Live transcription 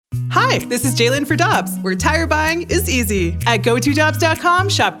Hi, this is Jalen for Dobbs, where tire buying is easy. At GoToDobbs.com,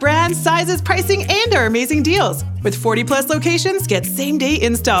 shop brands, sizes, pricing, and our amazing deals. With 40-plus locations, get same-day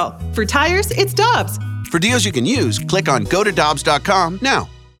install. For tires, it's Dobbs. For deals you can use, click on GoToDobbs.com now.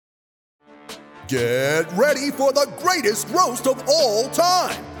 Get ready for the greatest roast of all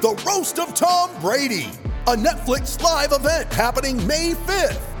time, the Roast of Tom Brady, a Netflix live event happening May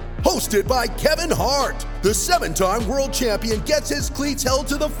 5th. Hosted by Kevin Hart, the 7-time world champion gets his cleats held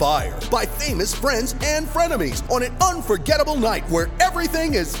to the fire by famous friends and frenemies on an unforgettable night where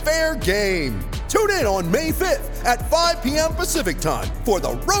everything is fair game. Tune in on May 5th at 5 p.m. Pacific time for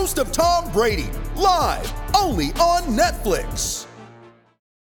the Roast of Tom Brady, live only on Netflix.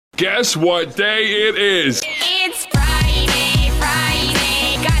 Guess what day it is? It's Friday,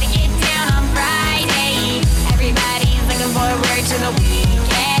 gotta get down on Friday. Everybody's looking forward to the weekend.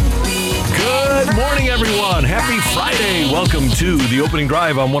 Good morning, everyone. Happy Friday. Welcome to the opening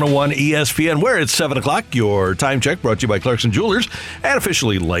drive on 101 ESPN, where it's 7 o'clock. Your time check brought to you by Clarkson Jewelers, and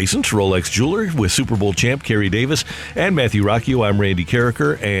officially licensed Rolex jeweler with Super Bowl champ Kerry Davis and Matthew Rocchio. I'm Randy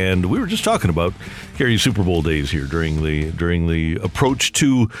Carricker, and we were just talking about Kerry's Super Bowl days here during the approach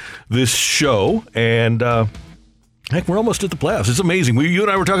to this show, and heck, we're almost at the playoffs. It's amazing. You and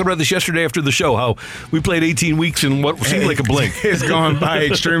I were talking about this yesterday after the show, how we played 18 weeks in what seemed like a blink. It's gone by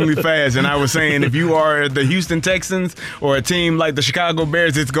extremely fast. And I was saying, if you are the Houston Texans or a team like the Chicago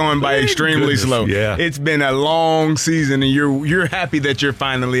Bears, it's going by extremely slow. Yeah. It's been a long season, and you're happy that you're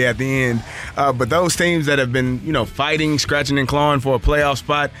finally at the end. But those teams that have been, fighting, scratching and clawing for a playoff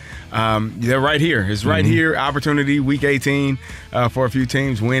spot, they're right here. It's right here. Opportunity, week 18 for a few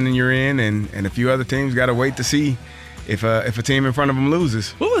teams. Win and you're in, and a few other teams got to wait to see if a team in front of them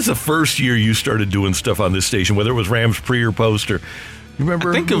loses. What was the first year you started doing stuff on this station, whether it was Rams pre or post? Or you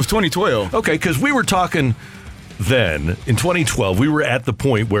remember? I think it was 2012. Okay, because we were talking then in 2012. We were at the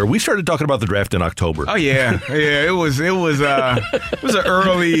point where we started talking about the draft in October. Oh yeah. It was an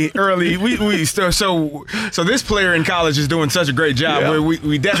early. So this player in college is doing such a great job. Where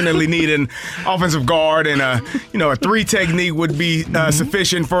we definitely need an offensive guard, and a 3 technique would be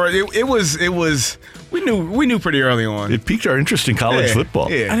sufficient for it. It was. We knew pretty early on. It piqued our interest in college football.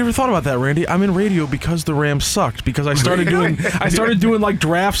 Yeah. I never thought about that, Randy. I'm in radio because the Rams sucked. Because I started doing like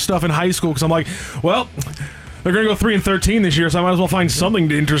draft stuff in high school. Because I'm like, well, they're going to go 3-13 this year, so I might as well find something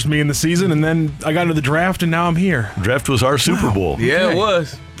to interest me in the season. And then I got into the draft, and now I'm here. Draft was our Super Bowl. Yeah, it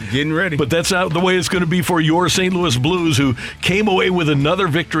was. Getting ready. But that's not the way it's going to be for your St. Louis Blues, who came away with another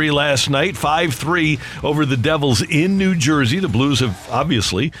victory last night, 5-3 over the Devils in New Jersey. The Blues have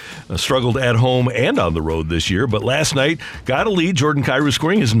obviously struggled at home and on the road this year, but last night got a lead. Jordan Kyrou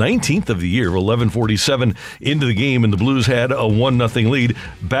scoring his 19th of the year, 11:47 into the game, and the Blues had a 1-0 lead.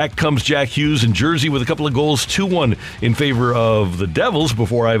 Back comes Jack Hughes in Jersey with a couple of goals, 2-1 in favor of the Devils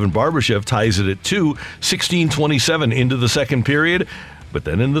before Ivan Barbashev ties it at 2, 16:27 into the second period. But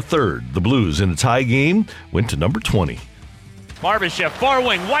then in the third, the Blues, in a tie game, went to number 20. Barbashev, far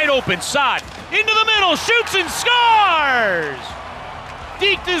wing, wide open, Saad, into the middle, shoots and scores!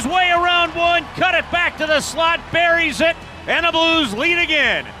 Deked his way around one, cut it back to the slot, buries it, and the Blues lead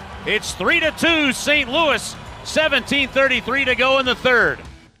again. It's 3-2 St. Louis, 17:33 to go in the third.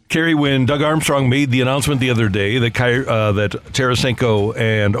 Kerry, when Doug Armstrong made the announcement the other day that Tarasenko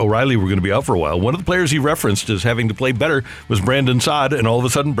and O'Reilly were going to be out for a while, one of the players he referenced as having to play better was Brandon Saad, and all of a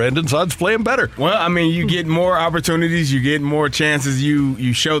sudden Brandon Saad's playing better. Well, I mean, you get more opportunities, you get more chances,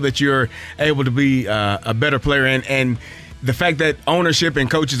 you show that you're able to be a better player, and the fact that ownership and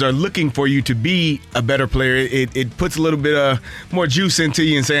coaches are looking for you to be a better player, it puts a little bit more juice into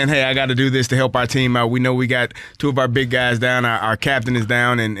you and saying, hey, I got to do this to help our team out. We know we got 2 of our big guys down. Our captain is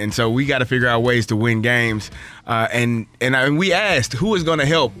down, and so we got to figure out ways to win games. And we asked who is going to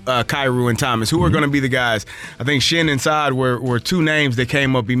help Kyrou and Thomas, who are going to be the guys. I think Shen and Saad were 2 names that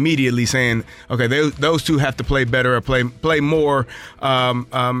came up immediately saying, okay, those 2 have to play better or play more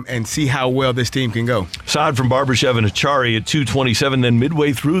and see how well this team can go. Saad from Barbashev and Achari at 2:27, then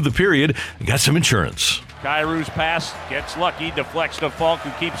midway through the period, got some insurance. Kyrou's pass gets lucky, deflects to Falk,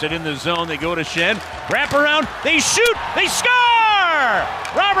 who keeps it in the zone. They go to Shen, wrap around, they shoot, they score!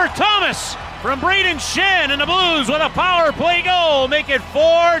 Robert Thomas from Braden Shen, and the Blues with a power play goal make it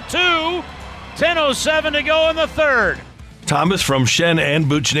 4-2. 10:07 to go in the third. Thomas from Shen and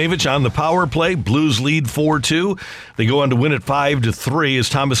Buchnevich on the power play. Blues lead 4-2. They go on to win it 5-3 as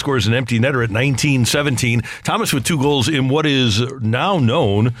Thomas scores an empty netter at 19-17. Thomas with 2 goals in what is now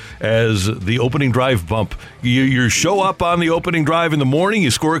known as the opening drive bump. You show up on the opening drive in the morning,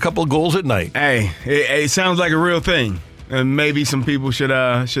 you score a couple of goals at night. Hey, it sounds like a real thing. And maybe some people should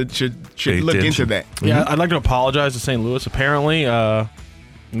look into that. Yeah, I'd like to apologize to St. Louis. Apparently,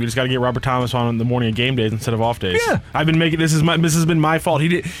 We just got to get Robert Thomas on in the morning of game days instead of off days. Yeah. I've been making this has been my fault.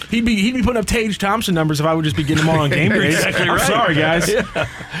 He'd be putting up Tage Thompson numbers if I would just be getting them on game days. Exactly I'm right. sorry, guys. Yeah.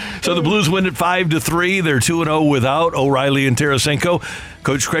 So the Blues win at 5-3. They're 2-0 without O'Reilly and Tarasenko.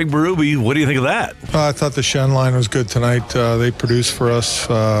 Coach Craig Berube, what do you think of that? I thought the Shen line was good tonight. They produced for us,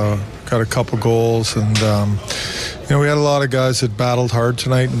 got a couple goals, and we had a lot of guys that battled hard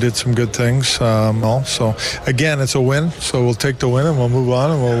tonight and did some good things. So again, it's a win. So we'll take the win and we'll move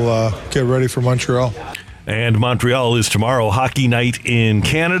on and we'll get ready for Montreal. And Montreal is tomorrow, hockey night in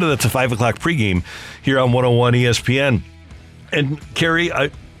Canada. That's a 5 o'clock pregame here on 101 ESPN. And Kerry,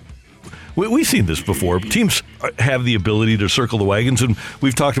 we've seen this before. Teams have the ability to circle the wagons, and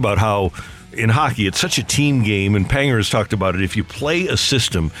we've talked about how in hockey it's such a team game, and Panger has talked about it. If you play a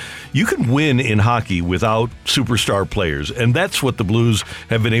system, you can win in hockey without superstar players, and that's what the Blues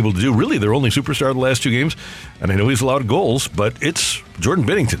have been able to do. Really, their only superstar the last 2 games, and I know he's allowed goals, but it's Jordan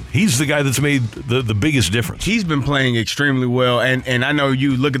Binnington. He's the guy that's made the biggest difference. He's been playing extremely well, and I know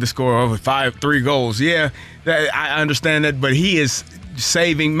you look at the score over 3 goals. Yeah, I understand that, but he is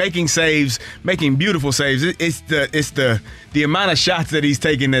making saves, making beautiful saves. It's the amount of shots that he's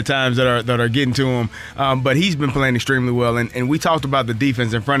taking at times that are getting to him. But he's been playing extremely well, and we talked about the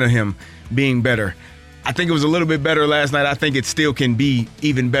defense in front of him being better. I think it was a little bit better last night. I think it still can be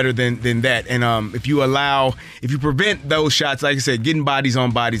even better than that. And if you prevent those shots, like I said, getting bodies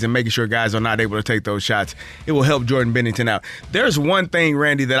on bodies and making sure guys are not able to take those shots, it will help Jordan Binnington out. There's one thing,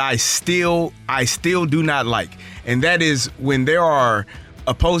 Randy, that I still do not like, and that is when there are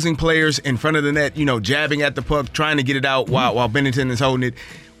opposing players in front of the net, jabbing at the puck, trying to get it out while Binnington is holding it.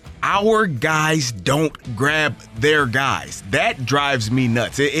 Our guys don't grab their guys. That drives me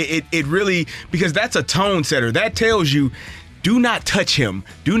nuts. It really, because that's a tone setter. That tells you, do not touch him.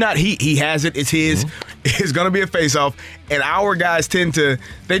 Do not, he has it, it's his. It's going to be a face-off. And our guys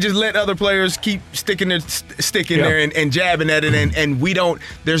they just let other players keep sticking their stick in there and jabbing at it, and we don't,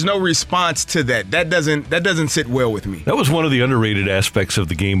 there's no response to that. That doesn't sit well with me. That was one of the underrated aspects of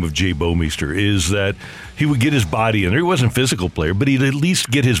the game of Jay Bouwmeester, is that he would get his body in there. He wasn't a physical player, but he'd at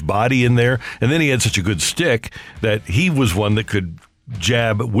least get his body in there, and then he had such a good stick that he was one that could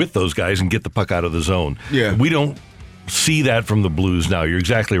jab with those guys and get the puck out of the zone. Yeah. We don't see that from the Blues now. You're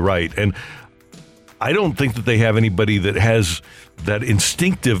exactly right. And I don't think that they have anybody that has that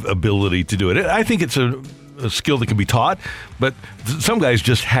instinctive ability to do it. I think it's a skill that can be taught, but some guys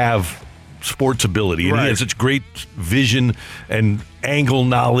just have sports ability, and he has such great vision and angle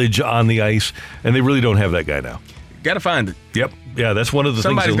knowledge on the ice, and they really don't have that guy now. Got to find it. Yep. Yeah, that's one of the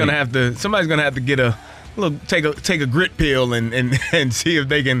somebody's things. Somebody's gonna have to get a little, take a grit pill and see if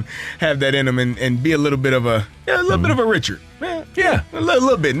they can have that in them and be a little bit of a bit of a Richard. Yeah, a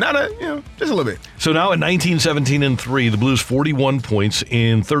little bit, not just a little bit. So now at 19-17-3, the Blues 41 points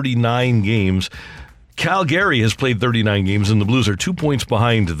in 39 games. Calgary has played 39 games, and the Blues are 2 points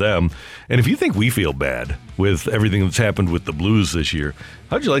behind them. And if you think we feel bad with everything that's happened with the Blues this year,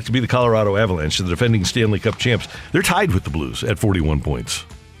 how'd you like to be the Colorado Avalanche, the defending Stanley Cup champs? They're tied with the Blues at 41 points.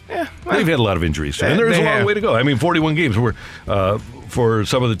 Yeah, they've had a lot of injuries, and there's a long way to go. I mean, 41 games. For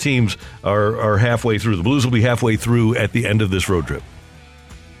some of the teams are halfway through. The Blues will be halfway through at the end of this road trip.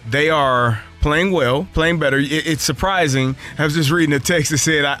 They are playing well, playing better. It's surprising. I was just reading a text that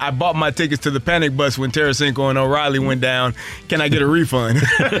said, I bought my tickets to the Panic Bus when Tarasenko and O'Reilly went down. Can I get a refund?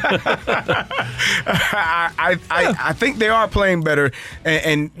 I think they are playing better.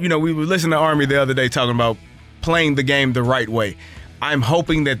 And we were listening to Army the other day talking about playing the game the right way. I'm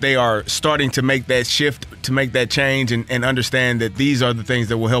hoping that they are starting to make that shift, to make that change, and understand that these are the things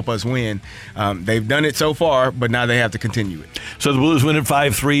that will help us win. They've done it so far, but now they have to continue it. So the Blues win at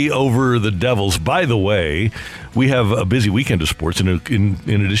 5-3 over the Devils. By the way, we have a busy weekend of sports in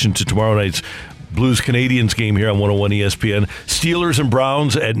addition to tomorrow night's Blues-Canadiens game here on 101 ESPN. Steelers and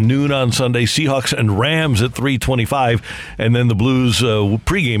Browns at noon on Sunday. Seahawks and Rams at 3:25. And then the Blues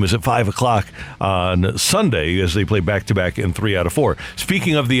pregame is at 5 o'clock on Sunday as they play back-to-back in 3 out of 4.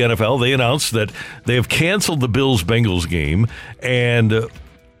 Speaking of the NFL, they announced that they have canceled the Bills-Bengals game, and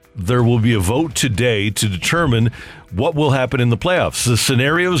there will be a vote today to determine what will happen in the playoffs. The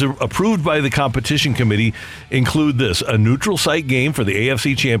scenarios approved by the competition committee include this: a neutral site game for the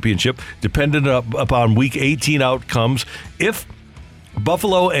AFC Championship, dependent upon Week 18 outcomes. If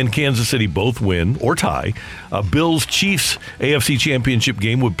Buffalo and Kansas City both win or tie, a Bills-Chiefs AFC Championship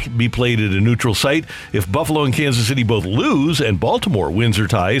game would be played at a neutral site. If Buffalo and Kansas City both lose and Baltimore wins or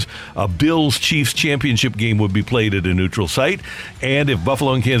ties, a Bills-Chiefs Championship game would be played at a neutral site. And if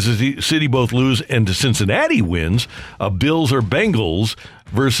Buffalo and Kansas City both lose and Cincinnati wins, a Bills or Bengals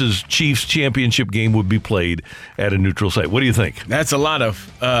versus Chiefs championship game would be played at a neutral site. What do you think? That's a lot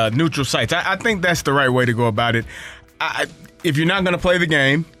of neutral sites. I think that's the right way to go about it. If you're not going to play the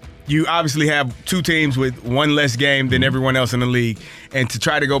game, you obviously have two teams with one less game than everyone else in the league. And to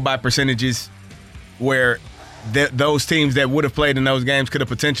try to go by percentages where those teams that would have played in those games could have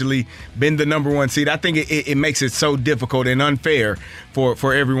potentially been the number one seed, I think it makes it so difficult and unfair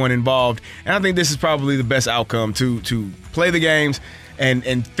for everyone involved. And I think this is probably the best outcome to play the games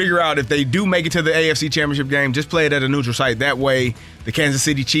and figure out if they do make it to the AFC Championship game, just play it at a neutral site. That way the Kansas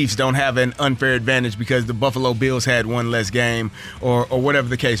City Chiefs don't have an unfair advantage because the Buffalo Bills had one less game or whatever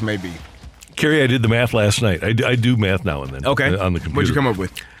the case may be. Kerry, I did the math last night. I do math now and then. Okay. On the computer. What'd you come up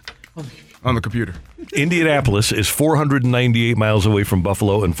with? On the computer. Indianapolis is 498 miles away from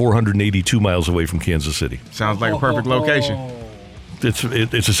Buffalo and 482 miles away from Kansas City. Sounds like a perfect location. It's a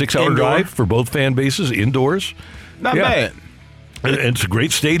 6-hour drive for both fan bases, indoors. Not bad. And it's a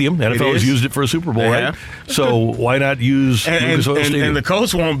great stadium. The NFL has used it for a Super Bowl, right? So why not use Lucas Oil Stadium? And the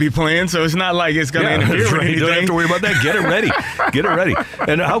Colts won't be playing, so it's not like it's going to interfere with anything. You don't have to worry about that. Get it ready. Get it ready.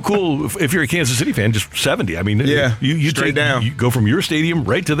 And how cool, if you're a Kansas City fan, just 70. I mean, you straight down. You go from your stadium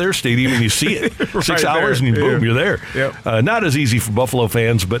right to their stadium, and you see it. 6 hours, there. and boom, you're there. Yep. Not as easy for Buffalo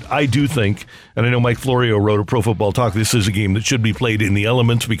fans, but I do think, and I know Mike Florio wrote a Pro Football Talk, this is a game that should be played in the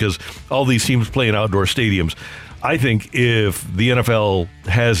elements because all these teams play in outdoor stadiums. I think if the NFL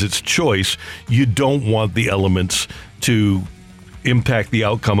has its choice, you don't want the elements to impact the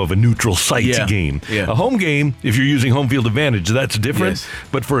outcome of a neutral site game. Yeah. A home game, if you're using home field advantage, that's different. Yes.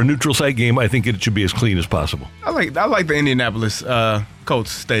 But for a neutral site game, I think it should be as clean as possible. I like the Indianapolis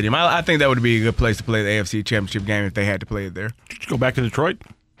Colts Stadium. I think that would be a good place to play the AFC Championship game if they had to play it there. Just go back to Detroit?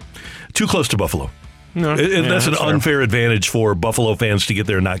 Too close to Buffalo. No, that's an unfair advantage for Buffalo fans to get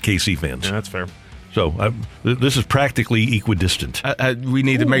there, not KC fans. Yeah, that's fair. So this is practically equidistant. We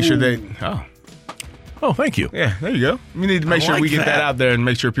need to make sure that... Oh, thank you. Yeah, there you go. We need to make sure we get that out there and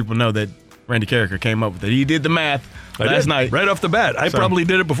make sure people know that Randy Carricker came up with it. He did the math last night. Right off the bat. I probably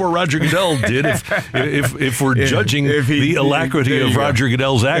did it before Roger Goodell did. If we're judging the alacrity of Roger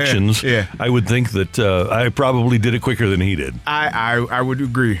Goodell's actions, I would think that I probably did it quicker than he did. I would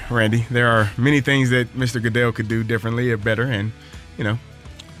agree, Randy. There are many things that Mr. Goodell could do differently or better, and,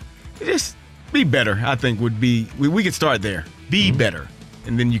 just be better, I think, would be... We could start there. Be better,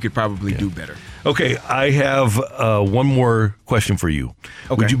 and then you could probably do better. Okay, I have one more question for you.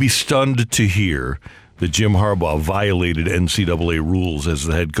 Okay. Would you be stunned to hear that Jim Harbaugh violated NCAA rules as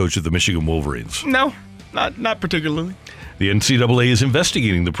the head coach of the Michigan Wolverines? No, not particularly. The NCAA is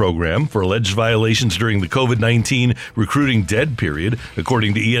investigating the program for alleged violations during the COVID-19 recruiting dead period.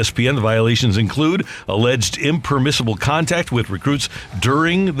 According to ESPN, the violations include alleged impermissible contact with recruits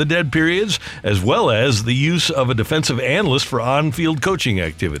during the dead periods, as well as the use of a defensive analyst for on-field coaching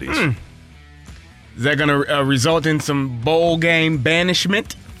activities. Is that going to result in some bowl game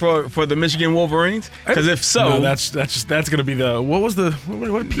banishment for the Michigan Wolverines? Because if so, that's going to be the what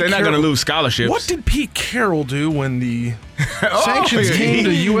they're not going to lose scholarships. What did Pete Carroll do when the sanctions came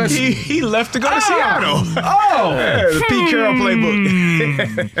to U.S.? He left to go to Seattle. The Pete Carroll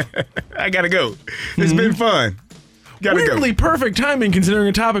playbook. I gotta go. It's been fun. Weirdly perfect timing considering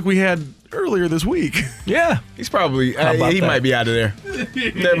a topic we had earlier this week. Yeah, he's probably he might be out of there.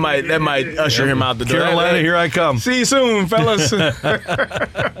 That might usher him out the door. Carolina, here I come. See you soon, fellas.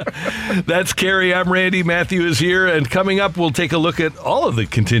 That's Kerry. I'm Randy. Matthew is here, and coming up, we'll take a look at all of the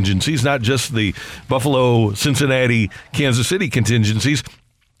contingencies, not just the Buffalo, Cincinnati, Kansas City contingencies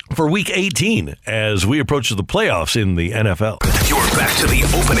for Week 18 as we approach the playoffs in the NFL. You're back to the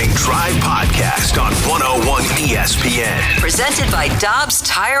Opening Drive podcast on 101 ESPN. Presented by Dobbs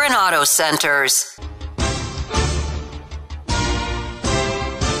Tire and Auto Centers.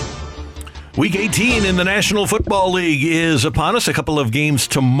 Week 18 in the National Football League is upon us. A couple of games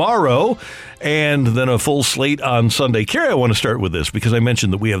tomorrow and then a full slate on Sunday. Kerry, I want to start with this because I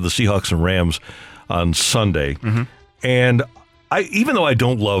mentioned that we have the Seahawks and Rams on Sunday. Mm-hmm. And even though I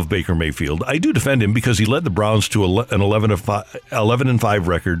don't love Baker Mayfield, I do defend him because he led the Browns to an 11-5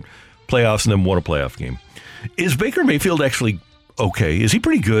 record, playoffs, and then won a playoff game. Is Baker Mayfield actually okay? Is he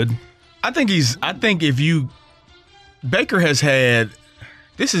pretty good? Baker has had,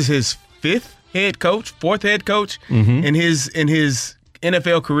 this is his fourth head coach in his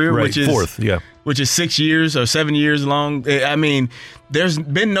NFL career, right, which is fourth, which is 6 years or 7 years long. I mean, there's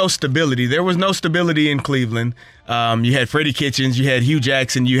been no stability. There was no stability in Cleveland. You had Freddie Kitchens, you had Hugh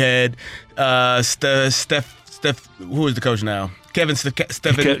Jackson, you had who is the coach now? Kevin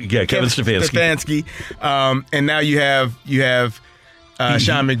Stefanski. And now you have Sean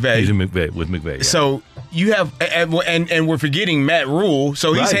McVay. He's with McVay. Yeah. So you have, and we're forgetting Matt Rule.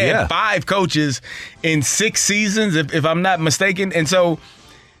 So he's had 5 coaches in 6 seasons, if I'm not mistaken. And so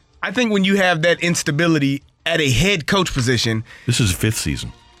I think when you have that instability at a head coach position. This is 5th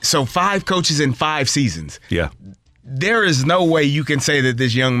season. So 5 coaches in 5 seasons. Yeah. There is no way you can say that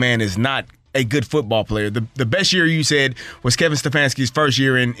this young man is not a good football player. The best year you said was Kevin Stefanski's first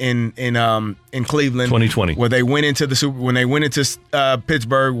year in Cleveland, 2020, where they went into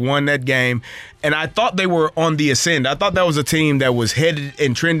Pittsburgh, won that game, and I thought they were on the ascend. I thought that was a team that was headed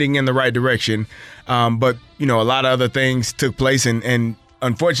and trending in the right direction, but a lot of other things took place, and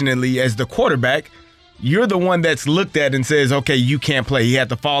unfortunately, as the quarterback, you're the one that's looked at and says, okay, you can't play. He had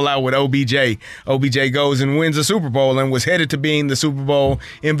to fall out with OBJ. OBJ goes and wins a Super Bowl and was headed to being the Super Bowl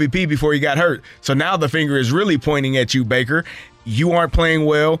MVP before he got hurt. So now the finger is really pointing at you, Baker. You aren't playing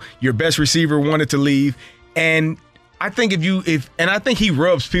well. Your best receiver wanted to leave. And I think I think he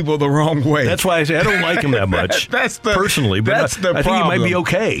rubs people the wrong way. That's why I say I don't like him that much. Personally, but that's the I think he might be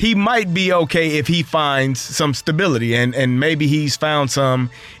okay. He might be okay if he finds some stability, and maybe he's found some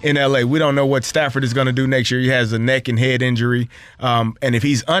in LA. We don't know what Stafford is going to do next year. He has a neck and head injury, and if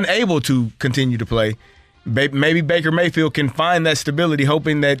he's unable to continue to play, maybe Baker Mayfield can find that stability,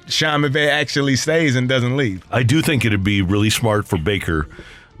 hoping that Sean McVay actually stays and doesn't leave. I do think it'd be really smart for Baker,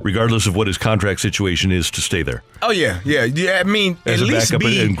 regardless of what his contract situation is, to stay there. Oh, yeah. I mean, as at a least backup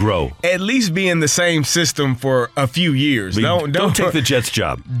and grow. At least be in the same system for a few years. Don't take the Jets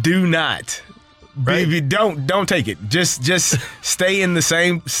job. Do not. Right? Don't take it. Just stay in the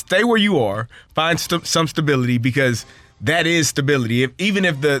same. Stay where you are. Find some stability, because that is stability. Even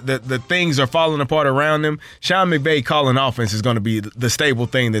if the things are falling apart around them, Sean McVay calling offense is going to be the stable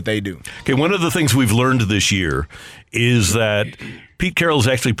thing that they do. Okay, one of the things we've learned this year is that Pete Carroll is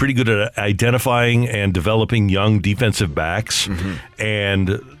actually pretty good at identifying and developing young defensive backs, and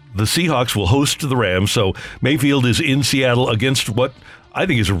the Seahawks will host the Rams. So Mayfield is in Seattle against what I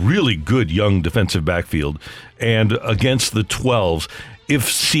think is a really good young defensive backfield, and against the 12s.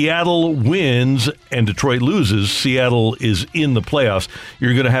 If Seattle wins and Detroit loses, Seattle is in the playoffs.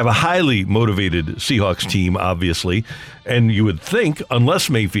 You're going to have a highly motivated Seahawks team, obviously, and you would think, unless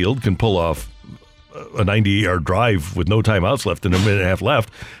Mayfield can pull off a 98-yard drive with no timeouts left and a minute and a half left,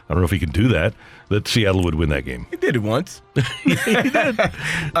 I don't know if he can do that Seattle would win that game. He did it once. He did.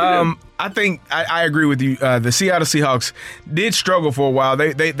 I think I agree with you. The Seattle Seahawks did struggle for a while.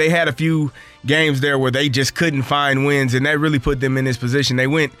 They had a few games there where they just couldn't find wins, and that really put them in this position. They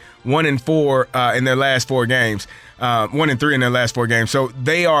went 1-4 in their last 4 games, 1-3 in their last 4 games. So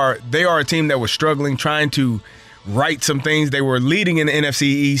they are a team that was struggling, trying to right some things. They were leading in the NFC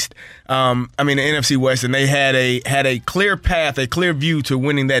East, the NFC West, and they had a clear path, a clear view to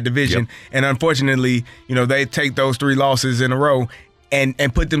winning that division. Yep. And unfortunately, they take those 3 losses in a row and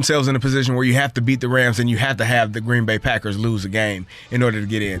put themselves in a position where you have to beat the Rams and you have to have the Green Bay Packers lose a game in order to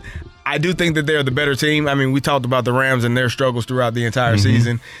get in. I do think that they're the better team. I mean, we talked about the Rams and their struggles throughout the entire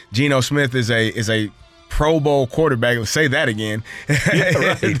season. Geno Smith is a Pro Bowl quarterback. Let's say that again.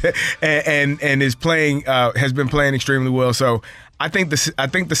 Yeah, right. and is playing has been playing extremely well. So I think the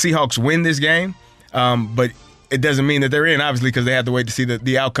Seahawks win this game, but it doesn't mean that they're in, obviously, because they have to wait to see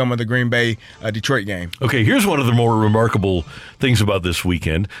the outcome of the Green Bay Detroit game. Okay, here's one of the more remarkable things about this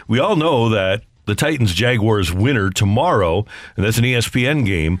weekend. We all know that the Titans-Jaguars winner tomorrow, and that's an ESPN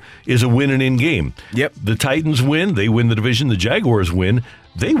game, is a win and in game. Yep. The Titans win, they win the division. The Jaguars win,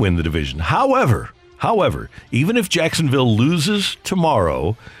 they win the division. However, even if Jacksonville loses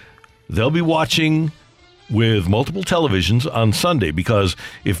tomorrow, they'll be watching with multiple televisions on Sunday, because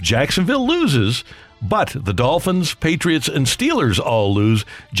if Jacksonville loses, but the Dolphins, Patriots, and Steelers all lose,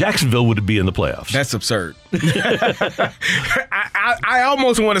 Jacksonville would be in the playoffs. That's absurd. I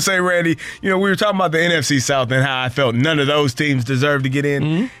almost want to say, Randy, we were talking about the NFC South and how I felt none of those teams deserve to get in.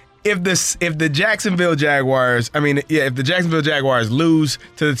 Mm-hmm. If the Jacksonville Jaguars lose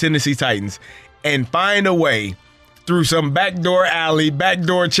to the Tennessee Titans and find a way through some backdoor alley,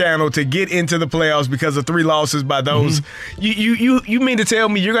 backdoor channel to get into the playoffs because of 3 losses by those, you mean to tell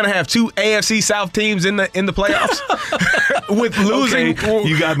me you're going to have 2 AFC South teams in the playoffs with losing? Okay.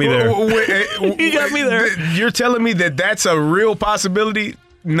 You got me there. You got me there. You're telling me that that's a real possibility?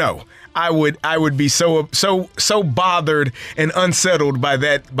 No. I would be so bothered and unsettled by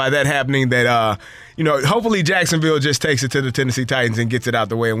that happening that hopefully Jacksonville just takes it to the Tennessee Titans and gets it out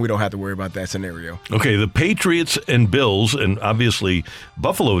the way, and we don't have to worry about that scenario. Okay, the Patriots and Bills, and obviously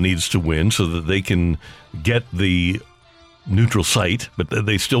Buffalo needs to win so that they can get the neutral site, but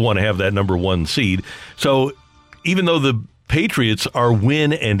they still want to have that number 1 seed. So even though the Patriots are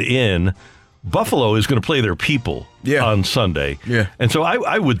win and in, Buffalo is going to play their people on Sunday. Yeah. And so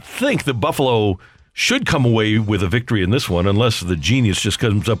I would think that Buffalo should come away with a victory in this one, unless the genius just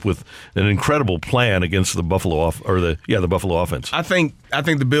comes up with an incredible plan against the Buffalo the Buffalo offense. I think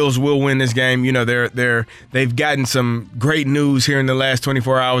the Bills will win this game. You know, they've gotten some great news here in the last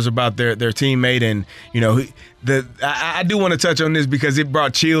 24 hours about their teammate, and you know, I do want to touch on this because it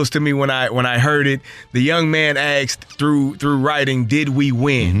brought chills to me when I heard it. The young man asked through writing, "Did we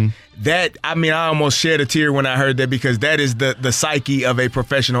win?" Mm-hmm. That, I mean, I almost shed a tear when I heard that, because that is the psyche of a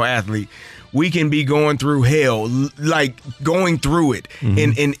professional athlete. We can be going through hell, like going through it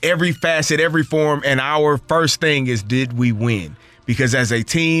in every facet, every form, and our first thing is, did we win? Because as a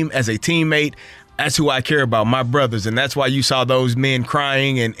team, as a teammate, that's who I care about, my brothers, and that's why you saw those men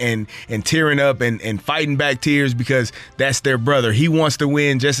crying and tearing up and fighting back tears, because that's their brother. He wants to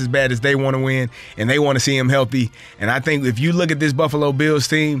win just as bad as they want to win, and they want to see him healthy. And I think if you look at this Buffalo Bills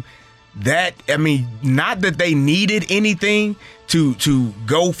team, not that they needed anything to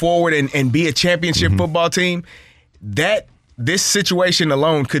go forward and be a championship football team, that this situation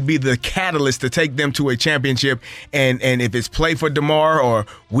alone could be the catalyst to take them to a championship. And if it's play for DeMar, or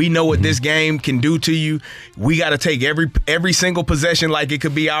we know what this game can do to you, we got to take every single possession like it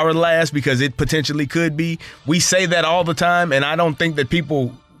could be our last, because it potentially could be. We say that all the time, and I don't think that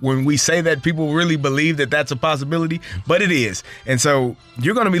when we say that, people really believe that that's a possibility, but it is. And so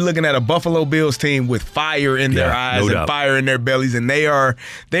you're going to be looking at a Buffalo Bills team with fire in their eyes and fire in their bellies, and they are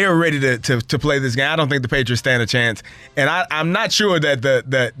ready to play this game. I don't think the Patriots stand a chance, and I'm not sure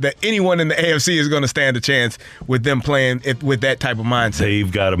that anyone in the AFC is going to stand a chance with them playing with that type of mindset.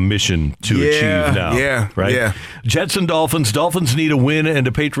 They've got a mission to achieve now, right? Yeah. Jets and Dolphins. Dolphins need a win and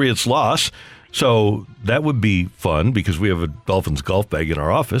a Patriots loss. So that would be fun, because we have a Dolphins golf bag in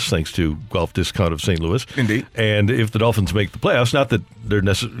our office, thanks to Golf Discount of St. Louis. Indeed. And if the Dolphins make the playoffs, not that they're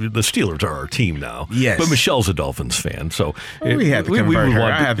the Steelers are our team now. Yes. But Michelle's a Dolphins fan, so we have to convert her.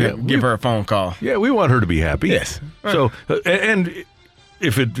 I have to give her a phone call. Yeah, we want her to be happy. Yes. So and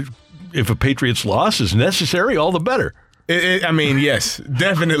if a Patriots loss is necessary, all the better. Yes,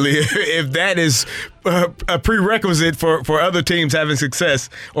 definitely. If that is a prerequisite for other teams having success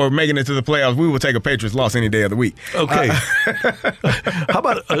or making it to the playoffs, we will take a Patriots loss any day of the week. Okay. How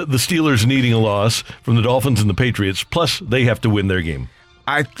about the Steelers needing a loss from the Dolphins and the Patriots, plus they have to win their game?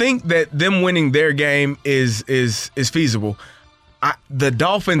 I think that them winning their game is feasible. The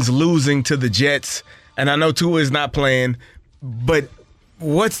Dolphins losing to the Jets, and I know Tua is not playing, but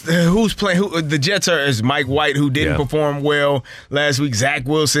who's playing? The Jets is Mike White, who didn't perform well last week. Zach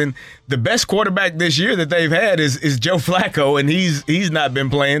Wilson. The best quarterback this year that they've had is Joe Flacco, and he's not been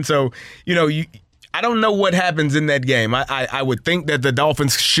playing. So, you know, I don't know what happens in that game. I would think that the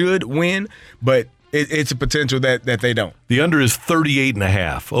Dolphins should win, but it's a potential that they don't. The under is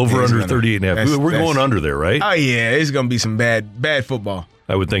 38.5. Over under 38.5. We're going under there, right? Oh yeah, it's going to be some bad football.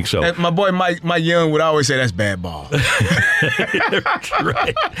 I would think so. My boy Mike Young would always say that's bad ball.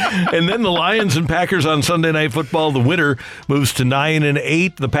 Right. And then the Lions and Packers on Sunday Night Football. The winner moves to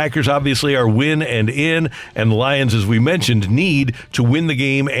 9-8. The Packers obviously are win and in, and the Lions, as we mentioned, need to win the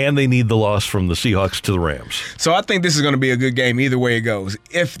game, and they need the loss from the Seahawks to the Rams. So I think this is going to be a good game either way it goes.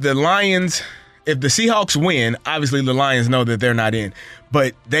 If the Seahawks win, obviously the Lions know that they're not in,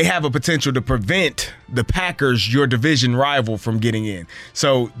 but they have a potential to prevent the Packers, your division rival, from getting in.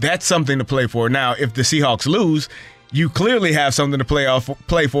 So that's something to play for. Now, if the Seahawks lose, you clearly have something to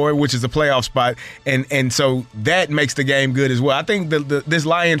play for, which is a playoff spot, and so that makes the game good as well. I think this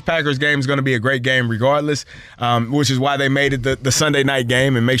Lions-Packers game is going to be a great game regardless, which is why they made it the Sunday night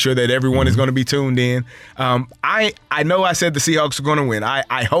game and make sure that everyone is going to be tuned in. I know I said the Seahawks are going to win.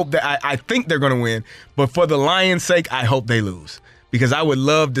 I hope that I think they're going to win, but for the Lions' sake, I hope they lose, because I would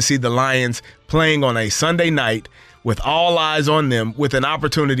love to see the Lions playing on a Sunday night with all eyes on them, with an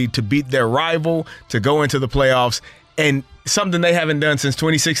opportunity to beat their rival, to go into the playoffs. And something they haven't done since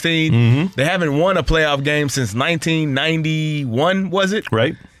 2016. They haven't won a playoff game since 1991, was it?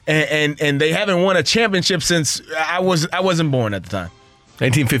 Right. And they haven't won a championship since I wasn't born at the time.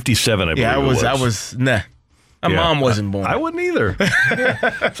 1957, I believe. Yeah, I was. Nah. My mom wasn't born. I wouldn't either.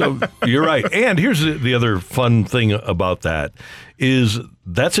 So you're right. And here's the other fun thing about that is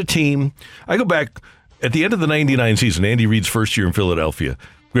that's a team. I go back at the end of the 99 season, Andy Reid's first year in Philadelphia.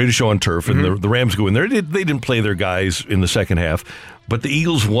 Greatest show on turf, and the Rams go in there. They didn't play their guys in the second half, but the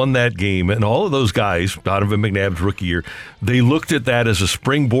Eagles won that game, and all of those guys, Donovan McNabb's rookie year, they looked at that as a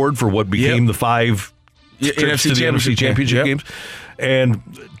springboard for what became the 5 trips to the NFC Championship games. And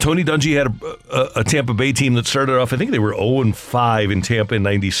Tony Dungy had a Tampa Bay team that started off, I think they were 0-5 in Tampa in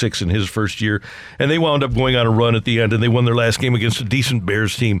 96 in his first year, and they wound up going on a run at the end, and they won their last game against a decent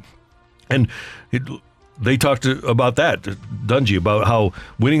Bears team. And they talked about that, Dungy, about how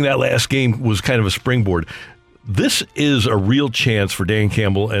winning that last game was kind of a springboard. This is a real chance for Dan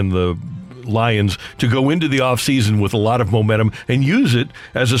Campbell and the Lions to go into the offseason with a lot of momentum and use it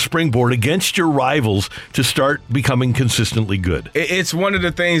as a springboard against your rivals to start becoming consistently good. It's one of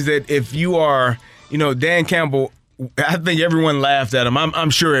the things that if you are, Dan Campbell, I think everyone laughed at him.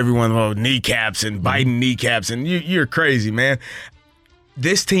 I'm sure everyone, kneecaps and biting kneecaps, and you're crazy, man.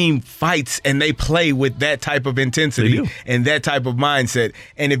 This team fights and they play with that type of intensity and that type of mindset.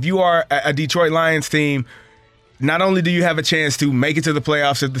 And if you are a Detroit Lions team, not only do you have a chance to make it to the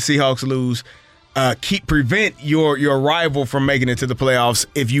playoffs if the Seahawks lose, prevent your rival from making it to the playoffs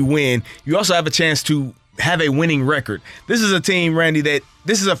if you win, you also have a chance to have a winning record. This is a team, Randy,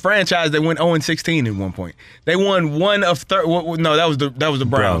 this is a franchise that went 0-16 at one point. They won one of no, that was the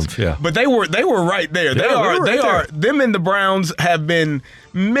Browns. Yeah. But they were right there. Them and the Browns have been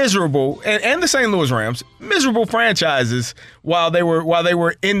miserable, and the St. Louis Rams, miserable franchises while they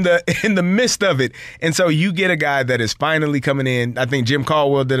were in the midst of it. And so you get a guy that is finally coming in. I think Jim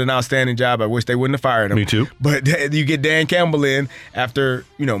Caldwell did an outstanding job. I wish they wouldn't have fired him. Me too. But you get Dan Campbell in after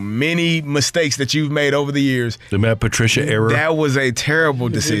many mistakes that you've made over the years. The Matt Patricia error. That was a terrible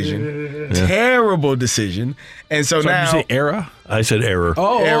decision. Yeah. Terrible decision. And so now did you say era? I said error.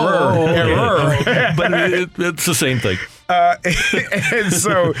 Error. But it's the same thing. And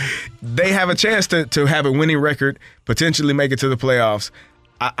so they have a chance to have a winning record, potentially make it to the playoffs.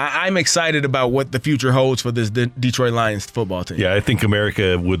 I'm excited about what the future holds for this Detroit Lions football team. Yeah, I think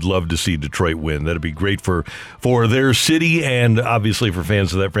America would love to see Detroit win. That'd be great for their city and obviously for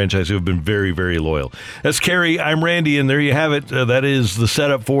fans of that franchise who have been very, very loyal. That's Kerry. I'm Randy, and there you have it. That is the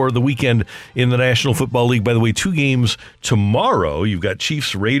setup for the weekend in the National Football League. By the way, 2 games tomorrow. You've got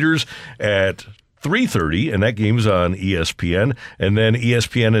Chiefs-Raiders at 3:30, and that game's on ESPN, and then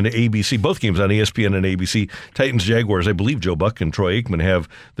ESPN and ABC, both games on ESPN and ABC. Titans-Jaguars, I believe Joe Buck and Troy Aikman have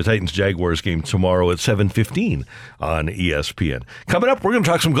the Titans-Jaguars game tomorrow at 7:15 on ESPN. Coming up, we're going to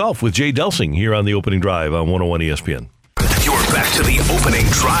talk some golf with Jay Delsing here on The Opening Drive on 101 ESPN. You're back to The Opening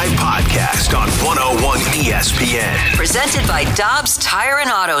Drive podcast on 101 ESPN. Presented by Dobbs Tire and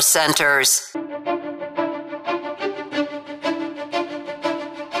Auto Centers.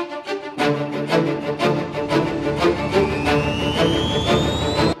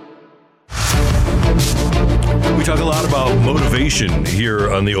 We talk a lot about motivation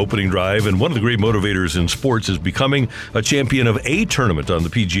here on The Opening Drive, and one of the great motivators in sports is becoming a champion of a tournament on the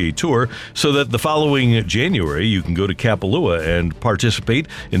PGA Tour so that the following January you can go to Kapalua and participate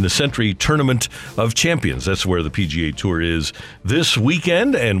in the Sentry Tournament of Champions. That's where the PGA Tour is this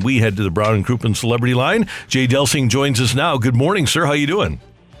weekend, and we head to the Brown & Crouppen Celebrity Line. Jay Delsing joins us now. Good morning, sir. How you doing?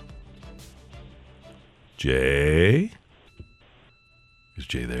 Jay? Is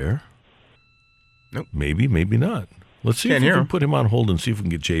Jay there? Nope. Maybe, maybe not. Let's see if we hear can him. put him on hold and see if we can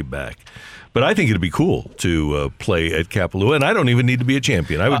get Jay back. But I think it'd be cool to play at Kapalua, and I don't even need to be a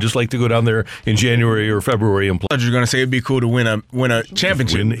champion. I would just like to go down there in January or February and play. I thought you were going to say it'd be cool to win a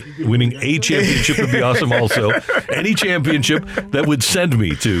championship. Winning a championship would be awesome also. Any championship that would send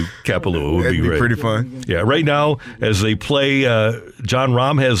me to Kapalua would That'd be great. Pretty fun. Yeah, right now, as they play, John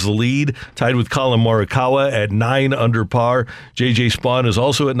Rahm has the lead, tied with Colin Morikawa at 9 under par. J.J. Spawn is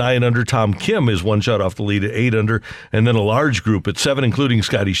also at 9 under. Tom Kim is one shot off the lead at 8 under. And then a large group at 7, including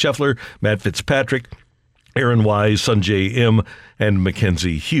Scotty Scheffler, Matt Fitzpatrick, Aaron Wise, Sungjae Im, and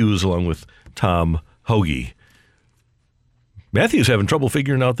Mackenzie Hughes, along with Tom Hoagie. Matthew's having trouble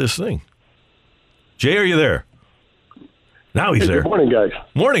figuring out this thing. Jay, are you there? Now he's there. Good morning, guys.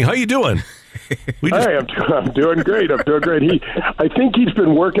 Morning. How you doing? Hey, I'm doing great. I think he's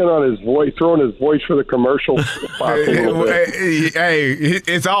been working on his voice, throwing his voice for the commercial spots a little bit. Hey,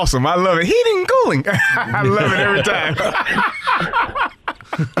 it's awesome. I love it. Heating and cooling. I love it every time.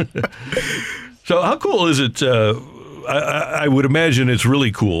 So how cool is it? I would imagine it's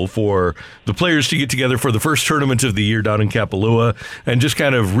really cool for the players to get together for the first tournament of the year down in Kapalua and just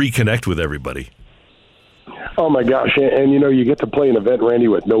kind of reconnect with everybody. Oh, my gosh. And you get to play an event, Randy,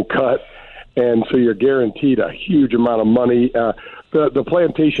 with no cut. And so you're guaranteed a huge amount of money. The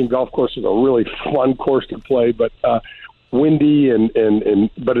Plantation Golf Course is a really fun course to play, but windy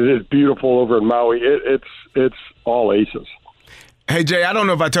but it is beautiful over in Maui. It's all aces. Hey, Jay, I don't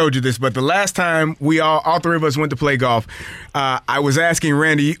know if I told you this, but the last time we all three of us went to play golf, I was asking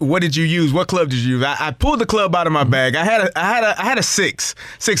Randy, what did you use? What club did you use? I pulled the club out of my bag. I had a six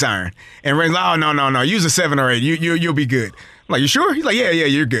iron. And Randy's like, oh, no, use a 7 or 8. You'll be good. I'm like, you sure? He's like, yeah,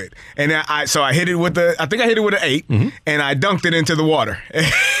 you're good. And I hit it with I think I hit it with an 8, and I dunked it into the water.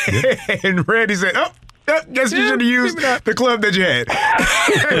 And Randy said, oh, Guess you should have used the club that you had.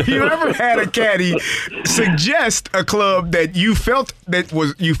 Have you ever had a caddy suggest a club that you felt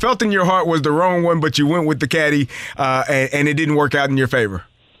in your heart was the wrong one, but you went with the caddy and it didn't work out in your favor?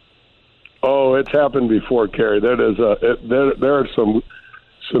 Oh, it's happened before, Kerry. There are some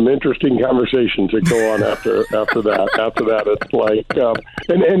interesting conversations that go on after that. After that, it's like,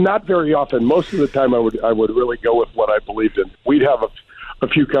 and not very often. Most of the time, I would really go with what I believed in. We'd have a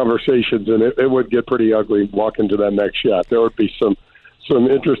few conversations, and it would get pretty ugly walking to that next shot. There would be some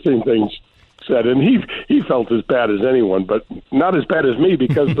interesting things said, and he felt as bad as anyone, but not as bad as me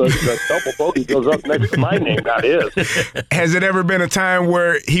because the double bogey goes up next to my name, not his. Has it ever been a time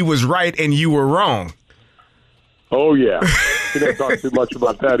where he was right and you were wrong? Oh yeah, we don't talk too much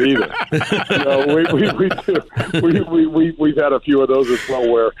about that either. We've had a few of those as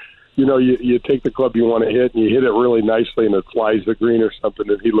well, where you take the club you want to hit and you hit it really nicely and it flies the green or something,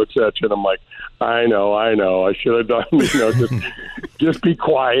 and he looks at you and I'm like, I know, I should have done. Just be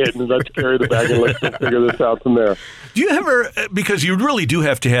quiet and let's carry the bag and let's figure this out from there. Do you ever, because you really do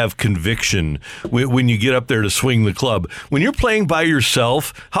have to have conviction when you get up there to swing the club, when you're playing by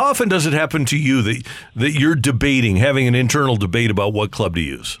yourself, how often does it happen to you that you're debating, having an internal debate about what club to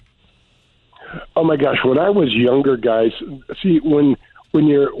use? Oh my gosh, when I was younger, guys, see, when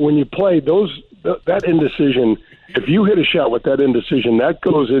you play that indecision, if you hit a shot with that indecision, that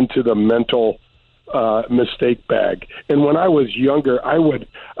goes into the mental mistake bag. And when I was younger, I would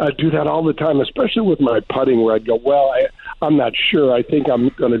do that all the time, especially with my putting, where I'd go, well, I'm not sure. I think I'm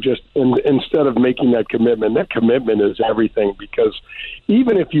going to just, instead of making that commitment is everything, because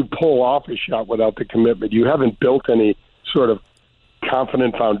even if you pull off a shot without the commitment, you haven't built any sort of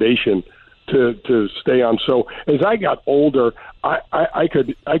confident foundation to stay on. So as I got older, I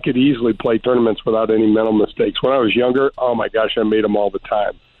could easily play tournaments without any mental mistakes. When I was younger, oh my gosh, I made them all the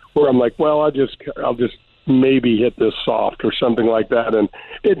time. Where I'm like, well, I'll just maybe hit this soft or something like that, and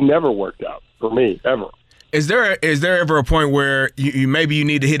it never worked out for me ever. Is there ever a point where you maybe you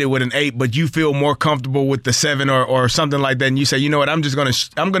need to hit it with an 8, but you feel more comfortable with the 7 or something like that, and you say, you know what, I'm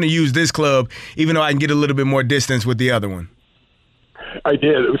gonna use this club even though I can get a little bit more distance with the other one? I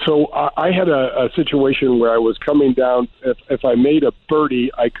did. So I had a situation where I was coming down. If I made a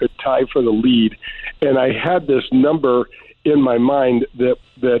birdie, I could tie for the lead, and I had this number in my mind that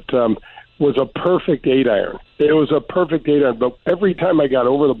was a perfect 8-iron. It was a perfect 8-iron, but every time I got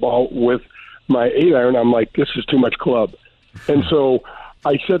over the ball with my 8-iron, I'm like, this is too much club. And so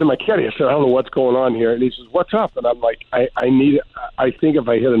I said to my caddy, I said, I don't know what's going on here. And he says, what's up? And I'm like, I think if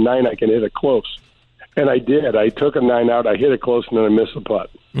I hit a 9, I can hit it close. And I did. I took a 9 out, I hit it close, and then I missed the putt.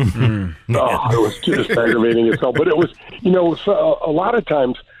 Mm-hmm. It was just aggravating itself. But it was, a lot of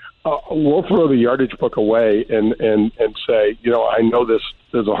times we'll throw the yardage book away and say, I know there's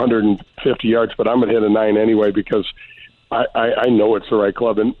 150 yards, but I'm going to hit a 9 anyway because I know it's the right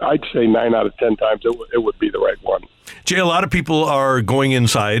club. And I'd say 9 out of 10 times it would be the right one. Jay, a lot of people are going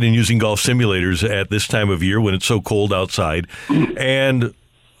inside and using golf simulators at this time of year when it's so cold outside. And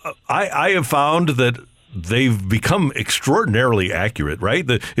I have found that they've become extraordinarily accurate, right?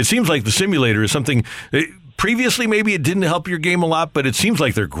 It seems like the simulator is something previously maybe it didn't help your game a lot, but it seems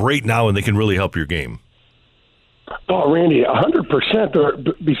like they're great now and they can really help your game. Oh, Randy,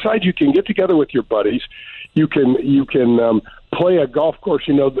 100%. Besides, you can get together with your buddies. You can play a golf course.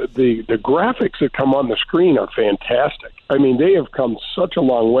 The graphics that come on the screen are fantastic. I mean, they have come such a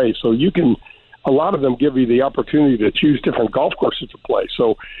long way. So a lot of them give you the opportunity to choose different golf courses to play.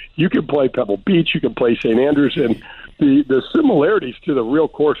 So you can play Pebble Beach, you can play St. Andrews, and the similarities to the real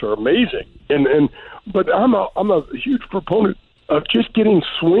course are amazing. But I'm a huge proponent of just getting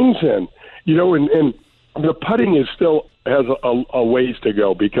swings in, and the putting is still has a ways to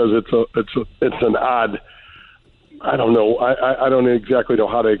go because it's an odd. I don't know. I don't exactly know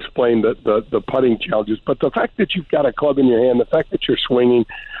how to explain the putting challenges, but the fact that you've got a club in your hand, the fact that you're swinging,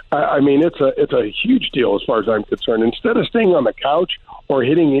 I mean, it's a huge deal as far as I'm concerned. Instead of staying on the couch or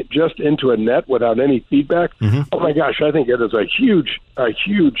hitting it just into a net without any feedback, oh my gosh, I think it is a huge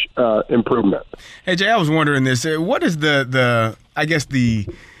improvement. Hey Jay, I was wondering this: what is the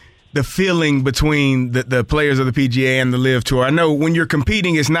feeling between the players of the PGA and the LIV Tour? I know when you're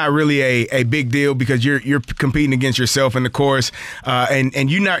competing, it's not really a big deal because you're competing against yourself in the course, and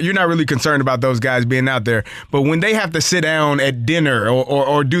you're not really concerned about those guys being out there. But when they have to sit down at dinner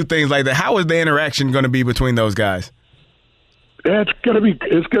or do things like that, how is the interaction going to be between those guys? It's going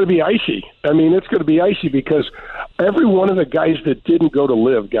to be icy. I mean, it's going to be icy because every one of the guys that didn't go to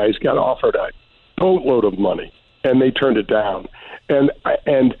LIV, guys, got offered a boatload of money, and they turned it down. And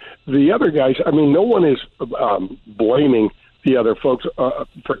the other guys, I mean, no one is blaming the other folks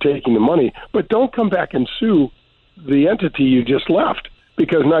for taking the money, but don't come back and sue the entity you just left,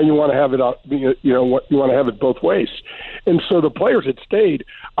 because now you want to have it, you want to have it both ways. And so the players that stayed,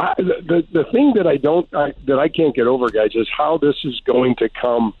 the thing that I can't get over, guys, is how this is going to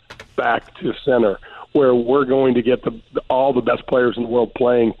come back to center, where we're going to get all the best players in the world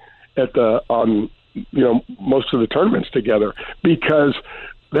playing at most of the tournaments together, because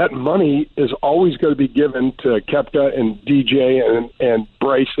that money is always going to be given to Koepka and DJ and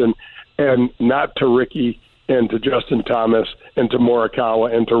Bryson, and not to Ricky and to Justin Thomas and to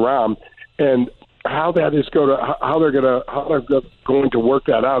Morikawa and to Rahm. And how they're going to work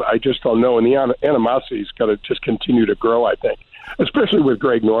that out, I just don't know. And the animosity is going to just continue to grow, I think, especially with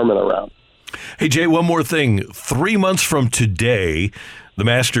Greg Norman around. Hey, Jay, one more thing. 3 months from today, the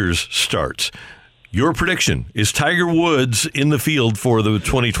Masters starts. Your prediction, is Tiger Woods in the field for the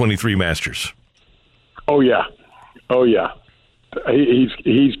 2023 Masters? Oh, yeah.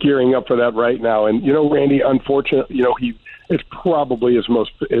 He's gearing up for that right now. And, Randy, unfortunately, it's probably his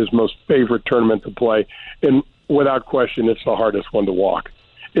most favorite tournament to play. And without question, it's the hardest one to walk.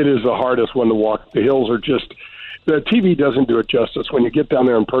 It is the hardest one to walk. The hills are just – the TV doesn't do it justice. When you get down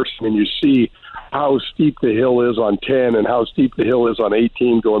there in person and you see how steep the hill is on 10 and how steep the hill is on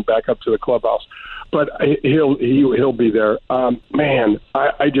 18 going back up to the clubhouse. But he'll be there. Man,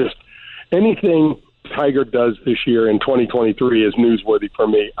 I just – anything – Tiger does this year in 2023 is newsworthy for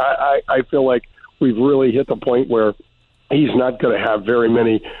me. I feel like we've really hit the point where he's not going to have very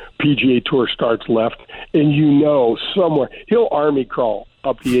many PGA Tour starts left, and somewhere he'll army crawl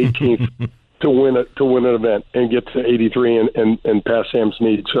up the 18th to win an event and get to 83 and pass Sam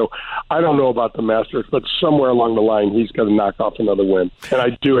Snead. So I don't know about the Masters, but somewhere along the line he's going to knock off another win, and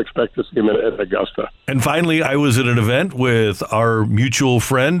I do expect to see him at Augusta. And finally, I was at an event with our mutual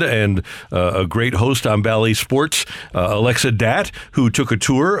friend and a great host on Bally Sports, Alexa Datt, who took a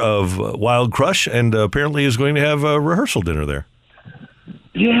tour of Wild Crush and apparently is going to have a rehearsal dinner there.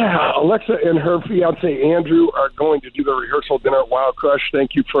 Yeah, Alexa and her fiance Andrew are going to do the rehearsal dinner at Wild Crush.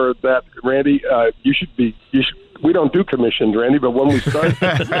 Thank you for that, Randy. You should. We don't do commissions, Randy, but when we start,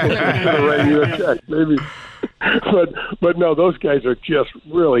 we'll write you a check, maybe. But no, those guys are just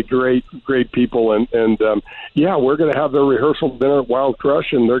really great people, and we're going to have their rehearsal dinner at Wild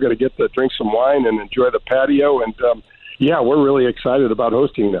Crush, and they're going to get to drink some wine and enjoy the patio, and we're really excited about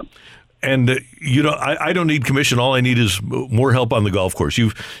hosting them. And I don't need commission. All I need is more help on the golf course.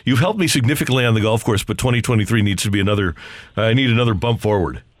 You've helped me significantly on the golf course, but 2023 needs to be another. I need another bump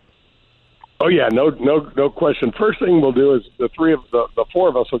forward. Oh yeah, no question. First thing we'll do is the four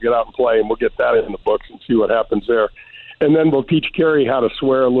of us will get out and play, and we'll get that in the books and see what happens there. And then we'll teach Kerry how to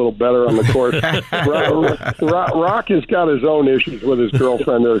swear a little better on the course. Rock has got his own issues with his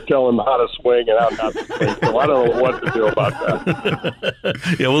girlfriend that are telling him how to swing and how not to swing. So I don't know what to do about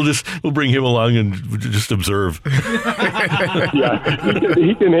that. Yeah, we'll bring him along and just observe. Yeah,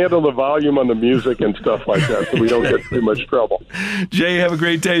 he can handle the volume on the music and stuff like that, so we don't get too much trouble. Jay, have a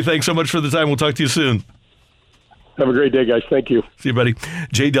great day. Thanks so much for the time. We'll talk to you soon. Have a great day, guys. Thank you. See you, buddy.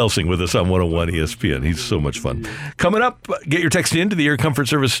 Jay Delsing with us on 101 ESPN. He's so much fun. Coming up, get your text into the Air Comfort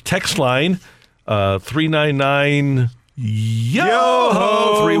Service text line, 399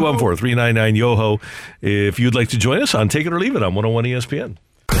 YOHO 314-399-YOHO. If you'd like to join us on Take It or Leave It on 101 ESPN.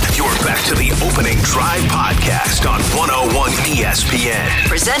 You're back to the Opening Drive podcast on 101 ESPN.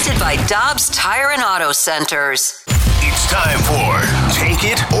 Presented by Dobbs Tire and Auto Centers. It's time for Take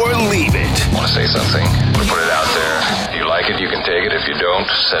It or Leave It. Want to say something? Want to put it out there? If you like it, you can take it. If you don't,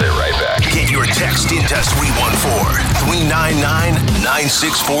 send it right back. Get your text into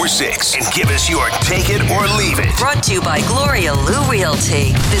 314-399-9646 and give us your Take It or Leave It. Brought to you by Gloria Lou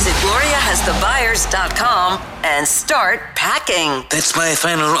Realty. Visit GloriaHasTheBuyers.com and start packing. That's my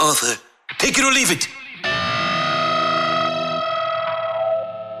final offer. Take it or leave it.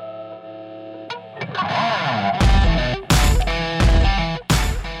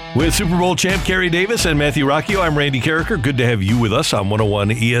 With Super Bowl champ Kerry Davis and Matthew Rocchio, I'm Randy Carricker. Good to have you with us on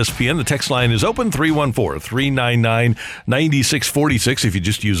 101 ESPN. The text line is open, 314-399-9646. If you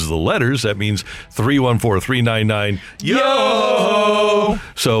just use the letters, that means 314-399-YO!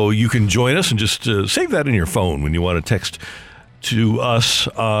 So you can join us and just save that in your phone when you want to text to us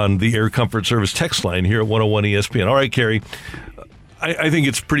on the Air Comfort Service text line here at 101 ESPN. All right, Kerry, I think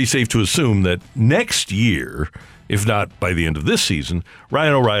it's pretty safe to assume that next year, if not by the end of this season,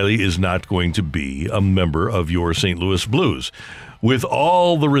 Ryan O'Reilly is not going to be a member of your St. Louis Blues. With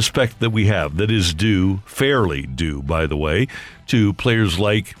all the respect that we have, that is due, fairly due, by the way, to players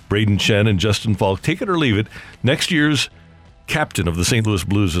like Braden Shen and Justin Falk, take it or leave it, next year's captain of the St. Louis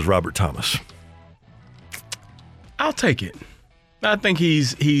Blues is Robert Thomas. I'll take it. I think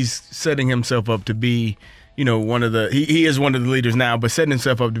he's setting himself up to be, one of the he is one of the leaders now, but setting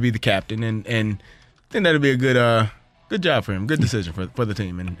himself up to be the captain, and I think that'll be a good job for him, good decision for the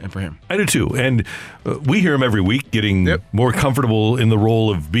team and for him. I do too, and we hear him every week getting more comfortable in the role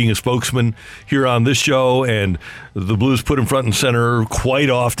of being a spokesman here on this show, and the Blues put him front and center quite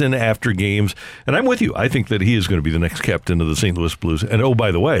often after games, and I'm with you. I think that he is going to be the next captain of the St. Louis Blues. And oh,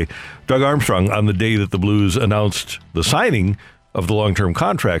 by the way, Doug Armstrong, on the day that the Blues announced the signing of the long-term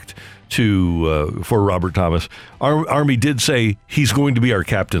contract for Robert Thomas, Army did say he's going to be our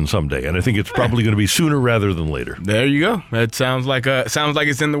captain someday, and I think it's probably going to be sooner rather than later. There you go. That sounds like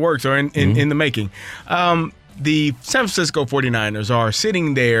it's in the works or in the making. The San Francisco 49ers are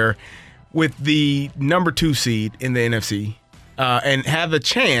sitting there with the number 2 seed in the NFC and have a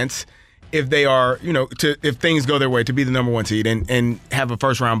chance, if they are, if things go their way, to be the number 1 seed and have a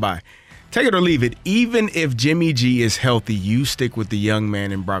first-round bye. Take it or leave it. Even if Jimmy G is healthy, you stick with the young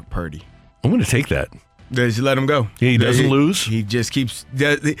man in Brock Purdy. I'm going to take that. Does he let him go? Yeah, he doesn't lose. He just keeps.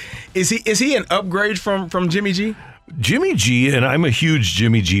 Is he an upgrade from Jimmy G? Jimmy G, and I'm a huge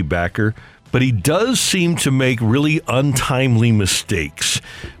Jimmy G backer, but he does seem to make really untimely mistakes.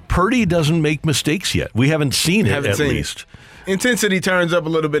 Purdy doesn't make mistakes yet. We haven't seen it, at least. Intensity turns up a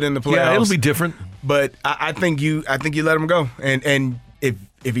little bit in the playoffs. Yeah, it'll be different. But I think you let him go, and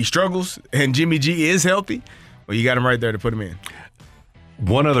if he struggles and Jimmy G is healthy, well, you got him right there to put him in.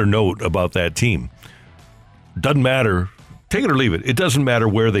 One other note about that team. Doesn't matter. Take it or leave it. It doesn't matter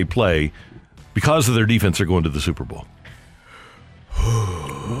where they play. Because of their defense, they're going to the Super Bowl.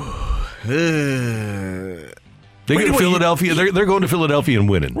 They go to Philadelphia. They're going to Philadelphia and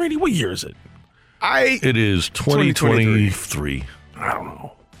winning. Randy, what year is it? It is 2023. I don't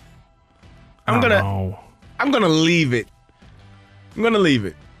know. I'm gonna leave it. I'm gonna leave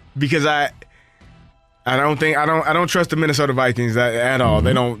it because I don't trust the Minnesota Vikings at all.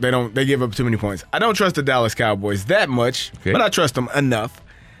 Mm-hmm. They give up too many points. I don't trust the Dallas Cowboys that much, but I trust them enough.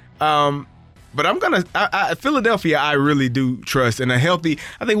 But I'm gonna Philadelphia. I really do trust, and a healthy.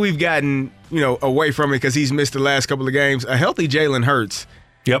 I think we've gotten away from it because he's missed the last couple of games. A healthy Jalen Hurts.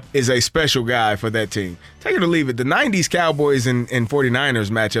 Is a special guy for that team. Take it or leave it. The 90s Cowboys and 49ers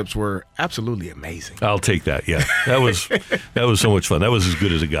matchups were absolutely amazing. I'll take that, yeah. That was so much fun. That was as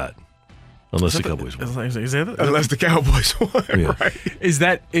good as it got. Unless the Cowboys won. Unless the Cowboys won, right. Is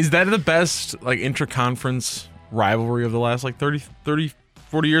that the best intra-conference rivalry of the last 30,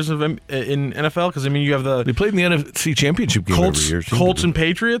 40 years in NFL? Because, you have They played in the NFC Championship game every year. Colts and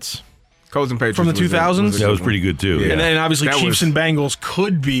Patriots? Colts and Patriots from the 2000s. That was pretty good too. Yeah. And then obviously Chiefs and Bengals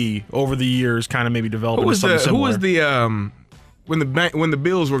could be over the years kind of maybe developing something similar. Who was the when the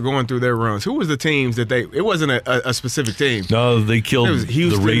Bills were going through their runs? Who was the teams that it wasn't a specific team? No, they killed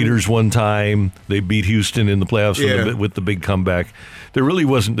the Raiders one time. They beat Houston in the playoffs with the big comeback. There really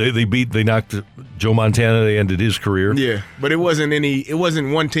wasn't. They knocked Joe Montana. They ended his career. Yeah, but it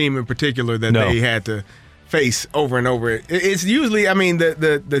wasn't one team in particular that they had to face over and over. It's usually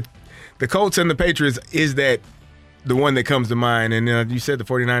the Colts and the Patriots is that the one that comes to mind, and you said the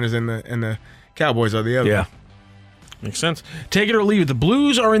 49ers and the Cowboys are the other. Yeah. Makes sense. Take it or leave it. The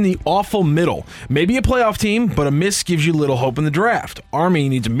Blues are in the awful middle. Maybe a playoff team, but a miss gives you little hope in the draft. Army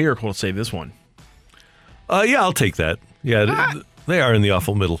needs a miracle to save this one. Yeah, I'll take that. Yeah, they are in the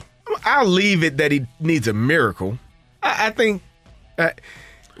awful middle. I'll leave it that he needs a miracle. I think I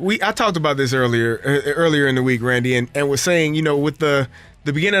talked about this earlier in the week, Randy, and was saying, with the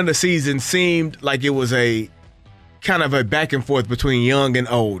beginning of the season seemed like it was a kind of a back and forth between young and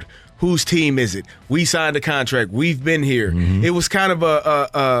old. Whose team is it? We signed a contract. We've been here. Mm-hmm. It was kind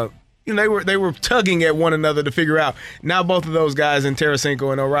of they were tugging at one another to figure out. Now both of those guys, in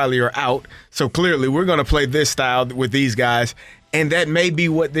Tarasenko and O'Reilly, are out. So clearly we're going to play this style with these guys, and that may be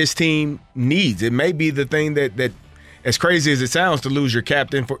what this team needs. It may be the thing that as crazy as it sounds, to lose your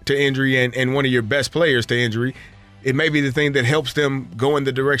captain to injury and one of your best players to injury. It may be the thing that helps them go in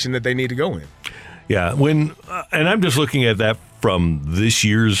the direction that they need to go in. Yeah, and I'm just looking at that from this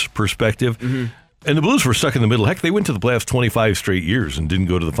year's perspective. Mm-hmm. And the Blues were stuck in the middle. Heck, they went to the playoffs 25 straight years and didn't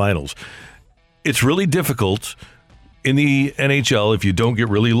go to the finals. It's really difficult in the NHL if you don't get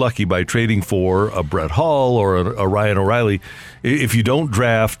really lucky by trading for a Brett Hull or a Ryan O'Reilly. If you don't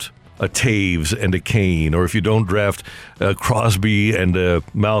draft a Taves and a Kane, or if you don't draft a Crosby and a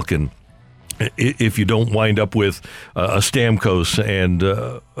Malkin, if you don't wind up with a Stamkos and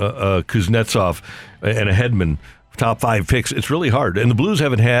a Kuznetsov and a Hedman, top 5 picks, it's really hard. And the Blues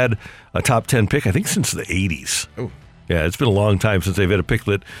haven't had a top 10 pick, I think, since the 80s. Oh. Yeah, it's been a long time since they've had a pick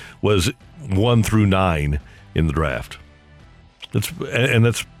that was 1 through 9 in the draft.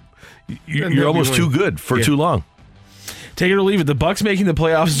 You're almost too good for too long. Take it or leave it. The Bucs making the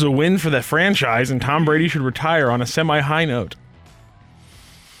playoffs is a win for the franchise, and Tom Brady should retire on a semi-high note.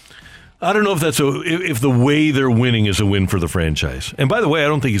 I don't know if if the way they're winning is a win for the franchise. And by the way, I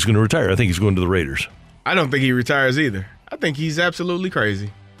don't think he's going to retire. I think he's going to the Raiders. I don't think he retires either. I think he's absolutely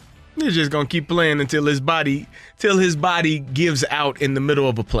crazy. He's just going to keep playing until his body gives out in the middle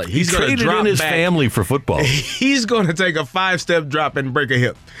of a play. He's going to drop in his family for football. He's going to take a 5-step drop and break a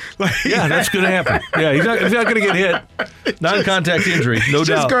hip. Yeah, that's going to happen. Yeah, he's not going to get hit. Non-contact injury, no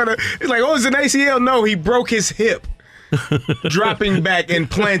doubt. He's like, oh, it's an ACL? No, he broke his hip. Dropping back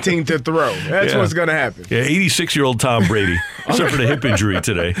and planting to throw. That's what's going to happen. Yeah, 86-year-old Tom Brady suffered a hip injury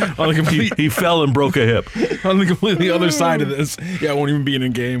today. He fell and broke a hip. On the completely other side of this, it won't even be in a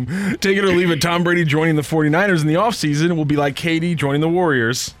game. Take it or leave it, Tom Brady joining the 49ers in the offseason will be like KD joining the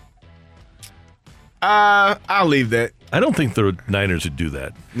Warriors. I'll leave that. I don't think the Niners would do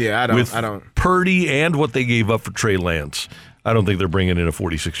that. Yeah, I don't. With Purdy and what they gave up for Trey Lance, I don't think they're bringing in a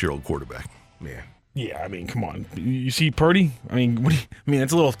 46-year-old quarterback. Yeah. Yeah, I mean, come on. You see Purdy? I mean,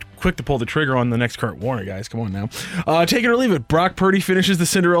 it's a little quick to pull the trigger on the next Kurt Warner, guys. Come on now. Take it or leave it. Brock Purdy finishes the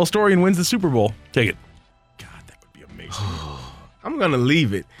Cinderella story and wins the Super Bowl. Take it. God, that would be amazing. I'm going to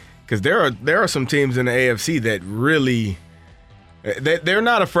leave it because there are some teams in the AFC that really they're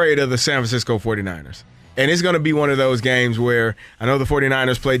not afraid of the San Francisco 49ers. And it's going to be one of those games where I know the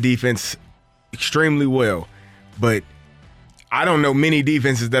 49ers play defense extremely well, but I don't know many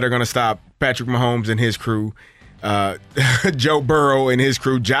defenses that are going to stop Patrick Mahomes and his crew, Joe Burrow and his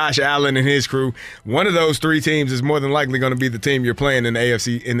crew, Josh Allen and his crew. One of those three teams is more than likely going to be the team you're playing in the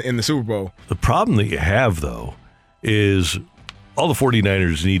AFC in the Super Bowl. The problem that you have, though, is all the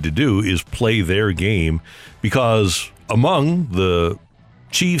 49ers need to do is play their game, because among the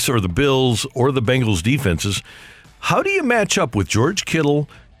Chiefs or the Bills or the Bengals defenses, how do you match up with George Kittle,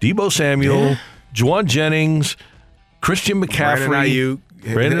 Deebo Samuel, Juwan Jennings, Christian McCaffrey,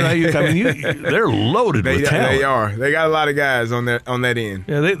 Brandon Ayuk? I mean, they're loaded with talent. They are. They got a lot of guys on that end.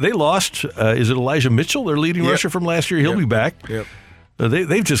 Yeah, they lost. Is it Elijah Mitchell, their leading rusher from last year? He'll be back. Yep.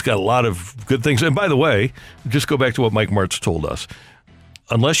 They've just got a lot of good things. And by the way, just go back to what Mike Martz told us.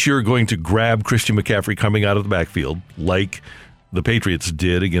 Unless you're going to grab Christian McCaffrey coming out of the backfield, like the Patriots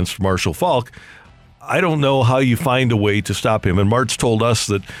did against Marshall Faulk, I don't know how you find a way to stop him. And Martz told us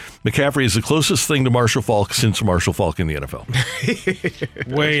that McCaffrey is the closest thing to Marshall Faulk since Marshall Faulk in the NFL.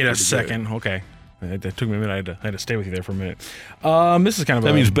 Wait a second. Okay. That took me a minute. I had to stay with you there for a minute. This is kind of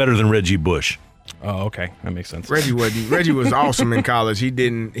that means better than Reggie Bush. Oh, okay. That makes sense. Reggie was awesome in college. He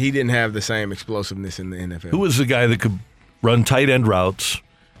didn't have the same explosiveness in the NFL. Who was the guy that could run tight end routes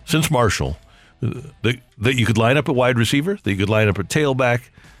since Marshall, that you could line up at wide receiver, that you could line up at tailback,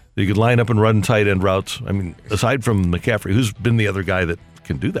 that you could line up and run tight end routes? I mean, aside from McCaffrey, who's been the other guy that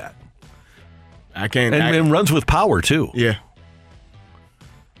can do that? And runs with power, too. Yeah.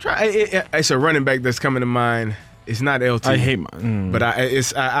 It's a running back that's coming to mind. It's not LT. I hate but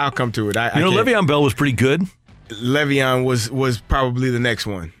I'll come to it. Le'Veon Bell was pretty good. Le'Veon was probably the next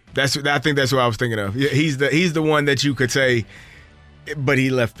one. I think that's what I was thinking of. He's the one that you could say, but he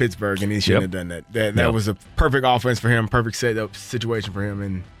left Pittsburgh and he shouldn't have done that. That was a perfect offense for him, perfect setup situation for him,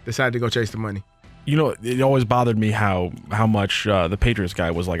 and decided to go chase the money. You know, it always bothered me how much the Patriots guy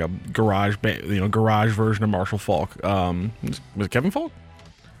was like a garage version of Marshall Faulk. Was it Kevin Faulk?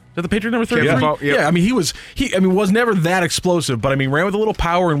 Is that the Patriot number 33? Yeah, I mean he was never that explosive, but I mean ran with a little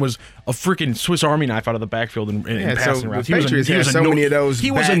power and was a freaking Swiss Army knife out of the backfield and passing routes. The Patriots had so many of those.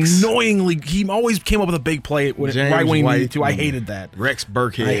 He was annoyingly. He always came up with a big play right when he needed to. I hated that. Rex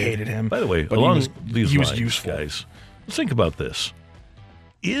Burkhead. I hated him. By the way, along these lines, guys, let's think about this.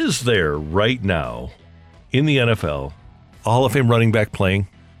 Is there right now in the NFL a Hall of Fame running back playing?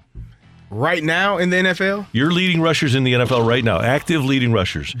 Right now in the NFL? You're leading rushers in the NFL right now. Active leading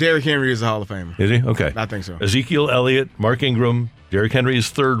rushers. Derrick Henry is a Hall of Famer. Is he? Okay. I think so. Ezekiel Elliott, Mark Ingram. Derrick Henry is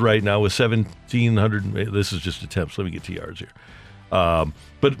third right now with 1,700. This is just attempts. Let me get to yards here.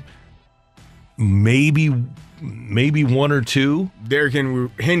 But maybe one or two. Derrick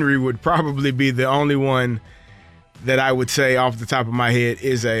Henry would probably be the only one that I would say off the top of my head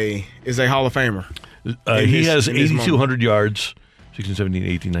is a Hall of Famer. He has 8,200 yards. 16, 17,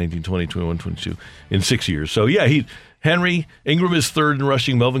 18, 19, 20, 21, 22 in 6 years. So, yeah, Henry, Ingram is third in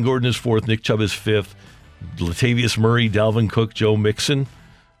rushing. Melvin Gordon is fourth. Nick Chubb is fifth. Latavius Murray, Dalvin Cook, Joe Mixon,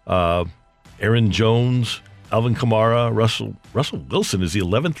 Aaron Jones, Alvin Kamara, Russell Wilson is the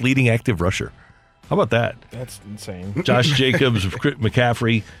 11th leading active rusher. How about that? That's insane. Josh Jacobs,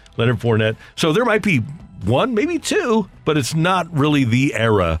 McCaffrey, Leonard Fournette. So there might be one, maybe two, but it's not really the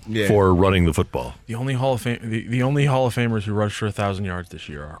era for running the football. The only Hall of Famers who rushed for 1,000 yards this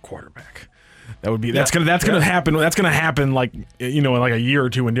year are quarterback. That's gonna happen. That's gonna happen in like a year or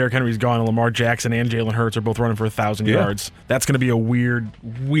two when Derrick Henry's gone and Lamar Jackson and Jalen Hurts are both running for 1,000 yards. That's gonna be a weird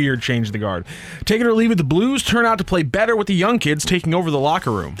change of the guard. Take it or leave it. The Blues turn out to play better with the young kids taking over the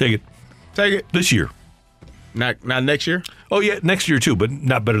locker room. Take it this year. Not next year? Oh, yeah, next year too, but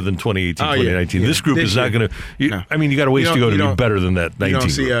not better than 2018, 2019. Yeah. This group is not going to. I mean, you got a ways to go to be better than that 19. You don't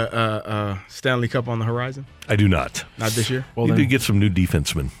see a Stanley Cup on the horizon? I do not. Not this year? Well, you did get some new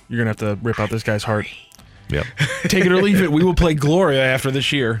defensemen. You're going to have to rip out this guy's heart. Yep. Take it or leave it. We will play Gloria after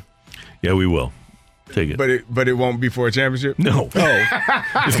this year. Yeah, we will. Take it. But it won't be for a championship? No.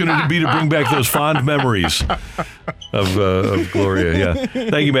 It's going to be to bring back those fond memories of Gloria. Yeah.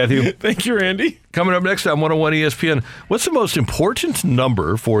 Thank you, Matthew. Thank you, Randy. Coming up next on 101 ESPN, what's the most important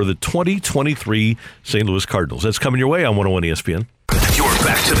number for the 2023 St. Louis Cardinals? That's coming your way on 101 ESPN. You're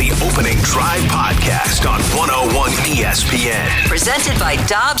back to the Opening Drive podcast on 101 ESPN. Presented by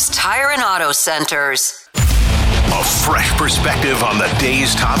Dobbs Tire and Auto Centers. A fresh perspective on the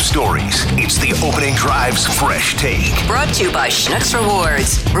day's top stories. It's the Opening Drive's Fresh Take. Brought to you by Schnucks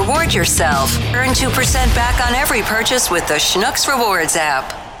Rewards. Reward yourself. Earn 2% back on every purchase with the Schnucks Rewards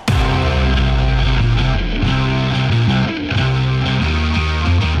app.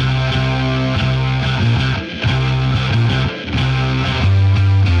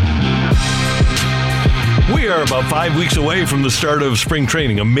 We are about 5 weeks away from the start of spring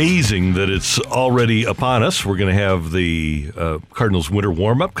training. Amazing that it's already upon us. We're going to have the Cardinals winter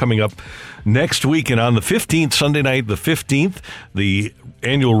warm-up coming up next week. And on the 15th, Sunday night, the 15th, the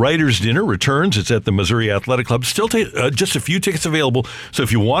annual Writers' Dinner returns. It's at the Missouri Athletic Club. Still just a few tickets available. So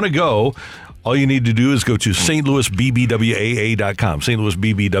if you want to go, all you need to do is go to stlouisbbwaa.com.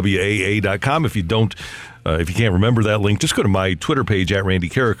 stlouisbbwaa.com. If you can't remember that link, just go to my Twitter page at Randy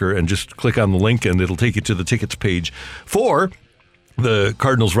Carricker and just click on the link, and it'll take you to the tickets page for the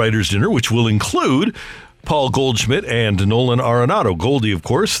Cardinals Writers' Dinner, which will include Paul Goldschmidt and Nolan Arenado. Goldie, of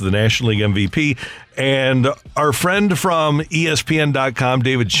course, the National League MVP. And our friend from ESPN.com,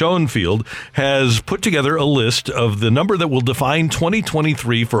 David Schoenfield, has put together a list of the number that will define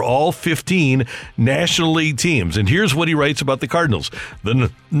 2023 for all 15 National League teams. And here's what he writes about the Cardinals.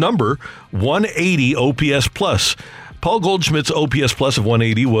 The number 180 OPS plus. Paul Goldschmidt's OPS plus of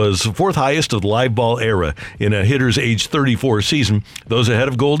 180 was fourth highest of the live ball era in a hitter's age 34 season. Those ahead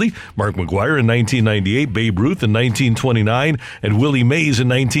of Goldie, Mark McGwire in 1998, Babe Ruth in 1929, and Willie Mays in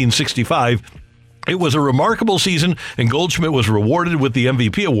 1965. It was a remarkable season, and Goldschmidt was rewarded with the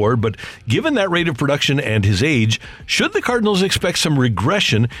MVP award, but given that rate of production and his age, should the Cardinals expect some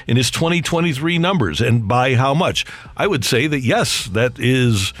regression in his 2023 numbers, and by how much? I would say that yes, that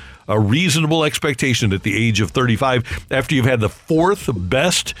is a reasonable expectation at the age of 35 after you've had the fourth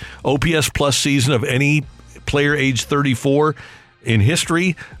best OPS plus season of any player age 34 in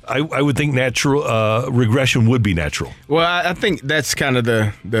history. I would think natural regression would be natural. Well, I think that's kind of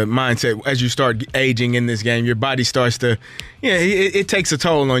the mindset as you start aging in this game. Your body starts to, it takes a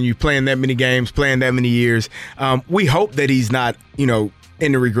toll on you playing that many games, playing that many years. We hope that he's not, in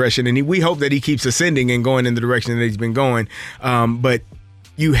the regression, and we hope that he keeps ascending and going in the direction that he's been going. But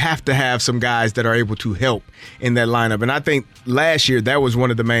you have to have some guys that are able to help in that lineup. And I think last year that was one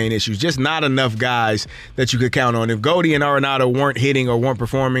of the main issues, just not enough guys that you could count on. If Goldie and Arenado weren't hitting or weren't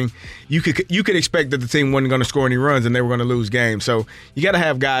performing, you could expect that the team wasn't going to score any runs and they were going to lose games. So you got to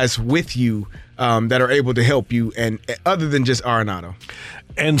have guys with you that are able to help you, and other than just Arenado.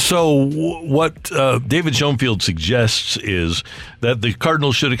 And so what David Schoenfield suggests is that the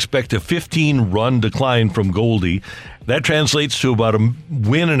Cardinals should expect a 15-run decline from Goldie. That translates to about a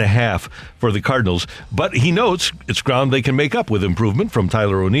win and a half for the Cardinals. But he notes it's ground they can make up with improvement from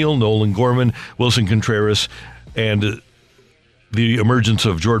Tyler O'Neill, Nolan Gorman, Wilson Contreras, and the emergence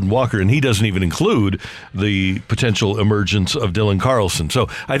of Jordan Walker, and he doesn't even include the potential emergence of Dylan Carlson. So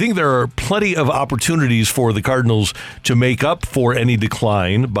I think there are plenty of opportunities for the Cardinals to make up for any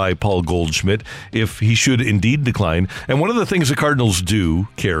decline by Paul Goldschmidt if he should indeed decline. And one of the things the Cardinals do,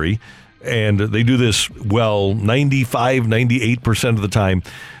 Carrie, and they do this well 95, 98% of the time,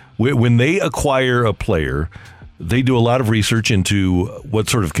 when they acquire a player, they do a lot of research into what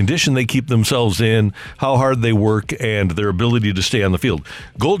sort of condition they keep themselves in, how hard they work, and their ability to stay on the field.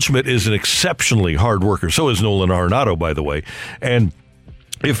 Goldschmidt is an exceptionally hard worker. So is Nolan Arenado, by the way. And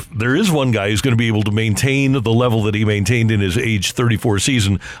if there is one guy who's going to be able to maintain the level that he maintained in his age 34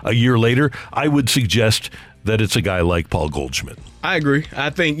 season a year later, I would suggest that it's a guy like Paul Goldschmidt. I agree. I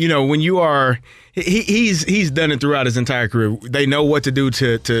think, when you are he's done it throughout his entire career. They know what to do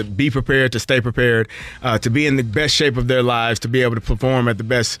to be prepared, to stay prepared, to be in the best shape of their lives, to be able to perform at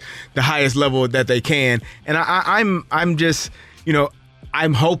the highest level that they can. And I'm just,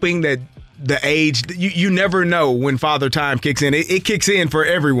 I'm hoping that the age. You never know when Father Time kicks in. It kicks in for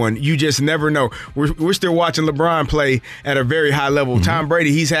everyone. You just never know. We're still watching LeBron play at a very high level. Tom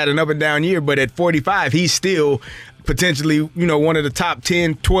Brady, he's had an up and down year, but at 45, he's still potentially, one of the top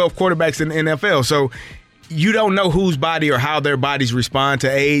 10, 12 quarterbacks in the NFL. So you don't know whose body or how their bodies respond to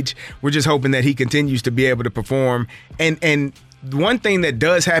age. We're just hoping that he continues to be able to perform. And one thing that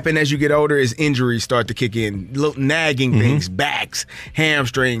does happen as you get older is injuries start to kick in, little nagging things, backs,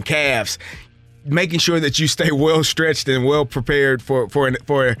 hamstring, calves, making sure that you stay well stretched and well prepared for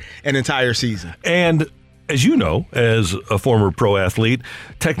an entire season. And as you know, as a former pro athlete,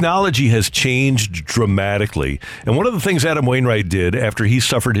 technology has changed dramatically. And one of the things Adam Wainwright did after he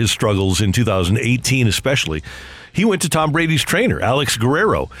suffered his struggles in 2018 especially, he went to Tom Brady's trainer, Alex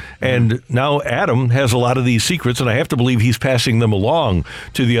Guerrero. And now Adam has a lot of these secrets, and I have to believe he's passing them along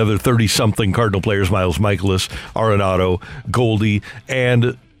to the other 30-something Cardinal players, Miles Michaelis, Arenado, Goldie,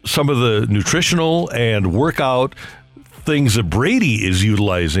 and some of the nutritional and workout things that Brady is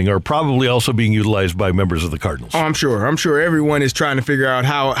utilizing are probably also being utilized by members of the Cardinals. Oh, I'm sure everyone is trying to figure out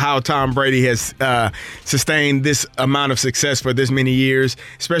how Tom Brady has sustained this amount of success for this many years,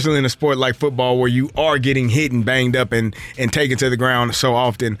 especially in a sport like football where you are getting hit and banged up and taken to the ground so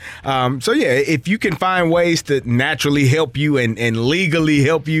often. So yeah, if you can find ways to naturally help you and legally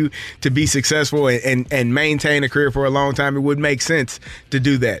help you to be successful and maintain a career for a long time, it would make sense to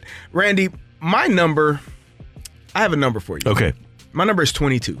do that. Randy, I have a number for you. Okay. My number is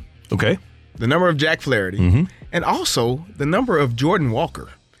 22. Okay. The number of Jack Flaherty, and also the number of Jordan Walker.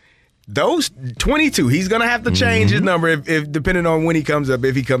 Those 22, he's going to have to change his number if depending on when he comes up,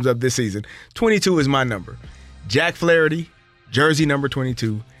 if he comes up this season. 22 is my number. Jack Flaherty, jersey number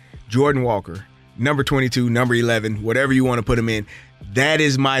 22, Jordan Walker, number 22, number 11, whatever you want to put him in. That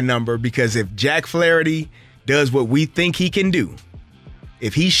is my number, because if Jack Flaherty does what we think he can do,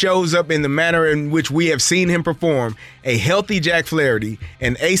 if he shows up in the manner in which we have seen him perform, a healthy Jack Flaherty,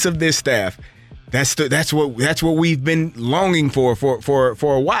 an ace of this staff, that's what we've been longing for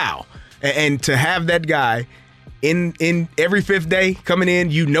a while. And to have that guy in every fifth day coming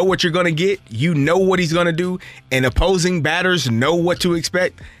in, you know what you're going to get, you know what he's going to do, and opposing batters know what to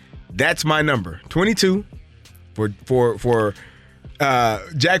expect. That's my number, 22 for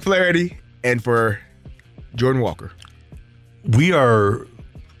Jack Flaherty and for Jordan Walker. We are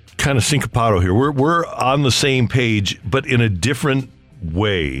kind of syncopato here. We're on the same page, but in a different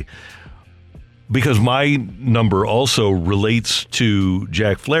way, because my number also relates to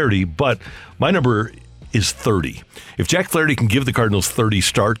Jack Flaherty, but my number is 30. If Jack Flaherty can give the Cardinals 30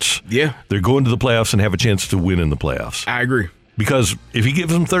 starts, they're going to the playoffs and have a chance to win in the playoffs. I agree. Because if he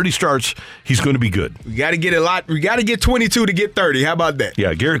gives them 30 starts, he's going to be good. We got to get a lot. We got to get 22 to get 30. How about that?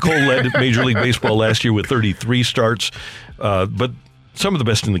 Yeah, Garrett Cole led Major League Baseball last year with 33 starts, but some of the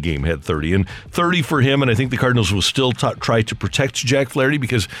best in the game had 30. And 30 for him, and I think the Cardinals will still try to protect Jack Flaherty,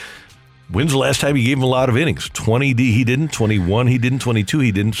 because when's the last time he gave him a lot of innings? 20 he didn't, 21 he didn't, 22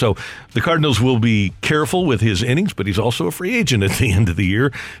 he didn't. So the Cardinals will be careful with his innings, but he's also a free agent at the end of the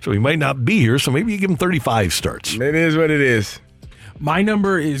year, so he might not be here. So maybe you give him 35 starts. It is what it is. My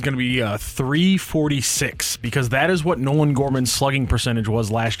number is going to be 346, because that is what Nolan Gorman's slugging percentage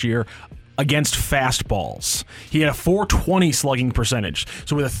was last year against fastballs. He had a 420 slugging percentage.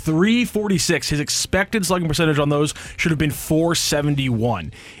 So with a 346, his expected slugging percentage on those should have been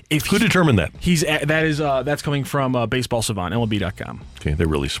 471. Who determined that? That's coming from Baseball Savant, MLB.com. Okay, they're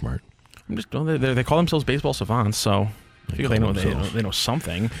really smart. They call themselves baseball savants, so I feel they know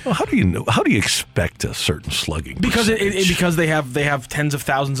something. Well, how do you know? How do you expect a certain slugging? Because because they have tens of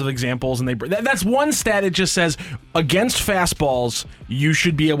thousands of examples, and that's one stat. It just says against fastballs, you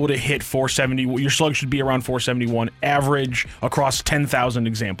should be able to hit 470. Your slug should be around 471 average across 10,000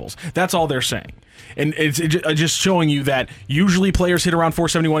 examples. That's all they're saying. And it's just showing you that usually players hit around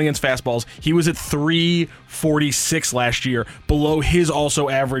 471 against fastballs. He was at 346 last year, below his also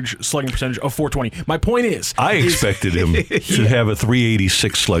average slugging percentage of 420. My point is, I expected him to have a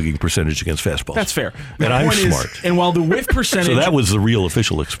 386 slugging percentage against fastballs. That's fair. And I'm smart. And while the whiff percentage... So that was the real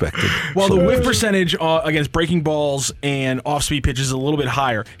official expected. While the whiff percentage against breaking balls and off-speed pitches is a little bit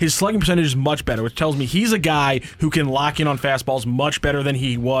higher, his slugging percentage is much better, which tells me he's a guy who can lock in on fastballs much better than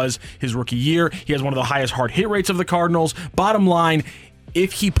he was his rookie year. He has one of the highest hard hit rates of the Cardinals. Bottom line,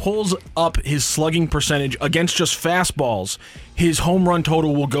 if he pulls up his slugging percentage against just fastballs, his home run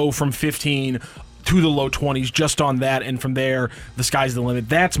total will go from 15 to the low 20s just on that, and from there, the sky's the limit.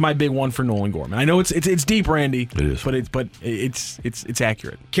 That's my big one for Nolan Gorman. I know it's deep, Randy. It is, but it's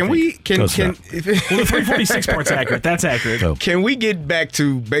accurate. Well, the 346 part's accurate. That's accurate. Can we get back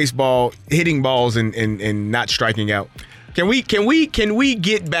to baseball, hitting balls and not striking out? Can we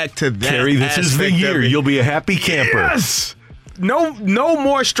get back to that? Kerry, this is the year. You'll be a happy camper. Yes. No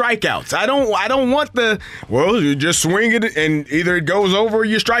more strikeouts. I don't want you just swing it and either it goes over or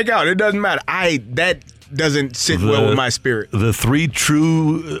you strike out. It doesn't matter. That doesn't sit well with my spirit. The three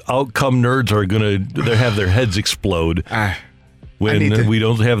true outcome nerds are going to have their heads explode when we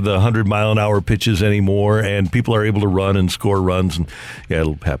don't have the 100-mile-an-hour pitches anymore and people are able to run and score runs. And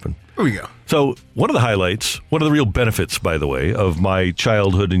it'll happen. Here we go. So one of the highlights, one of the real benefits, by the way, of my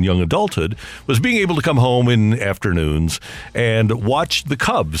childhood and young adulthood was being able to come home in afternoons and watch the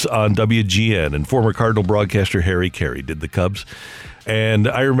Cubs on WGN. And former Cardinal broadcaster Harry Carey did the Cubs. And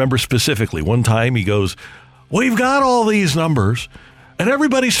I remember specifically one time he goes, "We've got all these numbers, and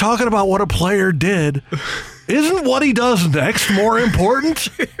everybody's talking about what a player did. Isn't what he does next more important?"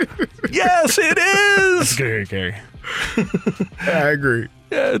 Yes, it is. Gary Carey. I agree.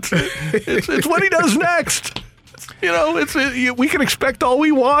 Yeah, it's what he does next. We can expect all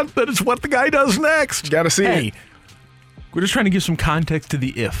we want, but it's what the guy does next. Got to see it. We're just trying to give some context to the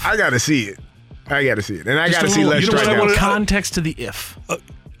if. I got to see it. And I got to see less strikeouts. Context to the if.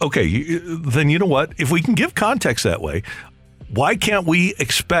 Okay, then you know what? If we can give context that way, why can't we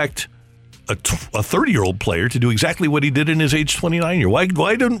expect a 30-year-old player to do exactly what he did in his age 29 year?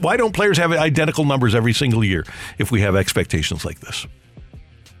 Why don't players have identical numbers every single year if we have expectations like this?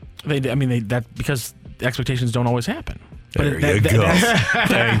 Because expectations don't always happen. There you go.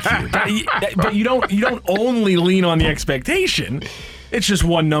 Thank you. But you don't only lean on the expectation. It's just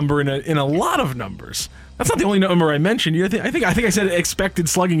one number in a lot of numbers. That's not the only number I mentioned. I think I said expected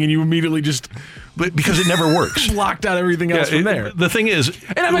slugging, and you immediately just because it never works. Blocked out everything else from there. The thing is,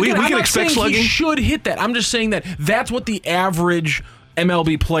 we can expect slugging. He should hit that. I'm just saying that's what the average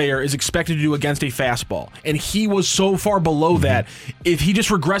MLB player is expected to do against a fastball, and he was so far below that. If he just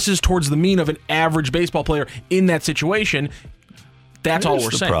regresses towards the mean of an average baseball player in that situation, that's all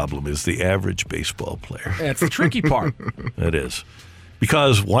we're saying. The problem is the average baseball player. That's the tricky part. It is.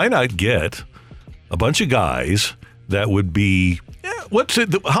 Because why not get a bunch of guys that would be what's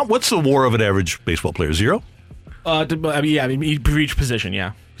the WAR of an average baseball player? 0? For each position,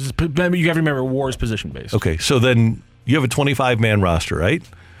 yeah. You have to remember WAR is position based. Okay, so then you have a 25-man roster, right?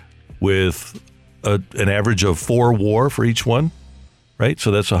 With an average of 4 WAR for each one, right?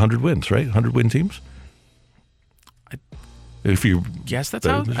 So that's 100 wins, right? 100 win teams. Yes, that's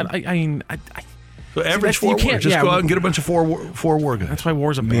how. So average 4 WAR. Just go out and get a bunch of 4 WAR guys. That's why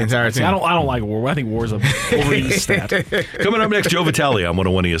WAR's a bad stat. I don't like WAR. I think WAR's a overused stat. Coming up next, Joe Vitale on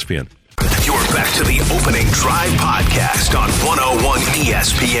 101 ESPN. You're back to the Opening Drive podcast on 101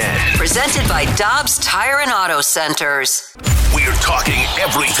 ESPN. Presented by Dobbs Tire and Auto Centers. We're talking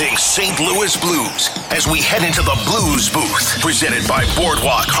everything St. Louis Blues as we head into the Blues booth. Presented by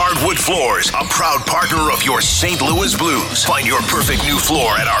Boardwalk Hardwood Floors, a proud partner of your St. Louis Blues. Find your perfect new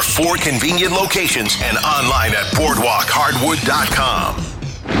floor at our 4 convenient locations and online at boardwalkhardwood.com.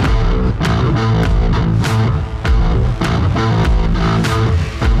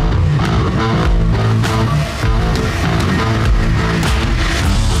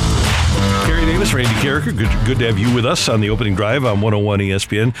 Randy Carricker, good to have you with us on the Opening Drive on 101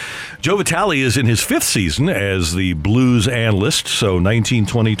 ESPN. Joe Vitale is in his 5th season as the Blues analyst, so 19,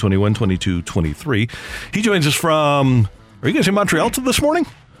 20, 21, 22, 23. He joins us from, are you guys in Montreal this morning?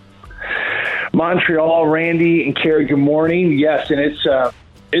 Montreal, Randy and Carrie, good morning. Yes, and it's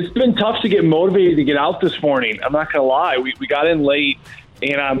been tough to get motivated to get out this morning. I'm not going to lie. We got in late,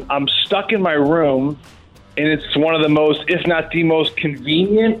 and I'm stuck in my room. And it's one of the most, if not the most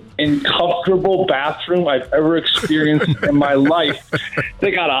convenient and comfortable bathroom I've ever experienced in my life.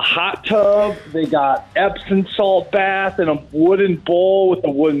 They got a hot tub. They got Epsom salt bath and a wooden bowl with a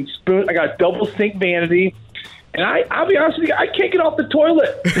wooden spoon. I got double sink vanity. And I'll be honest with you, I can't get off the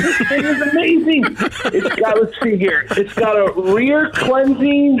toilet. This thing is amazing. Let's see here. It's got a rear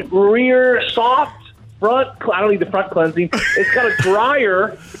cleansing, rear soft. Front, I don't need the front cleansing. It's got a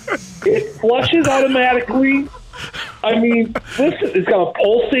dryer. It flushes automatically. I mean, it's got a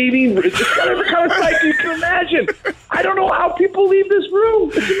pulsating. It's got every kind of cycle you can imagine. I don't know how people leave this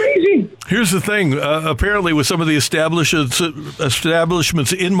room. It's amazing. Here's the thing. Apparently, with some of the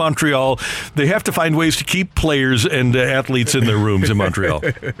establishments in Montreal, they have to find ways to keep players and athletes in their rooms in Montreal.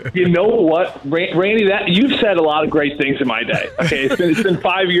 You know what, Randy? You've said a lot of great things in my day. Okay, it's been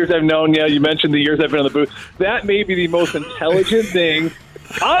 5 years I've known you. You mentioned the years I've been in the booth. That may be the most intelligent thing.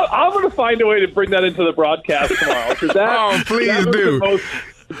 I'm going to find a way to bring that into the broadcast tomorrow. Please do.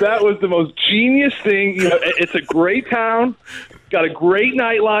 That was the most genius thing. It's a great town. got a great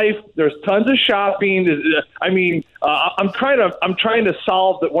nightlife. There's tons of shopping. I'm trying to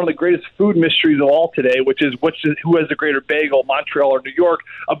solve one of the greatest food mysteries of all today, which is who has the greater bagel, Montreal or New York.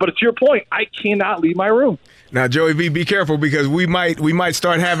 But to your point, I cannot leave my room. Now, Joey V, be careful because we might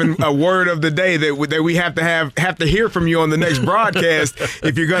start having a word of the day that we have to hear from you on the next broadcast.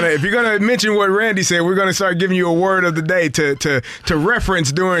 If you're gonna mention what Randy said, we're gonna start giving you a word of the day to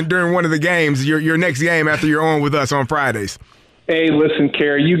reference during one of the games, your next game after you're on with us on Fridays. Hey, listen,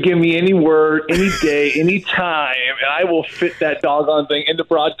 Carrie, you give me any word, any day, any time, and I will fit that doggone thing into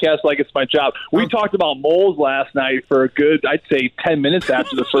broadcast like it's my job. We talked about moles last night for a good, I'd say, 10 minutes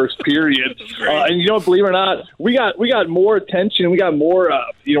after the first period. And believe it or not, we got more attention. We got more,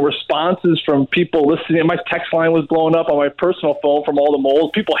 responses from people listening. My text line was blowing up on my personal phone from all the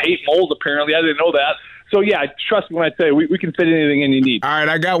moles. People hate moles, apparently. I didn't know that. So, yeah, trust me when I say we can fit anything in you need. All right,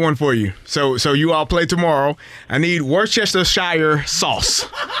 I got one for you. So you all play tomorrow. I need Worcestershire sauce.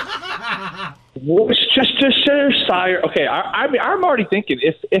 Worcestershire. Okay, I'm already thinking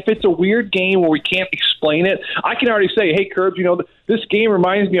if it's a weird game where we can't explain it, I can already say, hey, Curbs, this game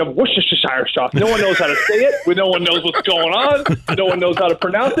reminds me of Worcestershire sauce. No one knows how to say it. No one knows what's going on. No one knows how to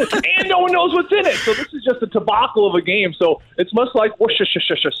pronounce it. And no one knows what's in it. So this is just a debacle of a game. So it's much like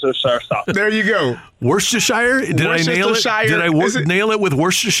Worcestershire sauce. There you go. Worcestershire? Did I nail it? Did I nail it with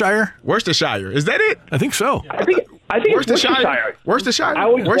Worcestershire? Worcestershire. Is that it? I think so. I think it's Worcestershire. Worcestershire. I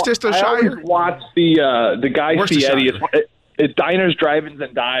always watch the Guy Fieri. Diners, Drive-ins,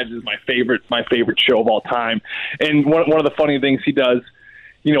 and Dives is my favorite show of all time. And one of the funny things he does,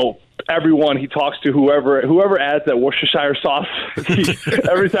 everyone he talks to, whoever adds that Worcestershire sauce,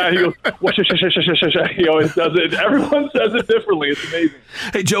 every time he goes Worcestershire, he always does it. Everyone says it differently. It's amazing.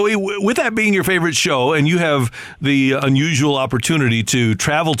 Hey, Joey, with that being your favorite show, and you have the unusual opportunity to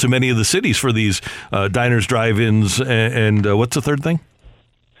travel to many of the cities for these diners, drive-ins, and what's the third thing?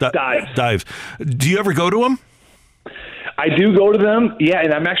 Dives. Do you ever go to them? I do go to them, yeah,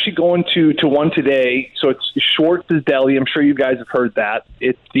 and I'm actually going to one today. So it's Schwartz's Deli. I'm sure you guys have heard that.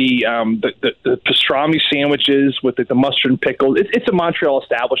 It's the pastrami sandwiches with the mustard and pickles. It's a Montreal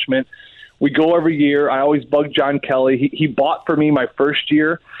establishment. We go every year. I always bug John Kelly. He bought for me my first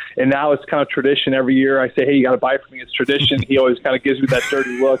year, and now it's kind of tradition every year. I say, hey, you got to buy for me. It's tradition. He always kind of gives me that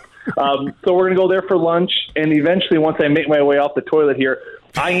dirty look. So we're gonna go there for lunch, and eventually, once I make my way off the toilet here,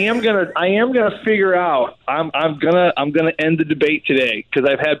 I am gonna figure out. I'm gonna end the debate today because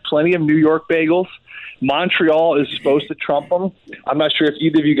I've had plenty of New York bagels. Montreal is supposed to trump them. I'm not sure if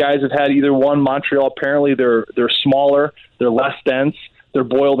either of you guys have had either one. Montreal, apparently they're smaller, they're less dense. They're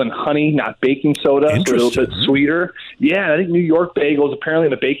boiled in honey, not baking soda, so they're a little bit sweeter. Yeah, I think New York bagels, apparently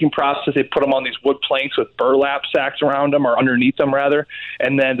in the baking process, they put them on these wood planks with burlap sacks around them, or underneath them, rather.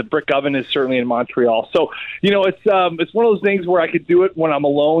 And then the brick oven is certainly in Montreal. So, it's one of those things where I could do it when I'm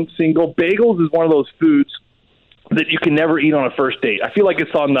alone, single. Bagels is one of those foods that you can never eat on a first date. I feel like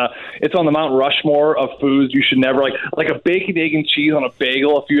it's on the Mount Rushmore of foods you should never like a bacon, egg, and cheese on a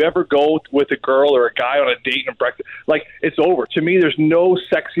bagel. If you ever go with a girl or a guy on a date and breakfast, it's over. To me, there's no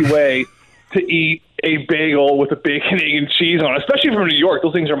sexy way to eat a bagel with a bacon, egg, and cheese on it, especially from New York.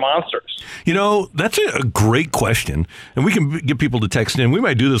 Those things are monsters. That's a great question, and we can get people to text in. We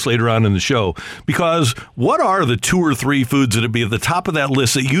might do this later on in the show, because what are the 2 or 3 foods that would be at the top of that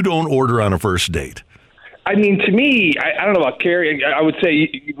list that you don't order on a first date? I mean, to me, I don't know about Carrie. I would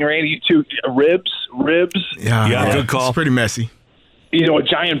say, Randy, you too, ribs. Yeah, good call. It's pretty messy. A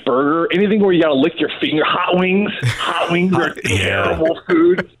giant burger, anything where you got to lick your finger. Hot wings are terrible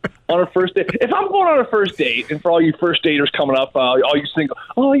food on a first date. If I'm going on a first date, and for all you first daters coming up, all you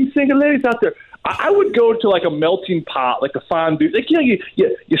single ladies out there, I would go to like a melting pot, like a fondue. Like, you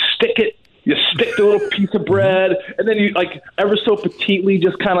stick it, you stick the little piece of bread, and then you ever so petitely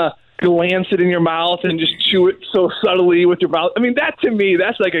just kind of glance it in your mouth and just chew it so subtly with your mouth. I mean, that to me,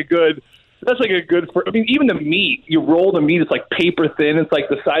 that's like a good. I mean, even the meat, you roll the meat, it's like paper thin. It's like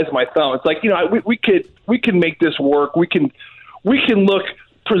the size of my thumb. It's like, we can make this work. We can look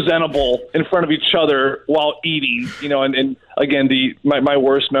presentable in front of each other while eating, and again, my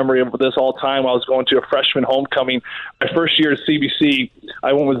worst memory of this all time, I was going to a freshman homecoming. My first year at CBC,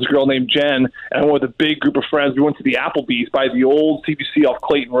 I went with this girl named Jen, and I went with a big group of friends. We went to the Applebee's by the old CBC off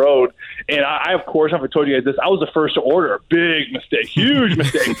Clayton Road, and I of course, I've told you guys this, I was the first to order. Big mistake, huge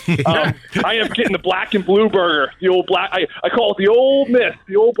mistake. I ended up getting the black and blue burger, the old black, I call it the old miss,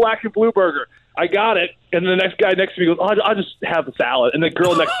 the old black and blue burger. I got it, and the next guy next to me goes, I'll just have the salad. And the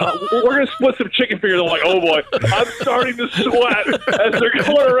girl next, we're going to split some chicken fingers. I'm like, oh boy, I'm starting to sweat as they're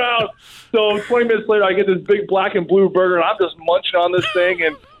going around. So 20 minutes later, I get this big black and blue burger, and I'm just munching on this thing.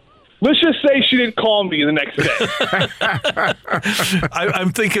 And let's just say she didn't call me the next day.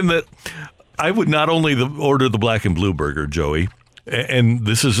 I'm thinking that I would not only order the black and blue burger, Joey, and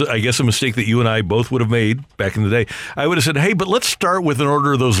this is, I guess, a mistake that you and I both would have made back in the day. I would have said, hey, but let's start with an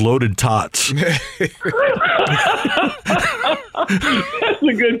order of those loaded tots. That's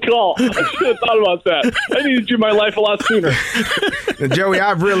a good call. I should have thought about that. I needed you in my life a lot sooner. Now, Joey,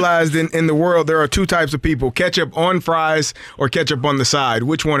 I've realized in the world there are two types of people, ketchup on fries or ketchup on the side.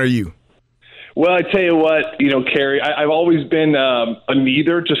 Which one are you? Well, I tell you what, Carrie, I've always been a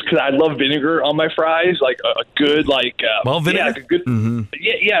neither, just because I love vinegar on my fries, like a good, vinegar. Yeah, like a good,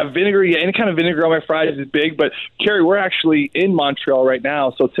 vinegar. Yeah, any kind of vinegar on my fries is big. But Carrie, we're actually in Montreal right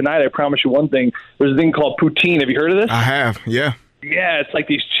now, so tonight I promise you one thing: there's a thing called poutine. Have you heard of this? I have. Yeah. Yeah, it's like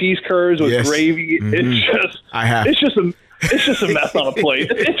these cheese curds with gravy. Mm-hmm. It's just a mess on a plate.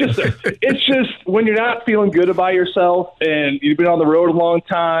 It's just when you're not feeling good about yourself and you've been on the road a long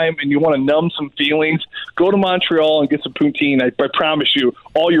time and you want to numb some feelings, go to Montreal and get some poutine. I promise you,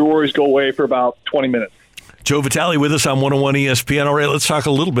 all your worries go away for about 20 minutes. Joe Vitale with us on 101 ESPN. All right, let's talk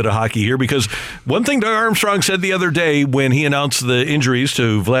a little bit of hockey here, because one thing Doug Armstrong said the other day when he announced the injuries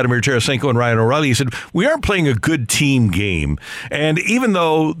to Vladimir Tarasenko and Ryan O'Reilly, he said, we aren't playing a good team game. And even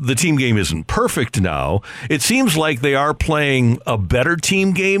though the team game isn't perfect now, it seems like they are playing a better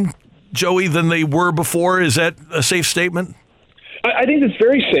team game, Joey, than they were before. Is that a safe statement? I think it's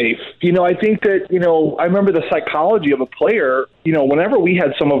very safe. I think that, I remember the psychology of a player, whenever we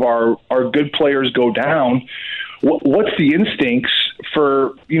had some of our good players go down, what's the instincts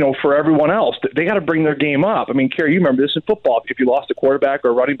for everyone else? They got to bring their game up. I mean, Carrie, you remember this in football. If you lost a quarterback or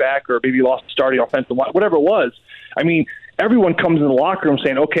a running back, or maybe you lost a starting offensive line, whatever it was, I mean, everyone comes in the locker room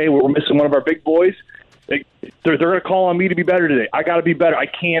saying, okay, we're missing one of our big boys. They're going to call on me to be better today. I got to be better. I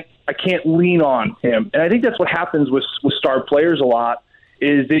can't lean on him. And I think that's what happens with star players a lot,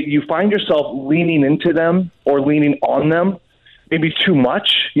 is that you find yourself leaning into them or leaning on them maybe too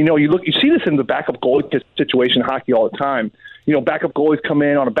much. You see this in the backup goalie situation in hockey all the time. Backup goalies come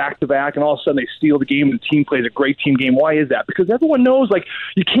in on a back-to-back, and all of a sudden they steal the game, and the team plays a great team game. Why is that? Because everyone knows,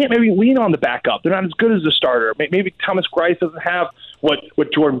 you can't maybe lean on the backup. They're not as good as the starter. Maybe Thomas Greiss doesn't have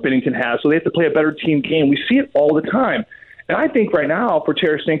what Jordan Binnington has, so they have to play a better team game. We see it all the time. And I think right now, for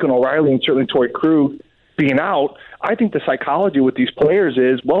Tarasenko and O'Reilly, and certainly Torrey Krug being out, I think the psychology with these players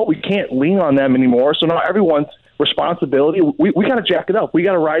is, well, we can't lean on them anymore, so now everyone's responsibility, we got to jack it up. We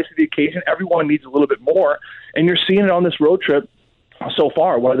got to rise to the occasion. Everyone needs a little bit more, and you're seeing it on this road trip so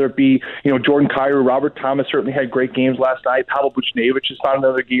far, whether it be, Jordan Kyrou, Robert Thomas certainly had great games last night. Pavel Buchnevich has found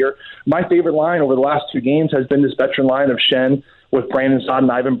another gear. My favorite line over the last two games has been this veteran line of Schenn with Brandon Saad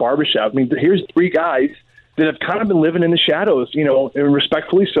and Ivan Barbashev. I mean, here's three guys that have kind of been living in the shadows, and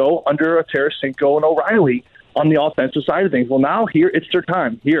respectfully so, under Tarasenko and O'Reilly on the offensive side of things. Well, now here, it's their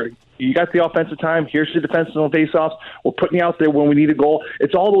time. Here, you got the offensive time. Here's the defensive faceoffs. We're putting you out there when we need a goal.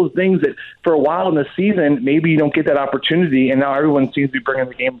 It's all those things that for a while in the season, maybe you don't get that opportunity, and now everyone seems to be bringing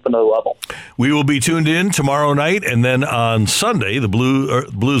the game up another level. We will be tuned in tomorrow night, and then on Sunday, the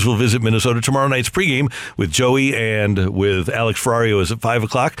Blues will visit Minnesota. Tomorrow night's pregame with Joey and with Alex Ferrario is at 5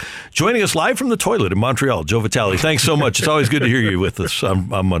 o'clock. Joining us live from the toilet in Montreal, Joe Vitale. Thanks so much. It's always good to hear you with us on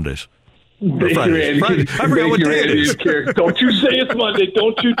Mondays. Thank you, Andy. I forgot what day it is. Don't you say it's Monday.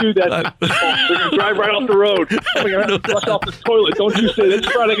 Don't you do that. They're going to drive right off the road. I'm going to flush off the toilet. Don't you say it's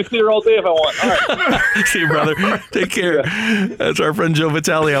Friday. I can sit here all day if I want. All right. See you, brother. Take care. That's our friend Joe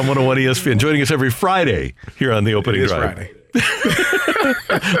Vitale on 101 ESPN, joining us every Friday here on the opening drive. Friday.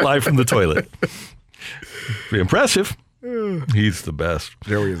 Live from the toilet. Be impressive. He's the best.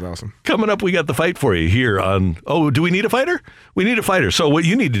 Joey is awesome. Coming up, we got the fight for you here on... Oh, do we need a fighter? We need a fighter. So what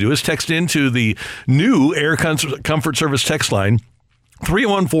you need to do is text into the new Air Comfort Service text line,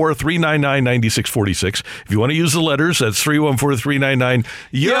 314-399-9646. If you want to use the letters, that's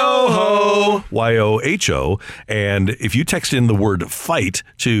 314-399-YOHO, Y-O-H-O. And if you text in the word fight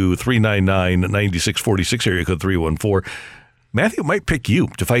to 399-9646, area code 314, Matthew might pick you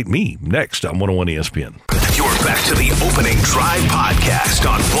to fight me next on 101 ESPN. You're back to the Opening Drive podcast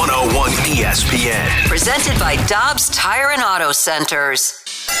on 101 ESPN. Presented by Dobbs Tire and Auto Centers.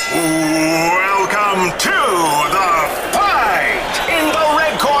 Welcome to the fight. In the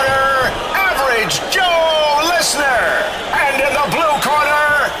red corner, Average Joe Listener. And in the blue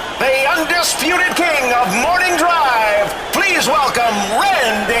corner, the undisputed king of Morning Drive. Please welcome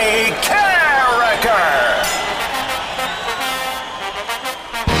Randy Carricker.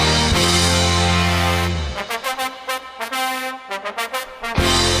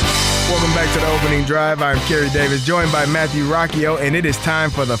 Welcome back to the Opening Drive. I'm Kerry Davis, joined by Matthew Rocchio, and it is time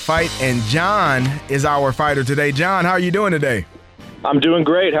for the fight. And John is our fighter today. John, how are you doing today? I'm doing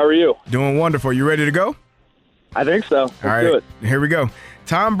great. How are you? Doing wonderful. You ready to go? I think so. Let's do it. Here we go.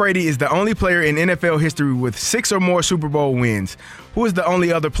 Tom Brady is the only player in NFL history with 6 or more Super Bowl wins. Who is the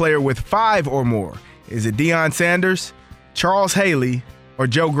only other player with 5 or more? Is it Deion Sanders, Charles Haley, or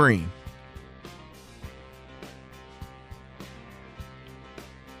Joe Green?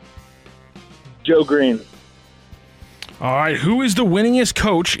 Joe Green. All right, who is the winningest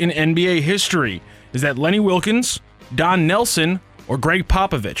coach in NBA history? Is that Lenny Wilkens, Don Nelson, or Greg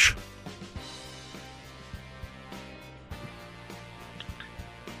Popovich?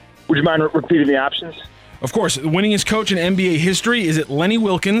 Would you mind repeating the options? Of course, the winningest coach in NBA history, is it Lenny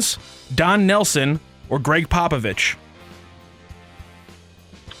Wilkens, Don Nelson, or Greg Popovich?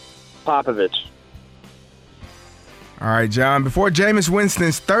 Popovich. All right, John. Before Jameis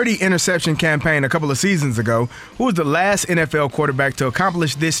Winston's 30-interception campaign a couple of seasons ago, who was the last NFL quarterback to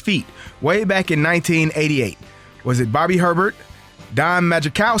accomplish this feat way back in 1988? Was it Bobby Herbert, Don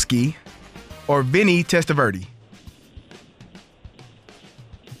Majkowski, or Vinny Testaverde?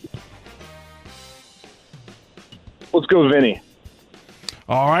 Let's go Vinny.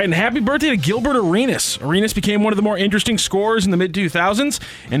 All right, and happy birthday to Gilbert Arenas. Arenas became one of the more interesting scorers in the mid-2000s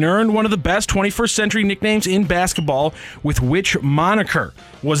and earned one of the best 21st century nicknames in basketball with which moniker?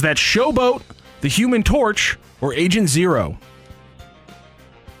 Was that Showboat, the Human Torch, or Agent Zero?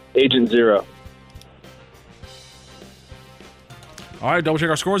 Agent Zero. All right, double check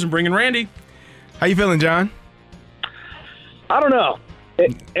our scores and bring in Randy. How you feeling, John? I don't know.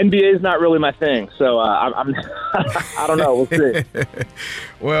 NBA is not really my thing, so I'm I don't know. We'll see.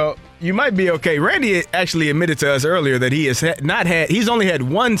 Well, you might be okay. Randy actually admitted to us earlier that he has he's only had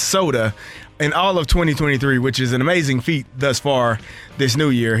one soda in all of 2023, which is an amazing feat thus far this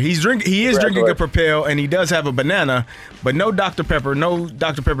new year. He is drinking a Propel, and he does have a banana, but no Dr. Pepper, no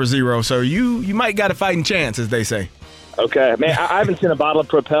Dr. Pepper Zero. So you might got a fighting chance, as they say. Okay, man, I haven't seen a bottle of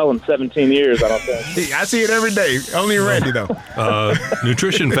Propel in 17 years, I don't think. I see it every day. Only Randy, though.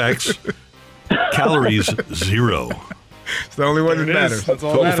 Nutrition facts, calories, 0. It's the only one that matters. That's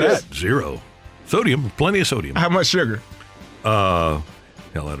all Total that matters. fat, 0. Sodium, plenty of sodium. How much sugar? Hell,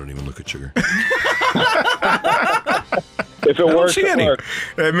 I don't even look at sugar. If it works, see any.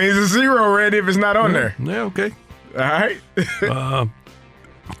 That means it's 0, Randy, if it's not on there. Yeah, okay. All right.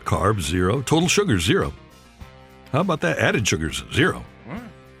 Carbs, 0. Total sugar, 0. How about that? Added sugars, 0.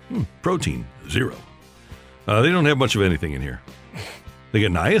 Protein, 0. They don't have much of anything in here. They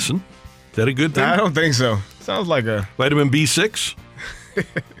get niacin. Is that a good thing? I don't think so. Sounds like a... Vitamin B6?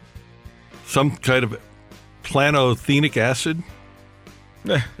 Some kind of planothenic acid?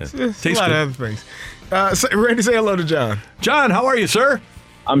 It's a Tastes lot good. of other things. Randy, say hello to John. John, how are you, sir?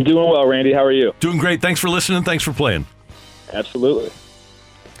 I'm doing well, Randy. How are you? Doing great. Thanks for listening. Thanks for playing. Absolutely.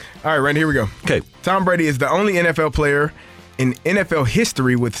 All right, Randy, here we go. Okay. Tom Brady is the only NFL player in NFL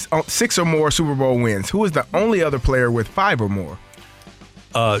history with 6 or more Super Bowl wins. Who is the only other player with 5 or more?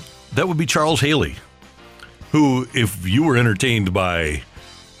 That would be Charles Haley, who, if you were entertained by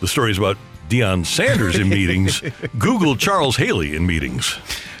the stories about Deion Sanders in meetings, Google Charles Haley in meetings.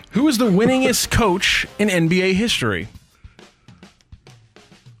 Who is the winningest coach in NBA history?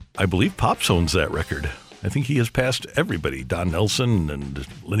 I believe Pops owns that record. I think he has passed everybody. Don Nelson and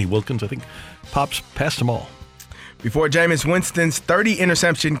Lenny Wilkens. I think Pops passed them all. Before Jameis Winston's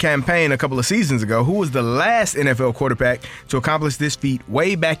 30-interception campaign a couple of seasons ago, who was the last NFL quarterback to accomplish this feat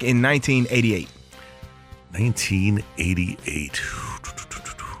way back in 1988? 1988.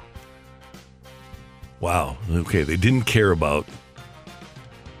 Wow. Okay, they didn't care about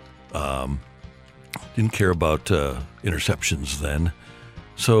interceptions then.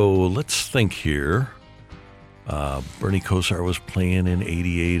 So let's think here. Bernie Kosar was playing in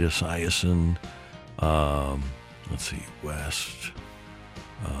 88, Esiason. Let's see, West.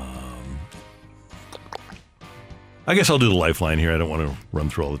 I guess I'll do the lifeline here. I don't want to run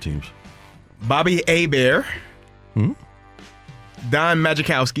through all the teams. Bobby Hebert, Don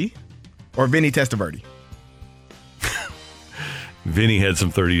Majkowski, or Vinny Testaverde? Vinny had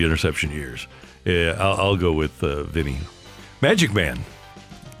some 30-interception years. Yeah, I'll go with Vinny. Magic Man.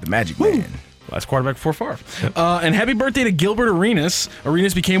 The Magic Man. Last quarterback before Favre. And happy birthday to Gilbert Arenas.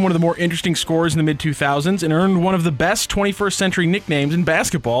 Arenas became one of the more interesting scorers in the mid-2000s and earned one of the best 21st century nicknames in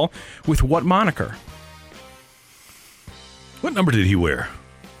basketball with what moniker? What number did he wear?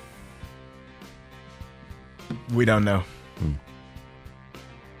 We don't know. Then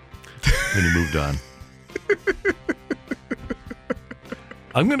he moved on.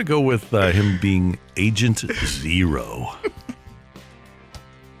 I'm going to go with him being Agent Zero.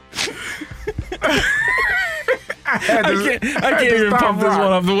 I can't even pump this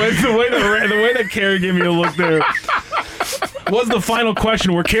one up. The way that Carrie gave me a look there. Was the final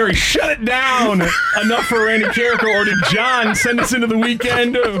question where Carey shut it down enough for Randy Carricker, or did John send us into the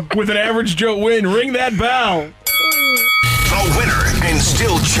weekend with an average Joe win? Ring that bell. The winner and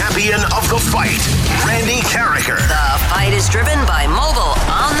still champion of the fight, Randy Carricker. The fight is driven by Mobile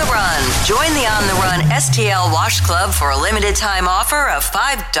On the Run. Join the On the Run STL Wash Club for a limited time offer of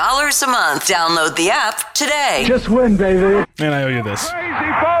 $5 a month. Download the app today. Just win, baby. And I owe you this.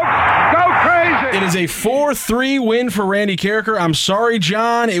 Crazy, folks. Go crazy. It is a 4-3 win for Randy Carricker. I'm sorry,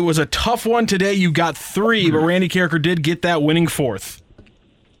 John. It was a tough one today. You got 3, but Randy Carricker did get that winning 4th.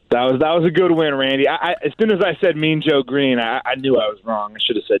 That was a good win, Randy. As soon as I said Mean Joe Green, I knew I was wrong. I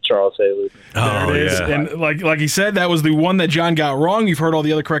should have said Charles Haley. There it is. Yeah. And like he said, that was the one that John got wrong. You've heard all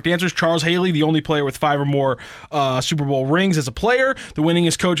the other correct answers. Charles Haley, the only player with 5 or more Super Bowl rings as a player. The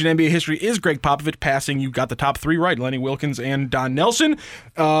winningest coach in NBA history is Greg Popovich, passing. You got the top 3 right, Lenny Wilkens and Don Nelson.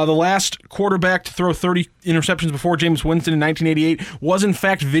 The last quarterback to throw 30 interceptions before Jameis Winston in 1988 was, in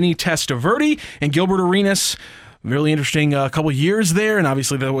fact, Vinny Testaverde. And Gilbert Arenas, really interesting couple years there, and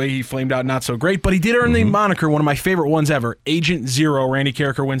obviously the way he flamed out, not so great. But he did earn the moniker, one of my favorite ones ever, Agent Zero. Randy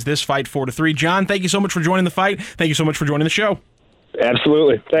Carricker wins this fight 4-3. John, thank you so much for joining the fight. Thank you so much for joining the show.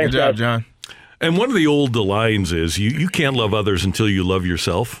 Absolutely. Thanks, Good job, John. And one of the old lines is, you can't love others until you love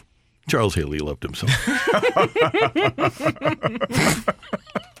yourself. Charles Haley loved himself.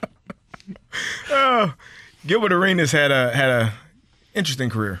 Gilbert Arenas had a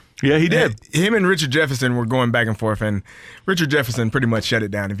interesting career. Yeah, he did. Him and Richard Jefferson were going back and forth, and Richard Jefferson pretty much shut it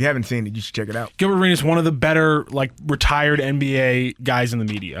down. If you haven't seen it, you should check it out. Gilbert Arenas, one of the better, retired NBA guys in the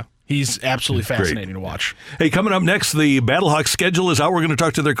media. He's absolutely fascinating to watch. Hey, coming up next, the Battlehawks schedule is out. We're going to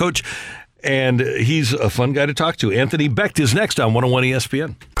talk to their coach, and he's a fun guy to talk to. Anthony Becht is next on 101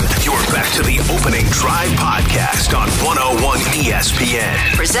 ESPN. You're back to the Opening Drive podcast on 101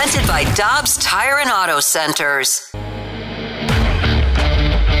 ESPN. Presented by Dobbs Tire and Auto Centers.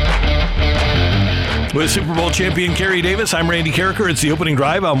 With Super Bowl champion Kerry Davis, I'm Randy Carricker. It's the Opening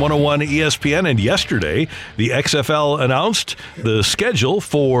Drive on 101 ESPN. And yesterday, the XFL announced the schedule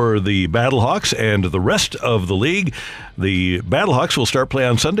for the Battlehawks and the rest of the league. The Battlehawks will start play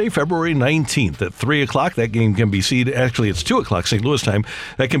on Sunday, February 19th at 3 o'clock. That game can be seen, actually it's 2 o'clock St. Louis time.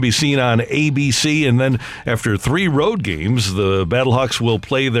 That can be seen on ABC. And then after 3 road games, the Battlehawks will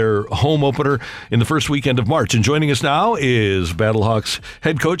play their home opener in the first weekend of March. And joining us now is Battlehawks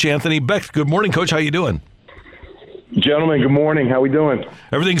head coach Anthony Becht. Good morning, Coach. How you doing? Gentlemen, good morning. How we doing?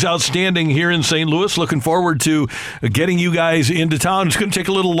 Everything's outstanding here in St. Louis. Looking forward to getting you guys into town. It's going to take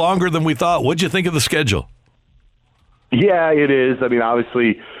a little longer than we thought. What'd you think of the schedule? Yeah, it is. I mean,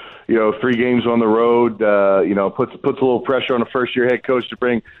 obviously, 3 games on the road, puts a little pressure on a first-year head coach to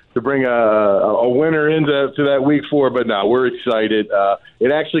bring a winner into that week 4. But no, we're excited.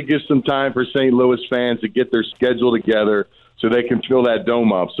 It actually gives some time for St. Louis fans to get their schedule together so they can fill that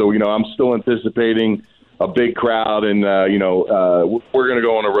dome up. So, I'm still anticipating a big crowd, and we're going to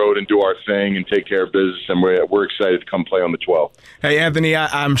go on the road and do our thing and take care of business, and we're excited to come play on the 12th. Hey, Anthony,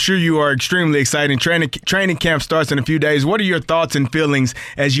 I'm sure you are extremely excited. Training camp starts in a few days. What are your thoughts and feelings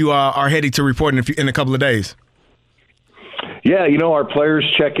as you are heading to report in a couple of days? Yeah, our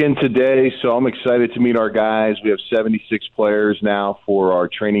players check in today, so I'm excited to meet our guys. We have 76 players now for our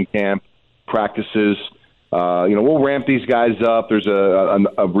training camp practices. We'll ramp these guys up. There's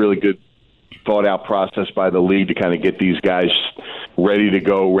a really good thought-out process by the league to kind of get these guys ready to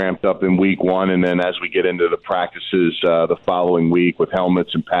go, ramped up in week 1, and then as we get into the practices the following week with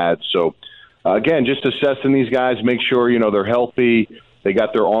helmets and pads. So, again, just assessing these guys, make sure, they're healthy. They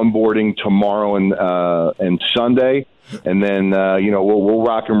got their onboarding tomorrow and Sunday, and then, we'll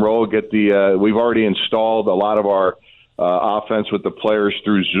rock and roll. We've already installed a lot of our offense with the players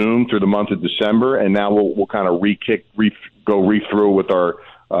through Zoom through the month of December, and now we'll kind of go through with our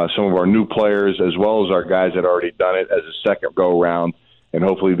some of our new players as well as our guys that already done it as a second go-around, and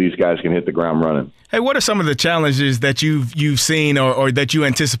hopefully these guys can hit the ground running. Hey, what are some of the challenges that you've seen or that you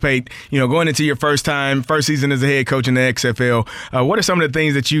anticipate, going into your first season as a head coach in the XFL? What are some of the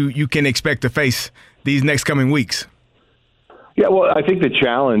things that you can expect to face these next coming weeks? Yeah, well, I think the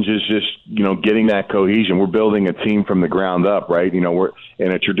challenge is just, getting that cohesion. We're building a team from the ground up, right? We're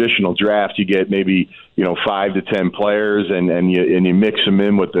in a traditional draft, you get maybe, 5 to 10 players and you mix them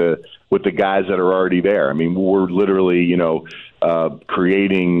in with the guys that are already there. I mean, we're literally,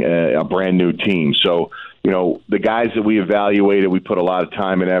 creating a brand new team. So, the guys that we evaluated, we put a lot of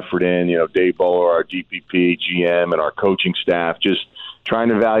time and effort in, Dave Bowler, our DPP, GM, and our coaching staff, just trying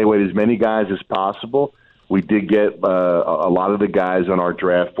to evaluate as many guys as possible. We did get a lot of the guys on our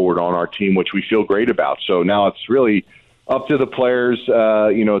draft board on our team, which we feel great about. So now it's really up to the players,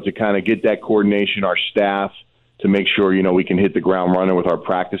 to kind of get that coordination, our staff, to make sure, you know, we can hit the ground running with our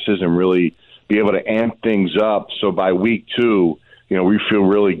practices and really be able to amp things up. So by week 2, you know, we feel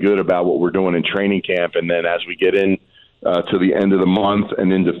really good about what we're doing in training camp. And then as we get in to the end of the month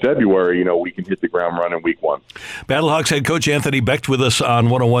and into February, you know, we can hit the ground running week 1. Battlehawks head coach Anthony Becht with us on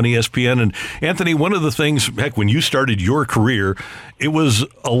 101 ESPN. And Anthony, one of the things, heck, when you started your career, it was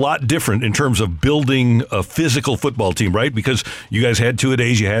a lot different in terms of building a physical football team, right? Because you guys had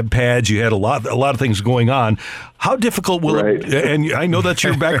two-a-days, you had pads, you had a lot of things going on. How difficult will it, and I know that's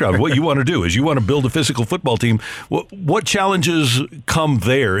your background, what you want to do is you want to build a physical football team. What challenges come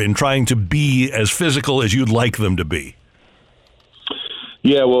there in trying to be as physical as you'd like them to be?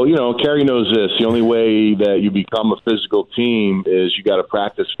 Yeah, well, you know, Kerry knows this. The only way that you become a physical team is you got to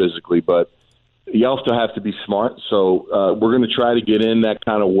practice physically, but you also have to be smart. So we're going to try to get in that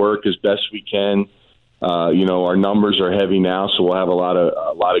kind of work as best we can. You know, our numbers are heavy now, so we'll have a lot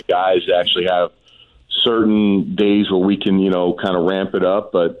of guys that actually have certain days where we can, you know, kind of ramp it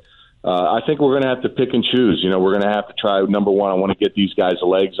up. But I think we're going to have to pick and choose. You know, we're going to have to try. Number one, I want to get these guys'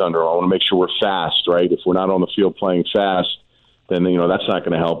 legs under. I want to make sure we're fast, right? If we're not on the field playing fast, then, you know, that's not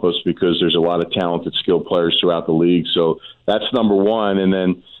going to help us because there's a lot of talented, skilled players throughout the league. So that's number one. And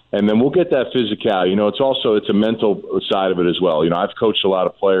then we'll get that physicality. You know, it's a mental side of it as well. You know, I've coached a lot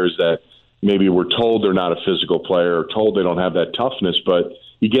of players that maybe were told they're not a physical player or told they don't have that toughness, but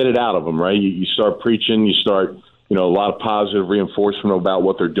you get it out of them, right? You start preaching, you start, you know, a lot of positive reinforcement about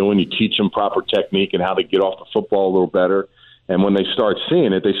what they're doing. You teach them proper technique and how to get off the football a little better. And when they start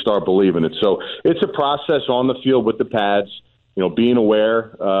seeing it, they start believing it. So it's a process on the field with the pads. You know, being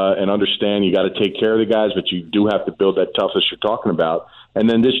aware and understand you got to take care of the guys, but you do have to build that toughness you're talking about. And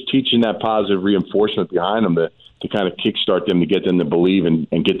then just teaching that positive reinforcement behind them to kind of kickstart them, to get them to believe and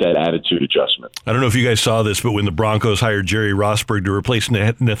get that attitude adjustment. I don't know if you guys saw this, but when the Broncos hired Jerry Rosburg to replace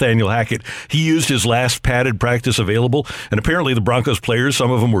Nathaniel Hackett, he used his last padded practice available, and apparently the Broncos players, some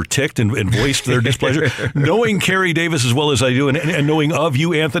of them were ticked and voiced their displeasure. Knowing Kerry Davis as well as I do, and knowing of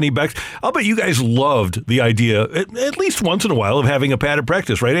you, Anthony Becht, I'll bet you guys loved the idea, at least once in a while, of having a padded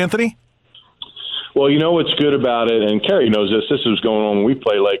practice, right, Anthony? Well, you know what's good about it, and Kerry knows this. This was going on when we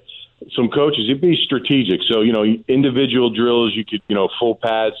play. Like some coaches, you'd be strategic. So, you know, individual drills, you could, you know, full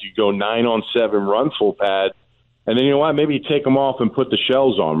pads, you go 9-on-7, run full pad, and then, you know what, maybe you take them off and put the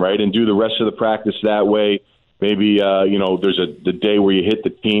shells on, right, and do the rest of the practice that way. Maybe, you know, there's the day where you hit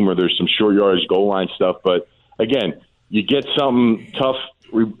the team or there's some short yardage goal line stuff. But, again, you get something tough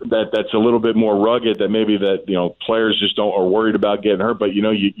that's a little bit more rugged that maybe that, you know, players just are worried about getting hurt. But, you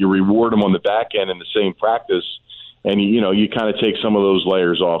know, you reward them on the back end in the same practice. And you know, you kind of take some of those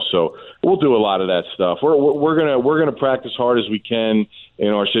layers off. So we'll do a lot of that stuff. We're gonna practice hard as we can in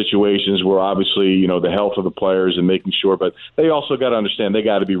our situations where obviously, you know, the health of the players and making sure, but they also got to understand they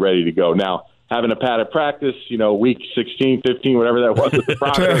got to be ready to go. Now, having a padded practice, you know, week 16, 15, whatever that was at the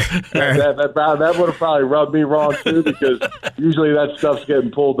Broncos, that would have probably rubbed me wrong too, because usually that stuff's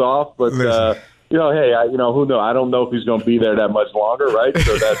getting pulled off. But you know, hey, who knows? I don't know if he's going to be there that much longer, right?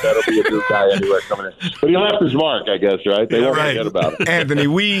 So that'll be a new guy anyway coming in. But he left his mark, I guess, right? They won't forget about it. Anthony,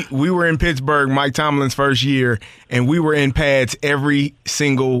 we were in Pittsburgh, Mike Tomlin's first year, and we were in pads every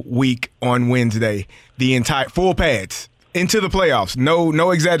single week on Wednesday, the entire full pads. Into the playoffs.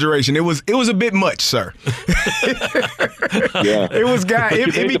 No exaggeration. It was a bit much, sir. Yeah. It was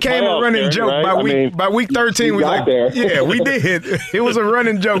it became a running joke right? by week 13. We like, there. Yeah, we did. It was a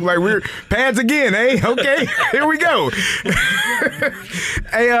running joke. Like, we're pads again, eh? Okay, here we go.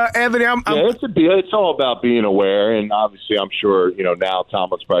 Hey, Anthony, it's all about being aware, and obviously, I'm sure, you know, now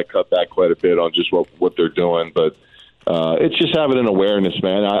Tomlin's probably cut back quite a bit on just what they're doing, but it's just having an awareness,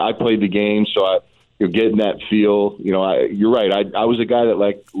 man. I played the game, so you're getting that feel. You know, you're right. I was a guy that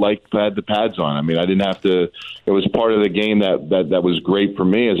had the pads on. I mean, I didn't have to. It was part of the game that was great for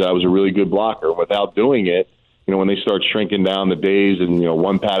me, as I was a really good blocker. Without doing it, you know, when they start shrinking down the days and, you know,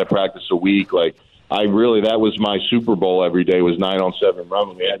 one padded practice a week, like that was my Super Bowl every day was 9-on-7 run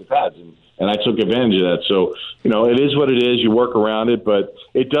when we had the pads, and I took advantage of that. So, you know, it is what it is. You work around it, but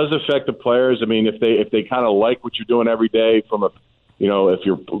it does affect the players. I mean, if they kind of like what you're doing every day from a, you know, if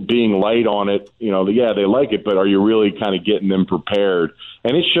you're being light on it, you know, yeah, they like it, but are you really kind of getting them prepared?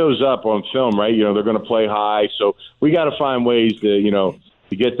 And it shows up on film, right? You know, they're going to play high. So we got to find ways to, you know,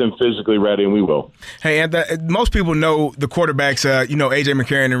 to get them physically ready, and we will. Hey, and most people know the quarterbacks, you know, A.J.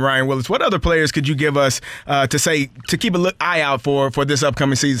 McCarron and Ryan Willis. What other players could you give us to keep an eye out for this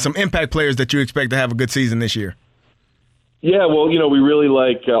upcoming season? Some impact players that you expect to have a good season this year? Yeah, well, you know, we really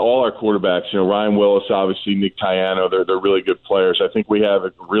like all our quarterbacks. You know, Ryan Willis, obviously, Nick Tiano, they're really good players. I think we have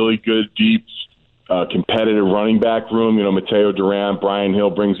a really good, deep, competitive running back room. You know, Mateo Durant, Brian Hill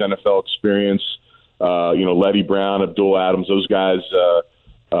brings NFL experience. Letty Brown, Abdul Adams, those guys,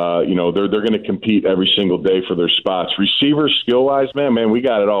 they're going to compete every single day for their spots. Receivers, skill-wise, man, we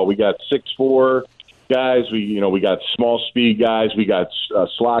got it all. We got 6'4" guys. We got small speed guys. We got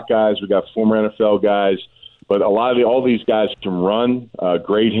slot guys. We got former NFL guys. But all these guys can run,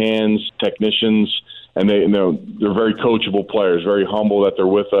 great hands, technicians, and they're very coachable players, very humble that they're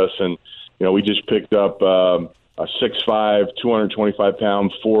with us. And, we just picked up a 6'5",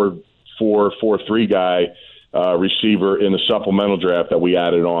 225-pound, 4'3" guy, receiver in the supplemental draft that we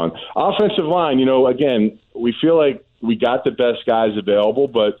added on. Offensive line, again, we feel like we got the best guys available,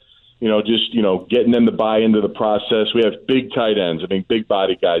 but, getting them to buy into the process. We have big tight ends, big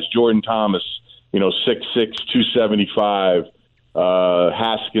body guys. Jordan Thomas, 6'6", 275.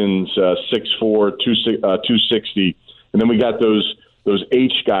 Haskins, 6'4", 260. And then we got those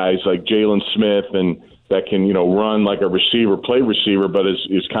H guys like Jalen Smith and that can, run like a receiver, play receiver, but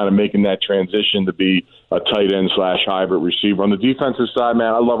is kind of making that transition to be a tight end / hybrid receiver. On the defensive side,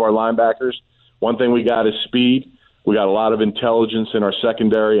 man, I love our linebackers. One thing we got is speed. We got a lot of intelligence in our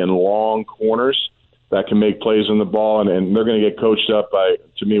secondary and long corners that can make plays on the ball, and they're going to get coached up by,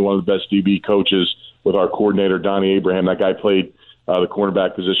 to me, one of the best DB coaches with our coordinator, Donnie Abraham. That guy played the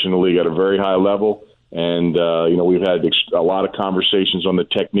cornerback position in the league at a very high level. And, we've had a lot of conversations on the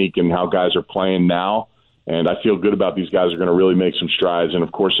technique and how guys are playing now. And I feel good about these guys are going to really make some strides. And,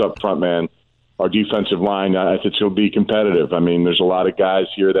 of course, up front, man, our defensive line, it's going to be competitive. There's a lot of guys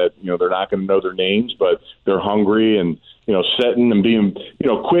here that, they're not going to know their names, but they're hungry and, setting and being,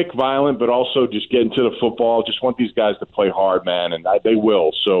 quick, violent, but also just getting to the football. Just want these guys to play hard, man, and they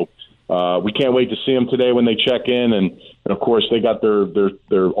will. So we can't wait to see them today when they check in. And of course, they got their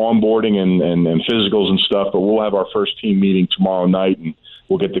onboarding and physicals and stuff, but we'll have our first team meeting tomorrow night, and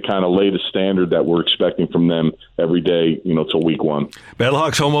we'll get the kind of latest standard that we're expecting from them every day, till week 1.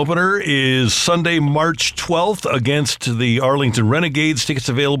 Battlehawks home opener is Sunday, March 12th against the Arlington Renegades. Tickets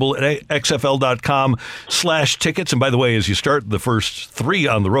available at xfl.com/tickets. And by the way, as you start the first 3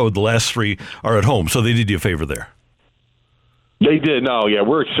 on the road, the last 3 are at home. So they did you a favor there. They did. No, yeah,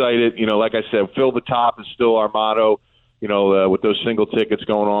 we're excited. Like I said, fill the top is still our motto. With those single tickets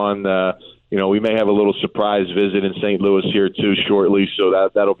going on, we may have a little surprise visit in St. Louis here too shortly, so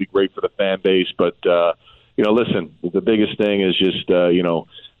that'll be great for the fan base. But listen, the biggest thing is just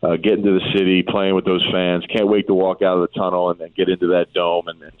getting to the city, playing with those fans. Can't wait to walk out of the tunnel and then get into that dome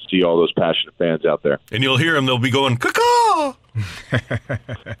and see all those passionate fans out there. And you'll hear them; they'll be going caw.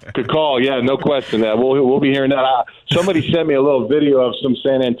 Caw, yeah, no question. We'll be hearing that. Somebody sent me a little video of some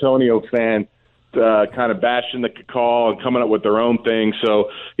San Antonio fan kind of bashing the call and coming up with their own thing. So,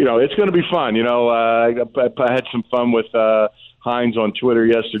 it's going to be fun. I had some fun with Hines on Twitter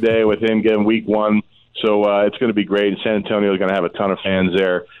yesterday with him getting week 1. So it's going to be great. And San Antonio is going to have a ton of fans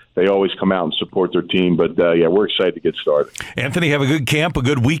there. They always come out and support their team. But, we're excited to get started. Anthony, have a good camp, a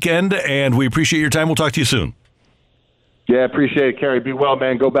good weekend, and we appreciate your time. We'll talk to you soon. Yeah, appreciate it, Kerry. Be well,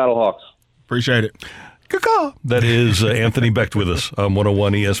 man. Go Battlehawks. Appreciate it. That is Anthony Becht with us on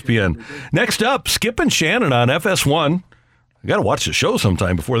 101 ESPN. Next up, Skip and Shannon on FS1. I got to watch the show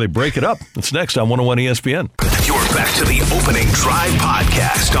sometime before they break it up. It's next on 101 ESPN. You're back to the Opening Drive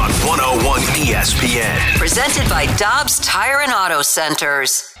podcast on 101 ESPN. Presented by Dobbs Tire and Auto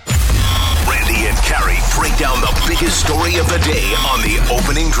Centers. Randy and Carrie break down the biggest story of the day on the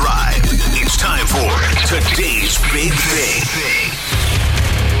Opening Drive. It's time for today's big thing.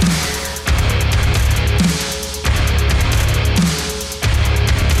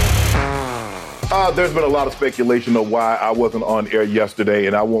 There's been a lot of speculation of why I wasn't on air yesterday,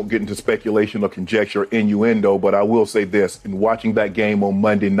 and I won't get into speculation or conjecture, innuendo, but I will say this. In watching that game on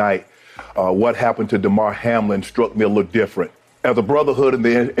Monday night, what happened to Damar Hamlin struck me a little different. As a brotherhood in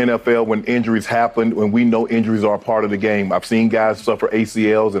the NFL, when injuries happen, when we know injuries are a part of the game, I've seen guys suffer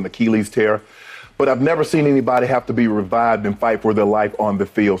ACLs and Achilles tear, but I've never seen anybody have to be revived and fight for their life on the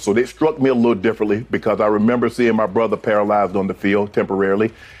field. So it struck me a little differently because I remember seeing my brother paralyzed on the field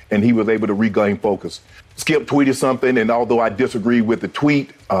temporarily, and he was able to regain focus. Skip tweeted something, and although I disagree with the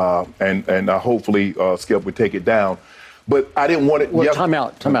tweet, and hopefully Skip would take it down, but I didn't want it. Well, time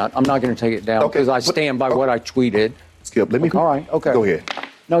out. I'm not going to take it down because I stand by what I tweeted. Skip, let me. All right, okay. Go ahead.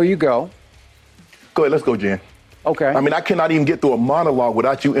 No, you go. Go ahead, let's go, Jen. Okay. I mean, I cannot even get through a monologue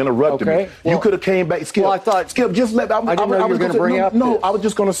without you interrupting me. Well, you could have came back, Skip. Well, I thought, Skip, just let. I didn't know you were going to bring up. No, I was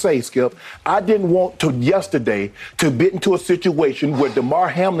just going to say, Skip, I didn't want to yesterday to get into a situation where Damar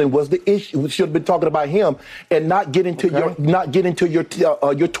Hamlin was the issue. We should have been talking about him and not get into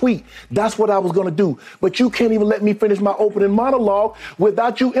your tweet. That's what I was going to do. But you can't even let me finish my opening monologue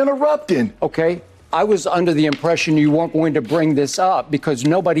without you interrupting. Okay. I was under the impression you weren't going to bring this up because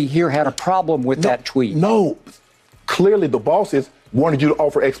nobody here had a problem with that tweet. No. Clearly, the bosses wanted you to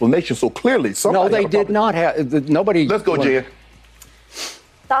offer explanations, so clearly somebody. No, they did not have. Nobody. Let's go, Jen.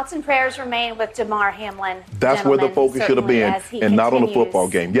 Thoughts and prayers remain with Damar Hamlin. That's where the focus should have been, and not on the football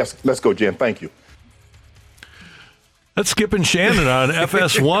game. Yes, let's go, Jen. Thank you. That's Skip and Shannon on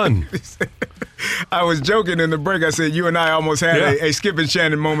FS1. I was joking in the break. I said you and I almost had a Skip and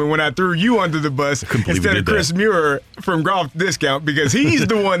Shannon moment when I threw you under the bus instead of Chris Muir from Golf Discount because he's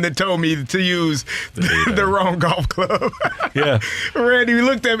the one that told me to use the wrong golf club. Yeah. Randy, you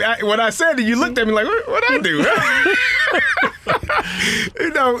looked at me. When I said it, you looked at me like, what'd I do? You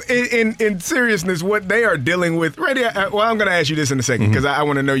know, in seriousness, what they are dealing with. Randy, I'm going to ask you this in a second because I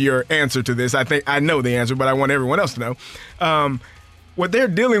want to know your answer to this. I think I know the answer, but I want everyone else to know. What they're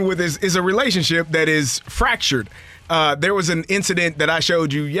dealing with is a relationship that is fractured. There was an incident that I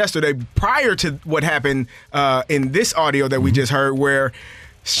showed you yesterday prior to what happened in this audio that we just heard where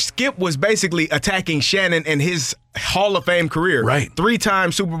Skip was basically attacking Shannon and his Hall of Fame career. Right.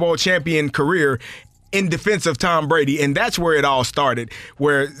 3-time Super Bowl champion career in defense of Tom Brady, and that's where it all started,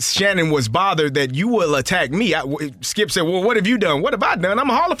 where Shannon was bothered that you will attack me. Skip said, well, what have you done? What have I done? I'm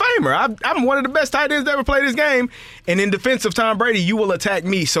a Hall of Famer. I'm one of the best tight ends to ever play this game, and in defense of Tom Brady, you will attack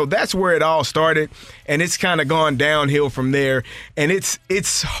me. So that's where it all started, and it's kind of gone downhill from there, and it's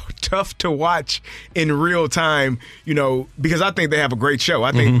tough to watch in real time, you know, because I think they have a great show.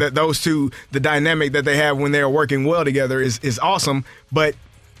 I think that those two, the dynamic that they have when they're working well together is awesome, but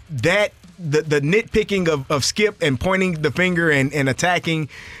that the nitpicking of Skip and pointing the finger and attacking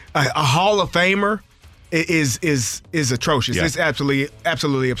a Hall of Famer is atrocious. Yeah. It's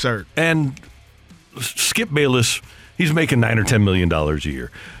absolutely absurd. And Skip Bayless, he's making $9 or $10 million a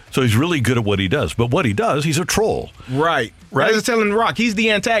year. So he's really good at what he does. But what he does, he's a troll. Right. I was telling Rock, he's the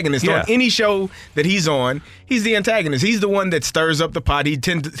antagonist. On any show that he's on, he's the antagonist. He's the one that stirs up the pot. He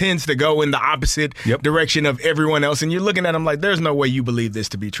tends to go in the opposite direction of everyone else. And you're looking at him like, there's no way you believe this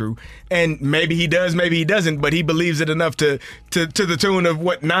to be true. And maybe he does, maybe he doesn't, but he believes it enough to the tune of,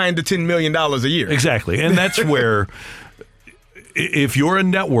 $9 to $10 million a year. Exactly. And that's where, if you're a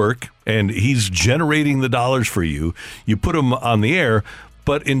network and he's generating the dollars for you, you put him on the air.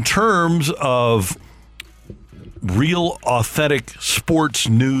 But in terms of real, authentic sports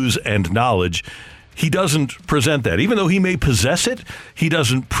news and knowledge, he doesn't present that. Even though he may possess it, he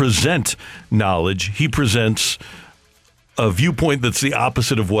doesn't present knowledge. He presents a viewpoint that's the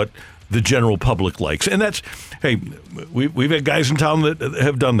opposite of what the general public likes. And that's, hey, we've had guys in town that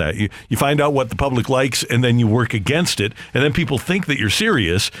have done that. You find out what the public likes, and then you work against it, and then people think that you're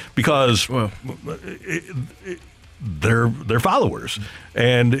serious because they're followers,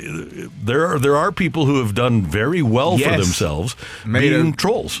 and there are people who have done very well for themselves being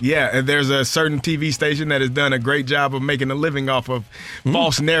trolls. Yeah, and there's a certain TV station that has done a great job of making a living off of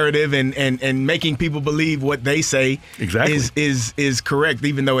false narrative and making people believe what they say is correct,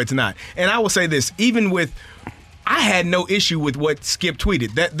 even though it's not. And I will say this, I had no issue with what Skip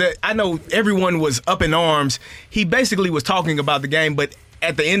tweeted. That I know everyone was up in arms. He basically was talking about the game, but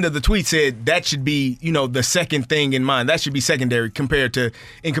at the end of the tweet said that should be, the second thing in mind. That should be secondary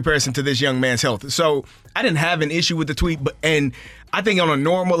in comparison to this young man's health. So I didn't have an issue with the tweet, and I think on a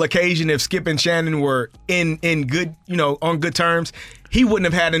normal occasion, if Skip and Shannon were in good, on good terms, he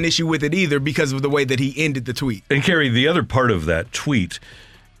wouldn't have had an issue with it either because of the way that he ended the tweet. And Kerry, the other part of that tweet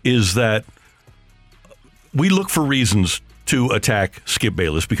is that we look for reasons to attack Skip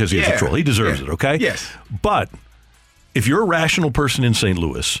Bayless because he's a troll. He deserves it, okay? Yes. But if you're a rational person in St.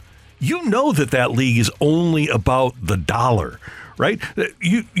 Louis, you know that league is only about the dollar, right?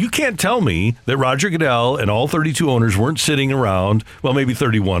 You can't tell me that Roger Goodell and all 32 owners weren't sitting around, well, maybe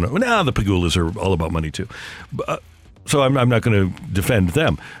 31. The Pagulas are all about money too. So I'm not going to defend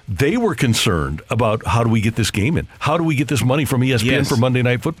them. They were concerned about how do we get this game in? How do we get this money from ESPN for Monday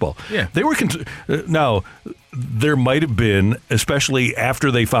Night Football? Yeah. They were now, there might have been, especially after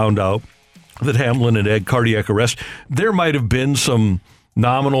they found out that Hamlin had had cardiac arrest, there might have been some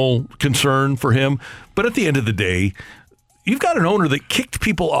nominal concern for him. But at the end of the day, you've got an owner that kicked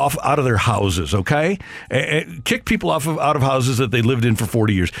people out of their houses, okay? Kicked people out of houses that they lived in for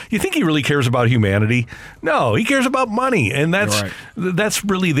 40 years. You think he really cares about humanity? No, he cares about money, and that's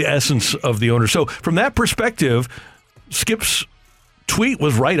really the essence of the owner. So from that perspective, Skip's tweet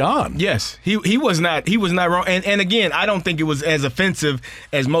was right on. Yes, he was not wrong. And again, I don't think it was as offensive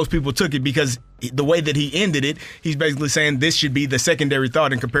as most people took it because the way that he ended it, he's basically saying this should be the secondary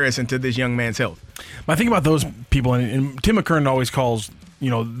thought in comparison to this young man's health. My thing about those people, and Tim McKernan always calls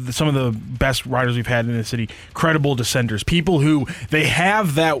some of the best writers we've had in the city, credible dissenters, people who they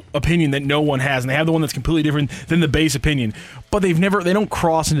have that opinion that no one has, and they have the one that's completely different than the base opinion, but they don't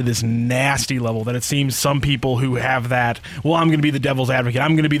cross into this nasty level that it seems some people who have that, well, I'm going to be the devil's advocate,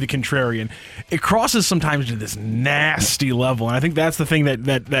 I'm going to be the contrarian. It crosses sometimes to this nasty level, and I think that's the thing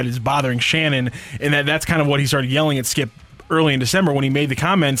that is bothering Shannon, and that's kind of what he started yelling at Skip early in December when he made the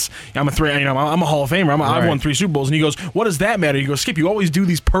comments. I'm a Hall of Famer. I've won 3 Super Bowls, and he goes, "What does that matter?" He goes, "Skip, you always do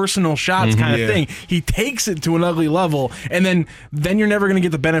these personal shots kind of thing." He takes it to an ugly level, and then you're never going to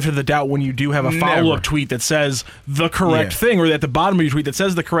get the benefit of the doubt when you do have a follow-up tweet that says the correct thing, or at the bottom of your tweet that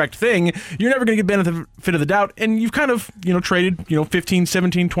says the correct thing. You're never going to get benefit of the doubt, and you've kind of traded $15,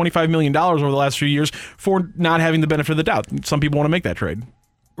 $17, $25 million over the last few years for not having the benefit of the doubt. Some people want to make that trade.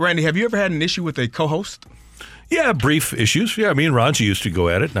 Randy, have you ever had an issue with a co-host? Yeah, brief issues. Yeah, me and Ranji used to go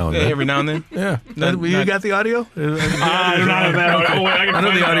at it now and then. Every now and then? Yeah. You got the audio? I don't have that. I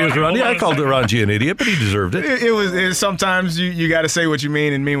know the audio's Ranji. Yeah, I called Ranji an idiot, but he deserved it. It was sometimes you got to say what you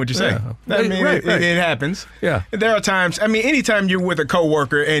mean and mean what you say. Yeah. It happens. Yeah. There are times, anytime you're with a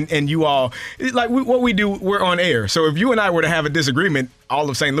coworker and you all, what we do, we're on air. So if you and I were to have a disagreement, all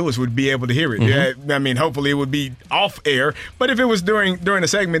of St. Louis would be able to hear it. Mm-hmm. Yeah, hopefully it would be off air. But if it was during a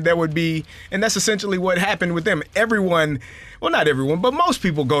segment, that would be, and that's essentially what happened with them. Everyone, well, not everyone, but most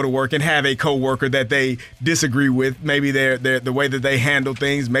people go to work and have a coworker that they disagree with. Maybe the way that they handle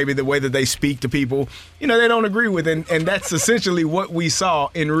things, maybe the way that they speak to people, they don't agree with. And that's essentially what we saw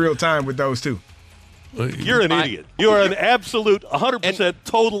in real time with those two. You're an idiot. You're an absolute 100%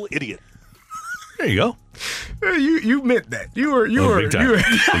 total idiot. There you go. You meant that. You were.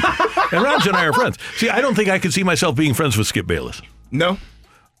 And Raj and I are friends. See, I don't think I could see myself being friends with Skip Bayless. No.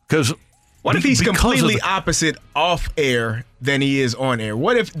 Because what if he's completely opposite off air than he is on air?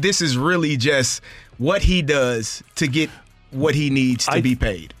 What if this is really just what he does to get what he needs to be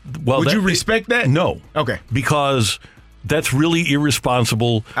paid? Well, would you respect that? No. Okay. Because that's really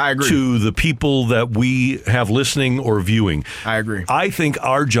irresponsible to the people that we have listening or viewing. I agree. I think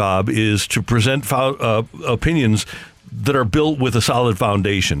our job is to present opinions that are built with a solid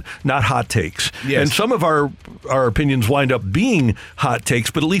foundation, not hot takes. Yes. And some of our opinions wind up being hot takes,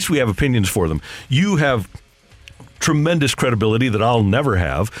 but at least we have opinions for them. You have tremendous credibility that I'll never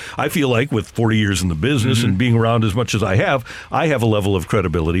have. I feel like with 40 years in the business and being around as much as I have a level of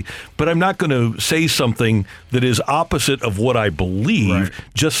credibility, but I'm not going to say something that is opposite of what I believe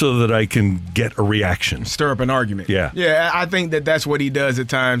just so that I can get a reaction. Stir up an argument. Yeah. Yeah, I think that's what he does at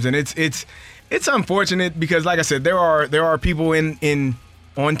times, and it's unfortunate because, like I said, there are people in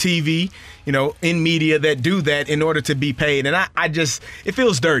on TV, in media that do that in order to be paid. And I just, it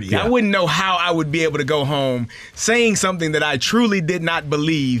feels dirty. Yeah. I wouldn't know how I would be able to go home saying something that I truly did not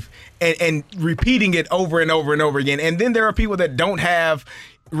believe and repeating it over and over and over again. And then there are people that don't have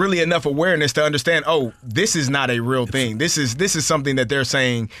really enough awareness to understand, this is not a real thing. This is something that they're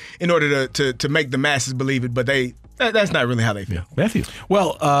saying in order to make the masses believe it, but that's not really how they feel. Yeah. Matthew.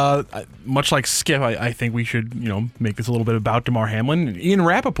 Well, much like Skip, I think we should, make this a little bit about Damar Hamlin. Ian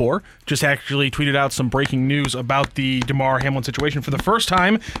Rappaport just actually tweeted out some breaking news about the Damar Hamlin situation. For the first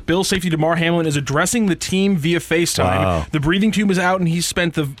time, Bills safety Damar Hamlin is addressing the team via FaceTime. Wow. The breathing tube is out, and he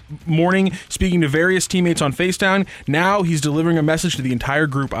spent the morning speaking to various teammates on FaceTime. Now he's delivering a message to the entire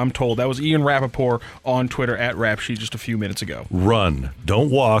group, I'm told. That was Ian Rappaport on Twitter at Rapsheet just a few minutes ago. Run. Don't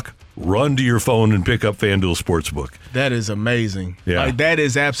walk. Run to your phone and pick up FanDuel Sportsbook. That is amazing. Yeah. That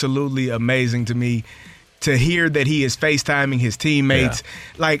is absolutely amazing to me to hear that he is FaceTiming his teammates.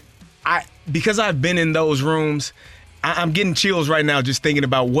 Yeah. Because I've been in those rooms, I'm getting chills right now just thinking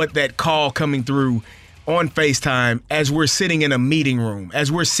about what that call coming through on FaceTime as we're sitting in a meeting room,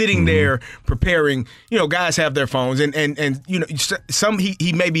 as we're sitting there preparing. Guys have their phones, and some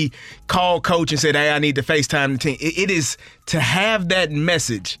he maybe called coach and said, "Hey, I need to FaceTime the team." It is to have that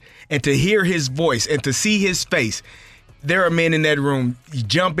message and to hear his voice and to see his face. There are men in that room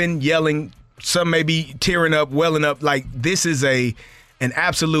jumping, yelling, some maybe tearing up, welling up. Like, this is an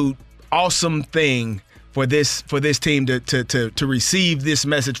absolute awesome thing for this team to receive this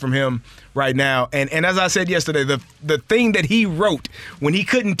message from him right now. And as I said yesterday, the thing that he wrote when he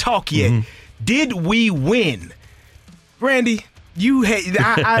couldn't talk yet, did we win? Randy, you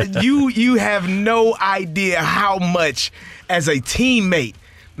have no idea how much as a teammate,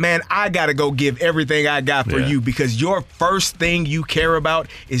 man, I got to go give everything I got for you because your first thing you care about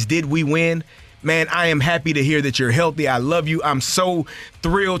is did we win? Man, I am happy to hear that you're healthy. I love you. I'm so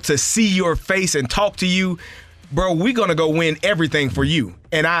thrilled to see your face and talk to you. Bro, we're going to go win everything for you.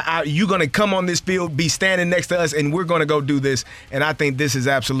 And you're going to come on this field, be standing next to us, and we're going to go do this. And I think this is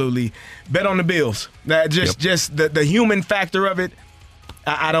absolutely bet on the Bills. Just the human factor of it,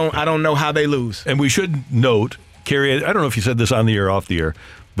 I don't know how they lose. And we should note, Kerry, I don't know if you said this on the air or off the air,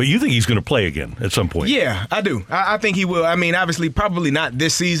 but you think he's going to play again at some point? Yeah, I do. I think he will. I mean, obviously, probably not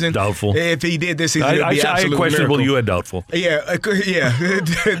this season. Doubtful. If he did this season, it would be I absolute had questionable. miracle. You had doubtful.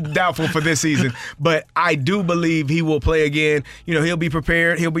 Yeah, doubtful for this season. But I do believe he will play again. You know, he'll be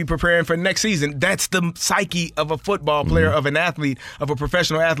prepared. He'll be preparing for next season. That's the psyche of a football player, of an athlete, of a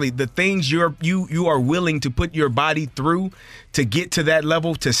professional athlete. The things you are willing to put your body through to get to that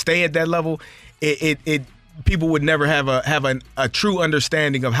level, to stay at that level, it people would never have a true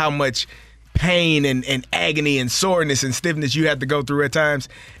understanding of how much pain and agony and soreness and stiffness you have to go through at times.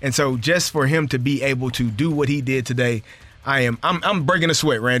 And so just for him to be able to do what he did today, I'm breaking a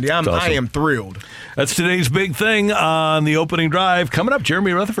sweat, Randy. Awesome. I am thrilled. That's today's big thing on the opening drive. Coming up,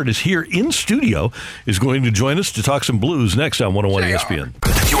 Jeremy Rutherford is here in studio, is going to join us to talk some Blues next on 101 ESPN.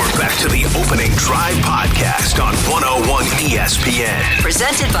 You're back to the Opening Drive podcast on 101 ESPN.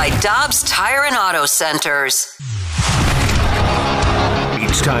 Presented by Dobbs Tire and Auto Centers.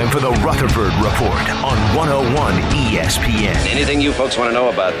 It's time for the Rutherford Report on 101 ESPN. Anything you folks want to know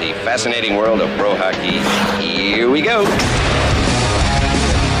about the fascinating world of pro hockey, here we go.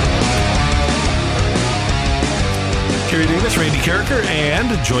 Kerry Davis, Randy Carricker,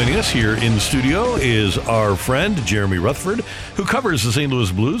 and joining us here in the studio is our friend Jeremy Rutherford, who covers the St. Louis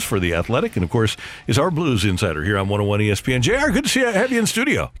Blues for The Athletic, and of course is our Blues insider here on 101 ESPN. JR, good to have you in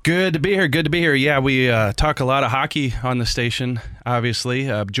studio. Good to be here. Good to be here. Yeah, we talk a lot of hockey on the station, obviously.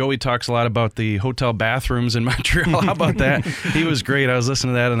 Joey talks a lot about the hotel bathrooms in Montreal. How about that? He was great. I was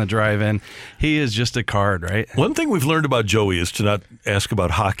listening to that on the drive-in. He is just a card, right? One thing we've learned about Joey is to not ask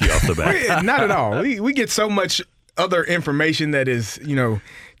about hockey off the bat. Not at all. We get so much other information that is,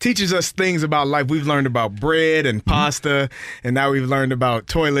 teaches us things about life. We've learned about bread and pasta, and now we've learned about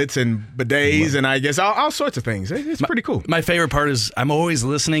toilets and bidets, and I guess all sorts of things. It's pretty cool. My favorite part is I'm always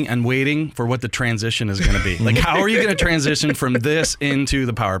listening and waiting for what the transition is going to be. Like, how are you going to transition from this into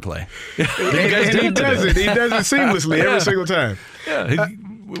the power play? He does it seamlessly every single time. Yeah.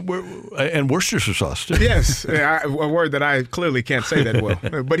 And Worcestershire sauce, too. Yes, a word that I clearly can't say that well.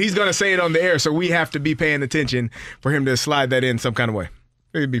 But he's going to say it on the air, so we have to be paying attention for him to slide that in some kind of way.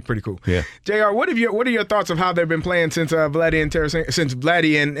 It'd be pretty cool. Yeah. JR, what are your thoughts of how they've been playing since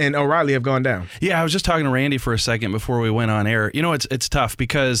Vladdy and O'Reilly have gone down? Yeah, I was just talking to Randy for a second before we went on air. It's tough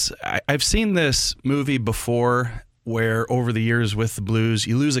because I've seen this movie before where over the years with the Blues,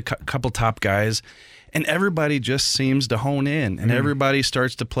 you lose a couple top guys, and everybody just seems to hone in, and everybody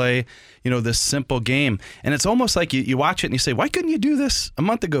starts to play, this simple game. And it's almost like you watch it and you say, why couldn't you do this a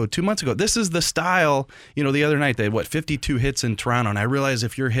month ago, 2 months ago? This is the style. The other night they had, 52 hits in Toronto, and I realize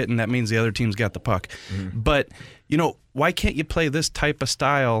if you're hitting, that means the other team's got the puck. But, why can't you play this type of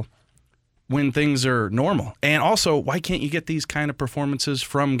style when things are normal? And also, why can't you get these kind of performances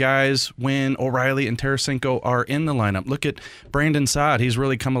from guys when O'Reilly and Tarasenko are in the lineup? Look at Brandon Saad. He's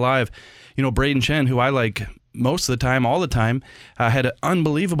really come alive. Braden Chen, who I like most of the time, all the time, had an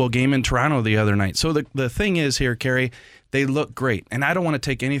unbelievable game in Toronto the other night. So the thing is here, Kerry, they look great. And I don't want to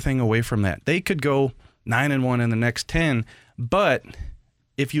take anything away from that. They could go 9-1 in the next 10. But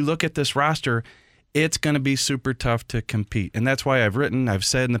if you look at this roster, it's going to be super tough to compete. And that's why I've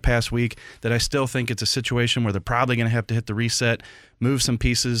said in the past week that I still think it's a situation where they're probably going to have to hit the reset, move some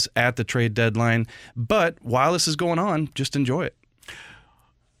pieces at the trade deadline. But while this is going on, just enjoy it.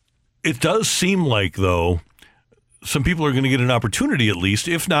 It does seem like, though, some people are going to get an opportunity at least,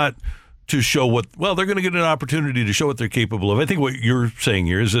 if not to show they're going to get an opportunity to show what they're capable of. I think what you're saying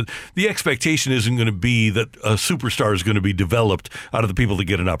here is that the expectation isn't going to be that a superstar is going to be developed out of the people that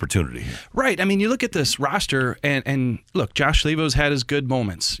get an opportunity. Right. I mean, you look at this roster and look, Josh Levo's had his good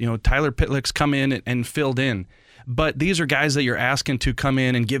moments. Tyler Pitlick's come in and filled in. But these are guys that you're asking to come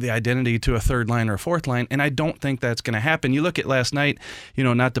in and give the identity to a third line or a fourth line, and I don't think that's going to happen. You look at last night,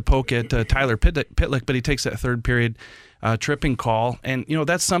 not to poke at Tyler Pitlick, but he takes that third period tripping call, and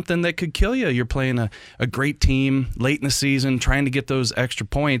that's something that could kill you. You're playing a great team late in the season, trying to get those extra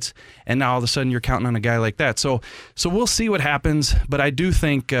points, and now all of a sudden you're counting on a guy like that. So we'll see what happens, but I do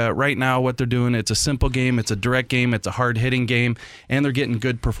think right now what they're doing, it's a simple game, it's a direct game, it's a hard-hitting game, and they're getting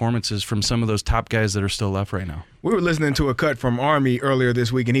good performances from some of those top guys that are still left right now. We were listening to a cut from Army earlier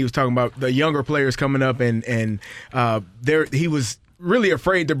this week, and he was talking about the younger players coming up, and he was really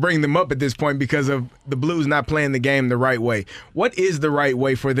afraid to bring them up at this point because of the Blues not playing the game the right way. What is the right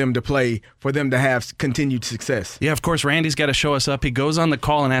way for them to play, for them to have continued success? Yeah, of course, Randy's got to show us up. He goes on the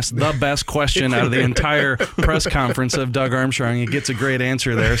call and asks the best question out of the entire press conference of Doug Armstrong. He gets a great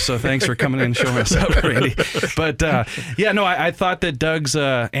answer there, so thanks for coming in and showing us up, Randy. But, I thought that Doug's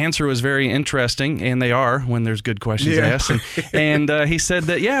answer was very interesting, and they are when there's good questions asked. And he said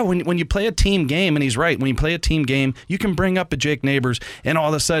that, when you play a team game, and he's right, when you play a team game, you can bring up a Jake Neighbors, and all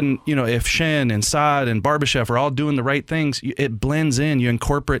of a sudden, if Shen and Saad and Barbashev are all doing the right things, it blends in. You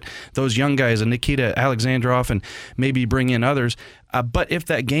incorporate those young guys, and Nikita Alexandrov, and maybe bring in others. But if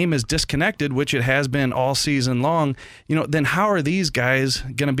that game is disconnected, which it has been all season long, then how are these guys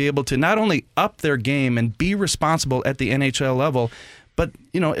going to be able to not only up their game and be responsible at the NHL level, but,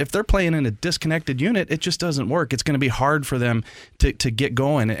 if they're playing in a disconnected unit, it just doesn't work. It's going to be hard for them to get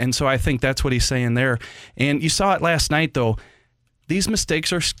going. And so I think that's what he's saying there. And you saw it last night, though. These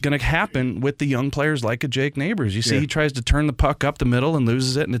mistakes are going to happen with the young players like a Jake Neighbors. You see, he tries to turn the puck up the middle and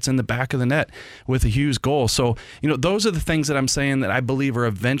loses it, and it's in the back of the net with a Hughes goal. So, those are the things that I'm saying that I believe are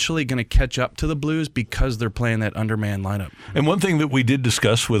eventually going to catch up to the Blues because they're playing that undermanned lineup. And one thing that we did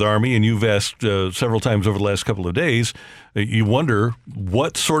discuss with Army, and you've asked several times over the last couple of days, you wonder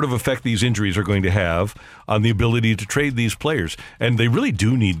what sort of effect these injuries are going to have on the ability to trade these players. And they really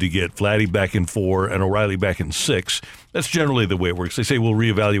do need to get Vladdy back in 4 and O'Reilly back in 6. That's generally the way it works. They say we'll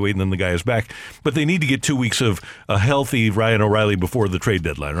reevaluate and then the guy is back. But they need to get 2 weeks of a healthy Ryan O'Reilly before the trade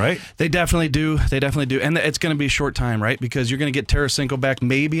deadline, right? They definitely do. And it's going to be a short time, right? Because you're going to get Tarasenko back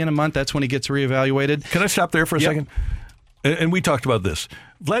maybe in a month. That's when he gets reevaluated. Can I stop there for a second? And we talked about this.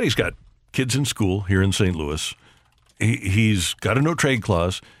 Vladdy's got kids in school here in St. Louis. He's got a no-trade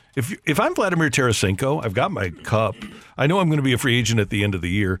clause. If I'm Vladimir Tarasenko, I've got my cup. I know I'm going to be a free agent at the end of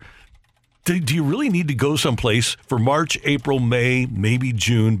the year. Do you really need to go someplace for March, April, May, maybe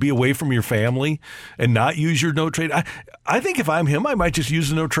June, be away from your family and not use your no-trade? I think if I'm him, I might just use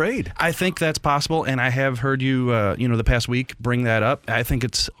the no-trade. I think that's possible, and I have heard you, the past week bring that up. I think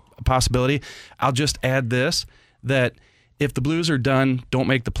it's a possibility. I'll just add this, that if the Blues are done, don't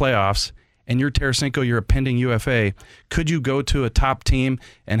make the playoffs, and you're Tarasenko, you're a pending UFA, could you go to a top team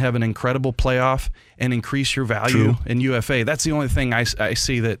and have an incredible playoff and increase your value in UFA? That's the only thing I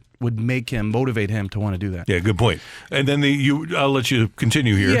see that would motivate him to want to do that. Yeah, good point. And then I'll let you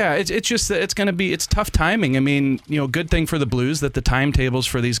continue here. Yeah, it's just that it's tough timing. I mean, good thing for the Blues that the timetables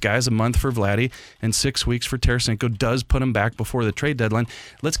for these guys, a month for Vladdy and 6 weeks for Tarasenko, does put them back before the trade deadline.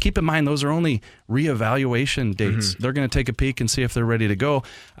 Let's keep in mind those are only reevaluation dates. They're going to take a peek and see if they're ready to go.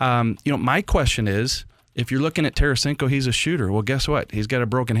 My question is, if you're looking at Tarasenko, he's a shooter. Well, guess what? He's got a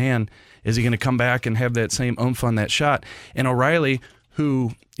broken hand. Is he going to come back and have that same oomph on that shot? And O'Reilly,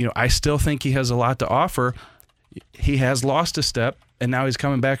 who, I still think he has a lot to offer. He has lost a step, and now he's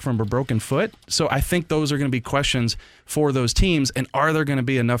coming back from a broken foot. So I think those are going to be questions for those teams, and are there going to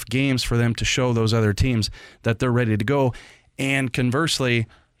be enough games for them to show those other teams that they're ready to go? And conversely,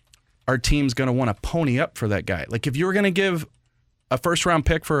 are teams going to want to pony up for that guy? Like if you were going to give a first-round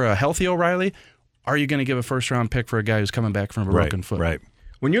pick for a healthy O'Reilly, are you going to give a first-round pick for a guy who's coming back from a broken foot? Right.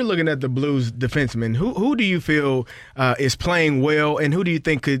 When you're looking at the Blues defensemen, who do you feel is playing well, and who do you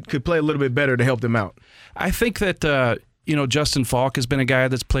think could play a little bit better to help them out? I think that Justin Falk has been a guy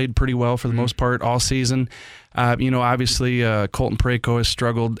that's played pretty well for the most part all season. Obviously Colton Parayko has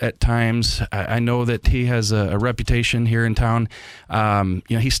struggled at times. I know that he has a reputation here in town.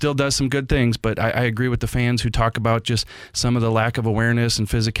 He still does some good things, but I agree with the fans who talk about just some of the lack of awareness and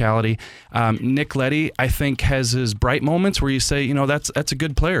physicality. Nick Leddy, I think, has his bright moments where you say, that's a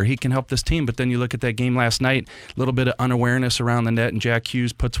good player. He can help this team. But then you look at that game last night, a little bit of unawareness around the net, and Jack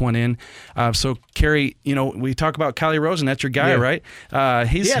Hughes puts one in. So, Kerry, we talk about Calle Rosen. That's your guy, right?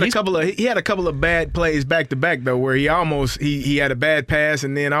 He had a couple of bad plays back to back though, where he almost he had a bad pass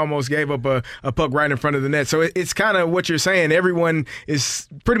and then almost gave up a puck right in front of the net. So it's kind of what you're saying. Everyone is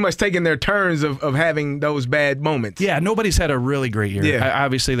pretty much taking their turns of having those bad moments. Yeah, nobody's had a really great year. Yeah.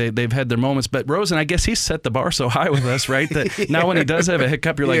 Obviously, they've had their moments, but Rosen, I guess he's set the bar so high with us, right? That now when he does have a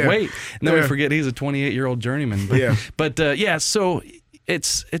hiccup, you're like, wait, and then we forget he's a 28-year-old journeyman. So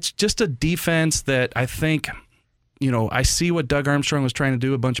it's just a defense that I think. I see what Doug Armstrong was trying to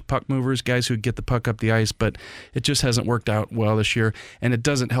do, a bunch of puck movers, guys who get the puck up the ice, but it just hasn't worked out well this year, and it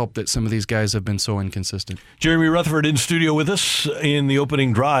doesn't help that some of these guys have been so inconsistent. Jeremy Rutherford in studio with us in the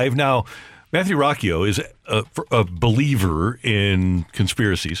opening drive. Now, Matthew Rocchio is a believer in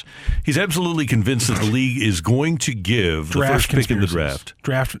conspiracies. He's absolutely convinced that the league is going to give the first pick in the draft.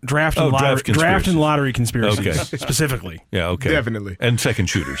 Draft and lottery conspiracies, specifically. Yeah, okay. Definitely. And second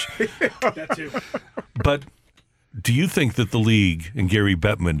shooters. That too. But Do you think that the league and Gary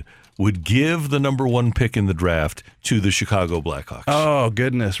Bettman would give the number 1 pick in the draft to the Chicago Blackhawks? Oh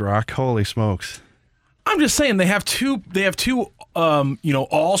goodness, Rock! Holy smokes! I'm just saying they have two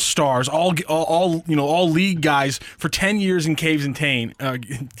all stars, all league guys for 10 years in Taves and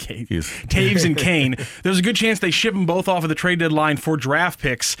Kane. There's a good chance they ship them both off at the trade deadline for draft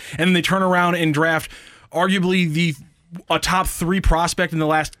picks, and then they turn around and draft arguably a top 3 prospect in the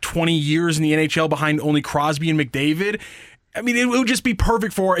last 20 years in the NHL behind only Crosby and McDavid. I mean, it would just be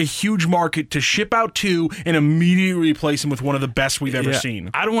perfect for a huge market to ship out 2 and immediately replace him with one of the best we've ever seen.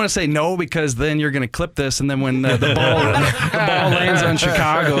 I don't want to say no because then you're going to clip this, and then when the ball lands on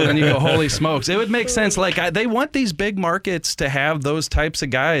Chicago, then you go, holy smokes. It would make sense. Like they want these big markets to have those types of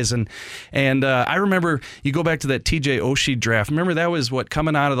guys, and I remember you go back to that TJ Oshie draft. Remember that was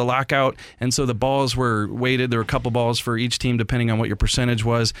coming out of the lockout, and so the balls were weighted. There were a couple balls for each team depending on what your percentage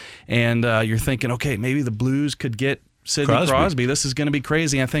was, and you're thinking, okay, maybe the Blues could get Sidney Crosby. This is going to be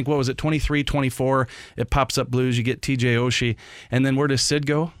crazy. I think, what was it, 23, 24, it pops up Blues, you get TJ Oshie, and then where does Sid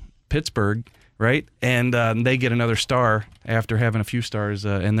go? Pittsburgh, right? And they get another star after having a few stars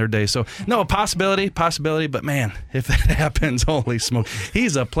in their day. So, no, possibility, but man, if that happens, holy smoke.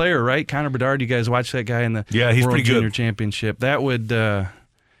 He's a player, right? Connor Bedard, you guys watch that guy in the he's World pretty Junior good. Championship. That would,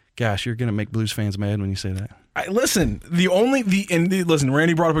 gosh, you're going to make Blues fans mad when you say that. Listen,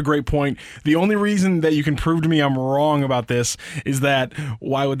 Randy brought up a great point. The only reason that you can prove to me I'm wrong about this is that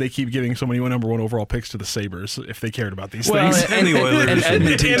why would they keep giving so many number 1 overall picks to the Sabres if they cared about these things? And the Oilers. And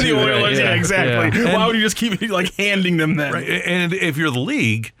the Oilers, yeah, exactly. Yeah. Why would you just keep handing them that? Right. And if you're the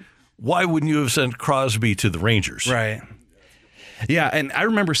league, why wouldn't you have sent Crosby to the Rangers? Right. Yeah, and I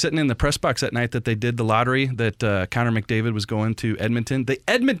remember sitting in the press box that night that they did the lottery that Connor McDavid was going to Edmonton. The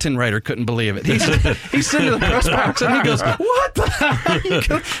Edmonton writer couldn't believe it. He's sitting in the press box and he goes, "What the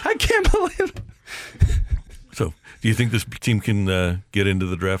heck? I can't believe it." So, do you think this team can get into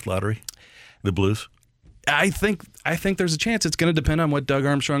the draft lottery, the Blues? I think there's a chance. It's going to depend on what Doug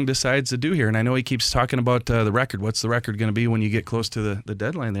Armstrong decides to do here. And I know he keeps talking about the record. What's the record going to be when you get close to the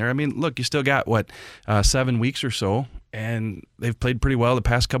deadline there? I mean, look, you still got, 7 weeks or so, and they've played pretty well the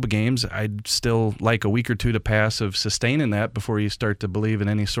past couple games. I'd still like a week or two to pass of sustaining that before you start to believe in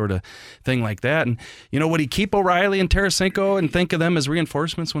any sort of thing like that. And, would he keep O'Reilly and Tarasenko and think of them as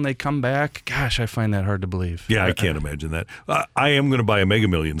reinforcements when they come back? Gosh, I find that hard to believe. Yeah, I can't imagine that. I am going to buy a Mega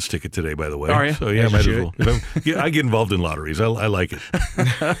Millions ticket today, by the way. Are you? So, yeah, might as well. I get involved in lotteries. I like it.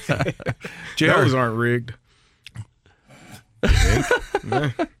 Those aren't rigged.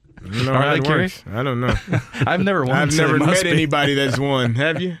 I don't know how it works. I don't know. I've never won. I've never met anybody that's won.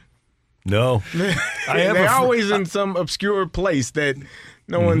 Have you? No. They're always in some obscure place that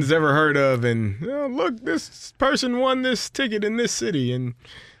no one's ever heard of. And look, this person won this ticket in this city. And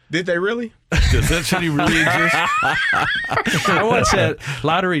did they really? Does that city really exist? I watch that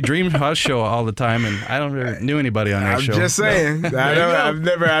Lottery Dream House show all the time, and I don't ever knew anybody on that show. I'm just saying. No.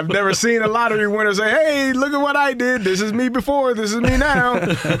 I've never seen a lottery winner say, "Hey, look at what I did. This is me before. This is me now."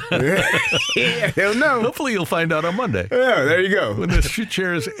 He'll know. Hopefully, you'll find out on Monday. Yeah, there you go. When the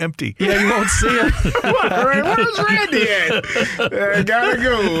chair is empty. Yeah, you won't see him. Where's Randy at? Gotta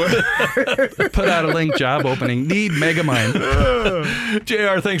go. Put out a link, job opening. Need Megamind.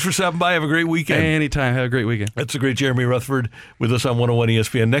 JR, thanks for stopping by. Have a great weekend. Anytime. Have a great weekend. That's the great Jeremy Rutherford with us on 101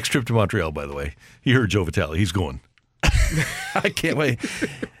 ESPN. Next trip to Montreal, by the way. You heard Joe Vitale. He's going. I can't wait.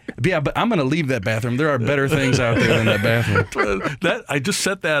 Yeah, but I'm going to leave that bathroom. There are better things out there than that bathroom. I just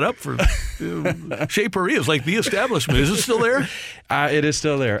set that up for Chez Paris. It's like the establishment. Is it still there? It is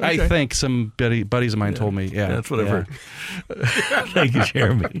still there. Okay. I think some buddies of mine told me. Yeah, that's what I've heard. Thank you,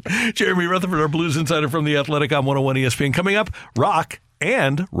 Jeremy. Jeremy Rutherford, our Blues insider from The Athletic on 101 ESPN. Coming up, rock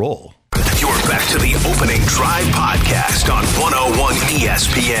and roll. You're back to the Opening Drive podcast on 101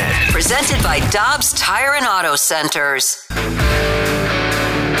 ESPN. Presented by Dobbs Tire and Auto Centers.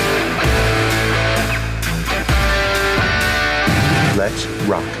 Let's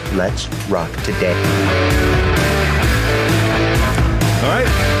rock. Let's rock today. All right.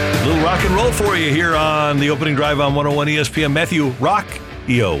 A little rock and roll for you here on the Opening Drive on 101 ESPN. Matthew, rock.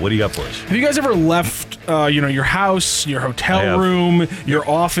 EO, what do you got for us? Have you guys ever left, your house, your hotel room, your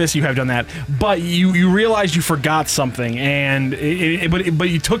office? You have done that, but you realized you forgot something, and but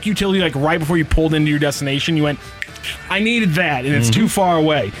you took utility like right before you pulled into your destination. You went, I needed that, and it's too far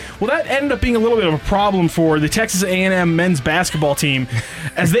away. Well, that ended up being a little bit of a problem for the Texas A&M men's basketball team,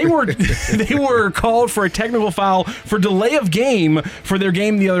 as they were called for a technical foul for delay of game for their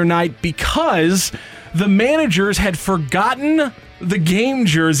game the other night because the managers had forgotten the game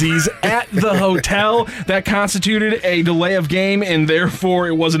jerseys at the hotel. That constituted a delay of game, and therefore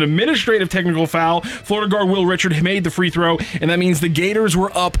it was an administrative technical foul. Florida guard Will Richard made the free throw, and that means the Gators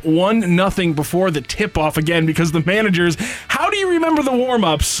were up 1-0 before the tip-off again, because the managers, how do you remember the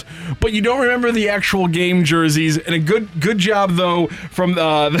warm-ups, but you don't remember the actual game jerseys? And a good job, though, from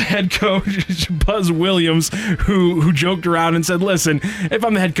the head coach, Buzz Williams, who joked around and said, listen, if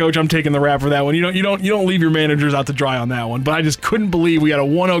I'm the head coach, I'm taking the rap for that one. You don't leave your managers out to dry on that one. But I just couldn't believe we had a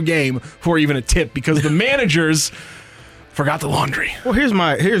 1-0 game before even a tip, because the managers forgot the laundry. Well, here's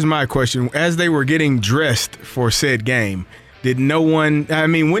my question. As they were getting dressed for said game, did no one? I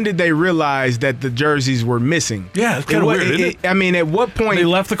mean, when did they realize that the jerseys were missing? Yeah, it's kind of weird, isn't it? I mean, at what point they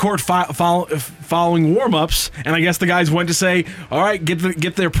left the court following warm-ups, and I guess the guys went to say, "All right, get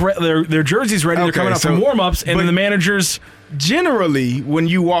their jerseys ready. They're coming up from warm-ups," and then the managers. Generally, when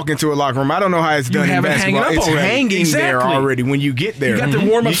you walk into a locker room, I don't know how it's done in basketball. It's hanging there already when you get there. You got the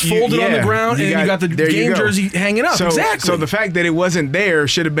warm-ups folded on the ground, and you got the game jersey hanging up. Exactly. So the fact that it wasn't there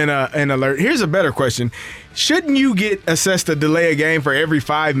should have been an alert. Here's a better question. Shouldn't you get assessed a delay a game for every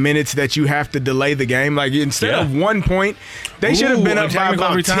 5 minutes that you have to delay the game? Like, instead of 1 point, they should have been up by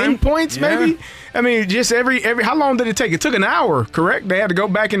about 10 points, maybe? I mean, just every how long did it take? It took an hour, correct? They had to go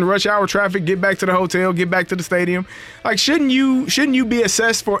back in rush hour traffic, get back to the hotel, get back to the stadium. Like, shouldn't you be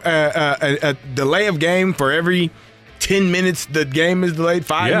assessed for a delay of game for every 10 minutes the game is delayed,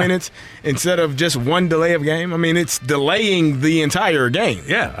 5 minutes, instead of just one delay of game? I mean, it's delaying the entire game.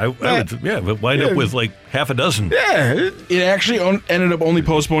 Yeah, I would wind up with like half a dozen. Yeah. It actually ended up only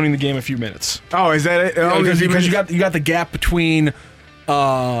postponing the game a few minutes. Oh, is that it? Because you got the gap between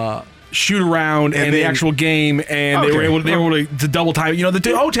shoot around and the actual game, and they were able to double time. You know,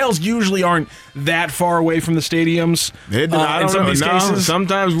 the hotels usually aren't that far away from the stadiums. I don't know. Cases.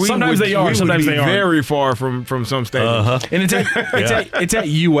 Sometimes they are. Sometimes they are very far from some stadiums. And it's at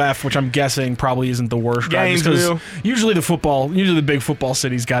UF, which I'm guessing probably isn't the worst. Gainesville. Usually the big football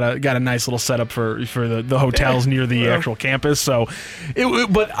cities got a nice little setup for the hotels near the actual campus. So,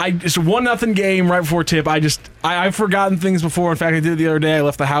 it's a 1-0 game right before tip. I've forgotten things before. In fact, I did it the other day. I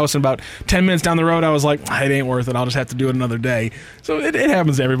left the house, and about 10 minutes down the road, I was like, it ain't worth it. I'll just have to do it another day. So it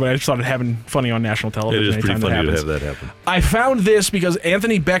happens to everybody. I just started having funny on national television. It is pretty funny to have that happen. I found this because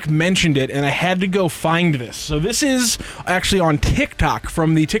Anthony Beck mentioned it, and I had to go find this. So this is actually on TikTok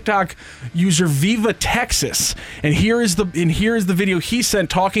from the TikTok user Viva Texas, and here is the video he sent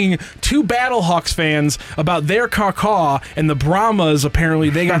talking to Battlehawks fans about their caw and the Brahmas.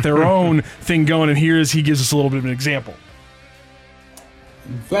 Apparently, they got their own thing going, and he gives us a little bit of an example.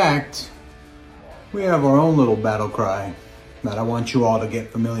 In fact, we have our own little battle cry that I want you all to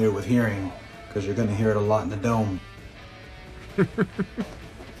get familiar with hearing, because you're going to hear it a lot in the Dome.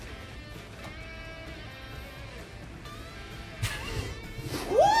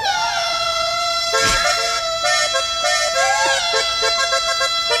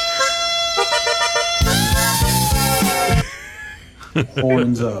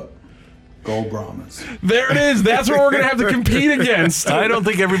 Horns up. Go Brahmas. There it is. That's what we're going to have to compete against. I don't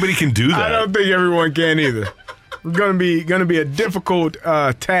think everybody can do that. I don't think everyone can either. It's going to be a difficult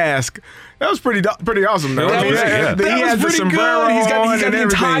task. That was pretty awesome, though. That was pretty good.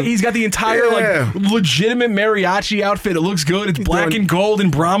 He's got the entire legitimate mariachi outfit. It looks good. It's black and gold in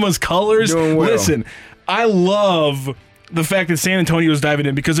Brahma's colors. Doing well. Listen, I love the fact that San Antonio is diving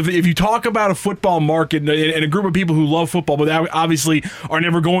in, because if you talk about a football market and a group of people who love football, but obviously are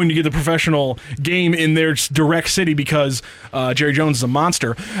never going to get the professional game in their direct city because Jerry Jones is a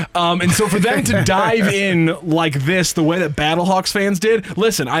monster. And so for them to dive in like this, the way that Battlehawks fans did,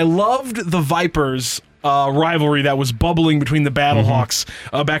 listen, I loved the Vipers rivalry that was bubbling between the Battlehawks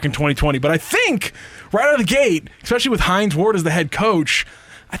back in 2020. But I think right out of the gate, especially with Hines Ward as the head coach,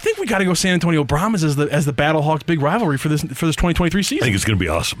 I think we got to go San Antonio Brahmas as the Battlehawks big rivalry for this 2023 season. I think it's going to be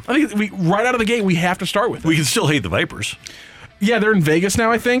awesome. I think right out of the gate we have to start with it. We can still hate the Vipers. Yeah, they're in Vegas now,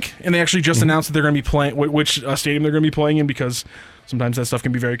 I think, and they actually just announced that they're going to be playing which stadium they're going to be playing in, because sometimes that stuff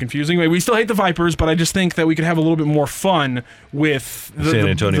can be very confusing. We still hate the Vipers, but I just think that we could have a little bit more fun with San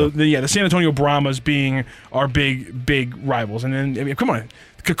Antonio. The San Antonio Brahmas being our big rivals. And then, I mean, come on,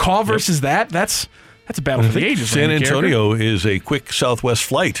 Cacaw versus that's a battle for the ages. San Antonio is a quick Southwest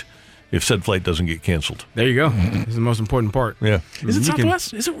flight if said flight doesn't get canceled. There you go. This is the most important part. Yeah. Is it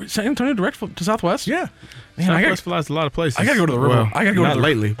Southwest? Is it San Antonio direct to Southwest? Yeah. Man, Southwest flies a lot of places. I got to go to the river. Well, I got to go not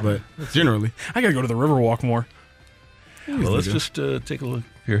lately, but generally. I got to go to the Riverwalk more. Well, let's just take a look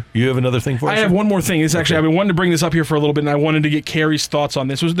here. You have another thing for us? I have one more thing. It's actually, I've been wanting to bring this up here for a little bit, and I wanted to get Carrie's thoughts on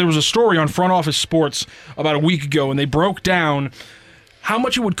this. There was a story on Front Office Sports about a week ago, and they broke down how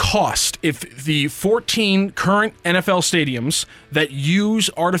much it would cost if the 14 current NFL stadiums that use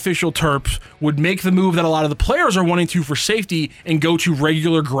artificial turf would make the move that a lot of the players are wanting to for safety and go to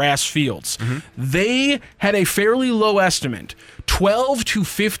regular grass fields. They had a fairly low estimate, $12 to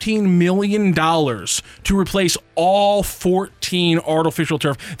 $15 million to replace all 14 artificial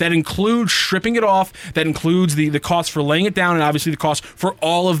turf. That includes stripping it off. That includes the cost for laying it down, and obviously the cost for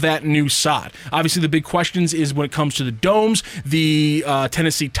all of that new sod. Obviously, the big questions is when it comes to the domes. The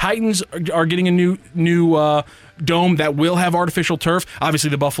Tennessee Titans are getting a new dome that will have artificial turf. Obviously,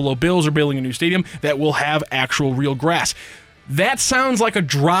 the Buffalo Bills are building a new stadium that will have actual real grass. That sounds like a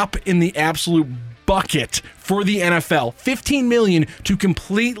drop in the absolute bucket for the NFL. $15 million to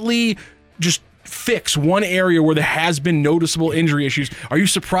completely just fix one area where there has been noticeable injury issues. Are you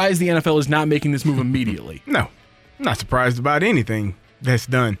surprised the NFL is not making this move immediately? No, I'm not surprised about anything that's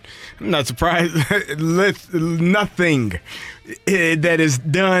done. I'm not surprised. Nothing that is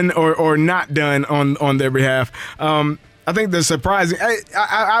done or not done on their behalf. I think the surprising.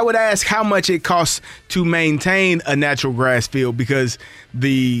 I would ask how much it costs to maintain a natural grass field, because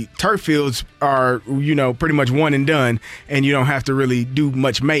the turf fields are, pretty much one and done, and you don't have to really do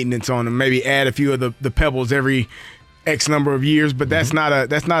much maintenance on them. Maybe add a few of the pebbles every X number of years, but that's not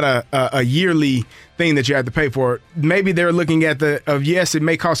a yearly thing that you have to pay for. Maybe they're looking at yes, it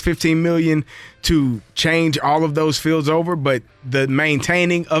may cost $15 million to change all of those fields over, but the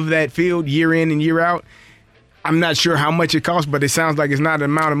maintaining of that field year in and year out, I'm not sure how much it costs, but it sounds like it's not an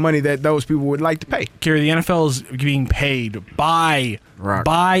amount of money that those people would like to pay. Kerry, the NFL is being paid by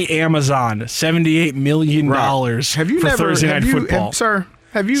Amazon $78 million for Thursday Night Football. Sir,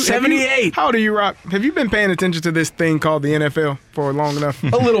 have you 78? How old are you, Rock? Have you been paying attention to this thing called the NFL for long enough?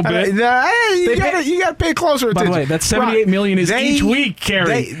 A little bit. You got to pay closer attention. By the way, that $78 million is each week,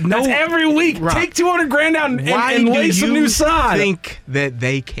 Kerry. That's every week. Rock. Take $200,000 out and lay some new sod. Think that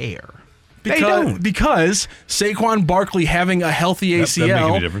they care? Because Saquon Barkley having a healthy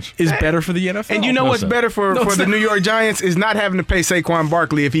ACL is better for the NFL. And you know what's better for the New York Giants is not having to pay Saquon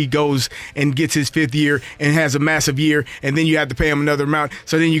Barkley if he goes and gets his 5th year and has a massive year, and then you have to pay him another amount.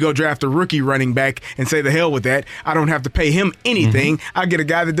 So then you go draft a rookie running back and say the hell with that. I don't have to pay him anything. I get a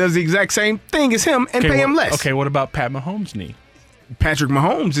guy that does the exact same thing as him and pay him less. Okay, what about Pat Mahomes' knee? Patrick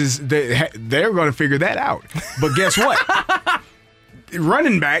Mahomes they're going to figure that out. But guess what?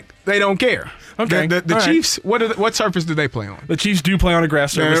 Running back, they don't care. Okay, the Chiefs. Right. What surface do they play on? The Chiefs do play on a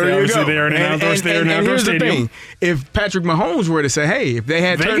grass surface. They are in an outdoor stadium. Here's the thing: if Patrick Mahomes were to say, "Hey, if they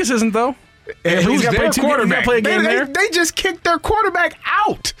had Vegas isn't though," who's their quarterback? Play a game there? They just kicked their quarterback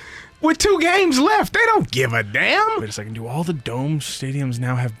out with 2 games left. They don't give a damn. Wait a second. Do all the dome stadiums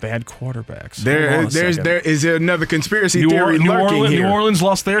now have bad quarterbacks? Is there another conspiracy theory lurking here? New Orleans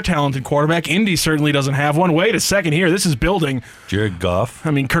lost their talented quarterback. Indy certainly doesn't have one. Wait a second here. This is building. Jared Goff.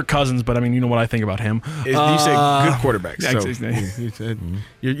 I mean, Kirk Cousins, but I mean, you know what I think about him. You say good quarterbacks. So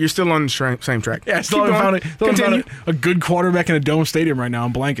you're still on the same track. Yeah, still haven't found a good quarterback in a dome stadium right now.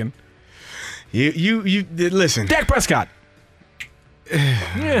 I'm blanking. You listen. Dak Prescott.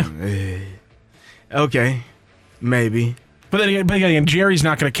 Okay, maybe. But then again, Jerry's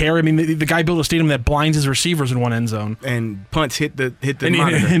not going to care. I mean, the guy built a stadium that blinds his receivers in one end zone, and punts hit the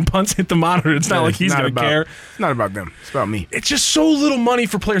monitor. And punts hit the monitor. It's not like he's going to care. It's not about them. It's about me. It's just so little money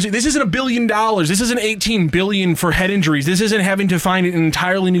for players. This isn't $1 billion. This isn't $18 billion for head injuries. This isn't having to find an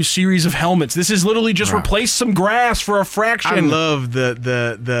entirely new series of helmets. This is literally just replace some grass for a fraction. I love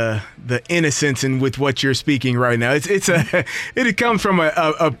the innocence in with what you're speaking right now. It comes from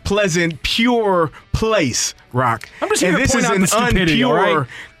a pleasant, pure place, Rock. I'm just here to point out the stupidity, all right?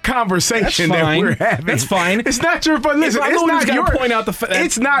 Conversation that we're having. That's fine. It's not your fault. Listen, it's not your point out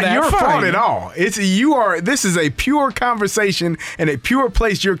it's not your fault at all. This is a pure conversation and a pure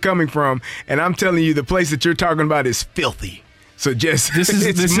place you're coming from, and I'm telling you, the place that you're talking about is filthy. So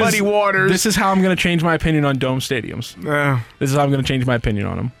it's muddy waters. This is how I'm going to change my opinion on dome stadiums. This is how I'm going to change my opinion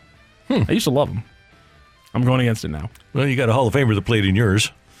on them. I used to love them. I'm going against it now. Well, you got a Hall of Famer that played in yours.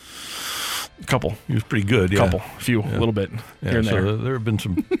 A couple. He was pretty good, yeah. A little bit here and there. There have been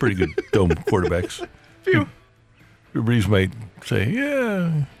some pretty good dome quarterbacks. Few. Everybody might say,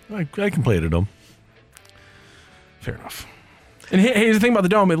 yeah, I can play at a dome. Fair enough. And here's the thing about the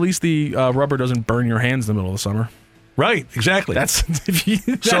dome. At least the rubber doesn't burn your hands in the middle of the summer. Right, exactly.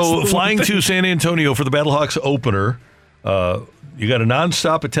 So flying to San Antonio for the Battlehawks opener, you got a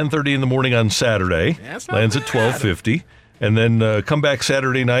nonstop at 10:30 in the morning on Saturday. Lands at 12:50. And then come back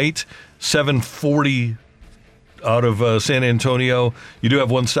Saturday night, 7:40 out of San Antonio. You do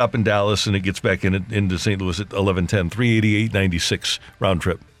have one stop in Dallas, and it gets back into St. Louis at 11:10. 388.96 round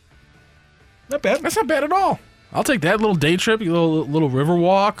trip. Not bad. That's not bad at all. I'll take that little day trip, a little river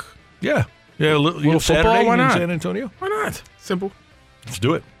walk. Yeah. Yeah, little Saturday football, why not? in San Antonio? Why not? Simple. Let's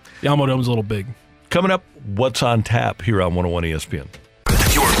do it. The Alamo Dome's a little big. Coming up, what's on tap here on 101 ESPN?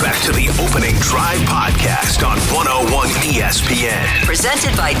 You're back to the Opening Drive podcast on 101 ESPN.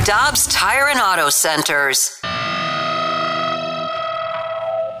 Presented by Dobbs Tire and Auto Centers.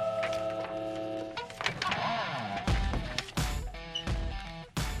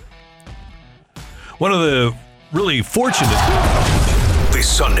 One of the really fortunate... This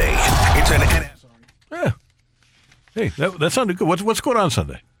Sunday, it's an NFL... Yeah. Hey, that sounded good. What's going on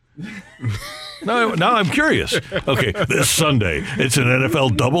Sunday? Now I'm curious. Okay, this Sunday, it's an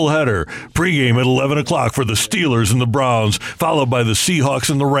NFL doubleheader. Pregame at 11 o'clock for the Steelers and the Browns, followed by the Seahawks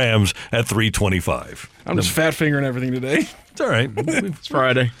and the Rams at 3:25. I'm just fat fingering everything today. It's all right. It's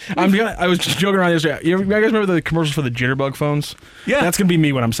Friday. I was just joking around yesterday. You guys remember the commercials for the Jitterbug phones? Yeah, that's gonna be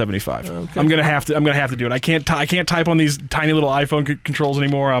me when I'm 75. Okay. I'm gonna have to do it. I can't type on these tiny little iPhone controls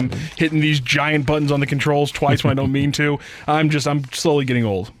anymore. I'm hitting these giant buttons on the controls twice when I don't mean to. I'm slowly getting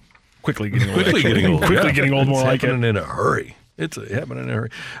old. Quickly getting old. Getting old. More it's like it. Happening in a hurry. It's happening in a hurry.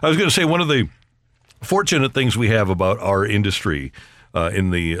 I was going to say one of the fortunate things we have about our industry in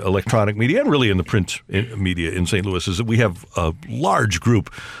the electronic media and really in the print media in St. Louis is that we have a large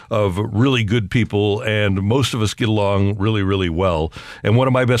group of really good people, and most of us get along really, really well. And one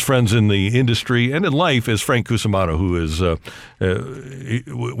of my best friends in the industry and in life is Frank Cusimano, who is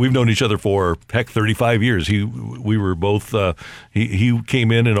we've known each other for 35 years. We were both he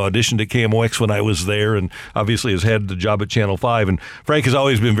came in and auditioned at KMOX when I was there, and obviously has had the job at Channel 5. And Frank has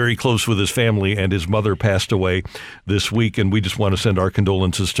always been very close with his family, and his mother passed away this week, and we just want to send our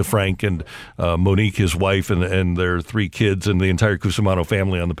condolences to Frank and Monique, his wife, and their 3 kids, and the entire Cusimano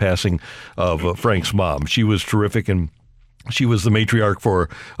family on the passing of Frank's mom. She was terrific, and she was the matriarch for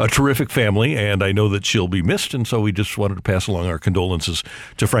a terrific family, and I know that she'll be missed, and so we just wanted to pass along our condolences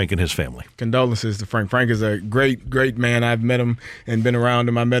to Frank and his family. Condolences to Frank. Frank is a great, great man. I've met him and been around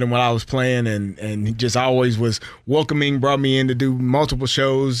him. I met him when I was playing, and he just always was welcoming, brought me in to do multiple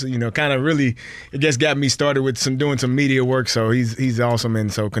shows, kind of really, I guess, got me started with doing some media work, so he's awesome,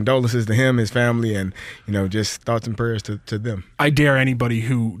 and so condolences to him, his family, and, just thoughts and prayers to them. I dare anybody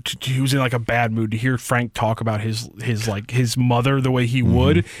who's in like a bad mood to hear Frank talk about his mother the way he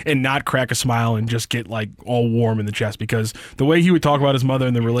would and not crack a smile and just get like all warm in the chest, because the way he would talk about his mother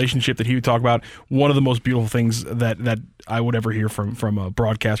and the relationship that he would talk about, one of the most beautiful things that I would ever hear from a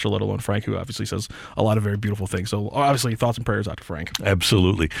broadcaster, let alone Frank, who obviously says a lot of very beautiful things. So obviously thoughts and prayers out to Frank.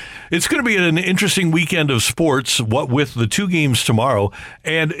 Absolutely. It's going to be an interesting weekend of sports, what with the 2 games tomorrow,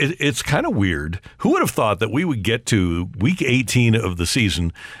 and it's kind of weird. Who would have thought that we would get to week 18 of the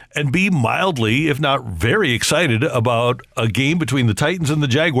season and be mildly, if not very excited about a game between the Titans and the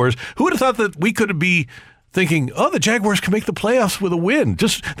Jaguars? Who would have thought that we could be thinking, the Jaguars can make the playoffs with a win.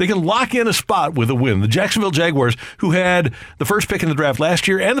 They can lock in a spot with a win. The Jacksonville Jaguars, who had the first pick in the draft last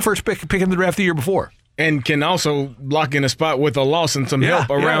year and the first pick in the draft the year before. And can also lock in a spot with a loss and some help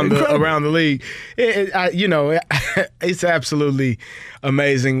around the league. It's absolutely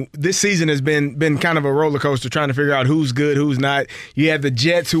amazing. This season has been kind of a roller coaster, trying to figure out who's good, who's not. You had the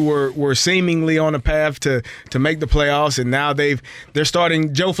Jets, who were seemingly on a path to make the playoffs, and now they're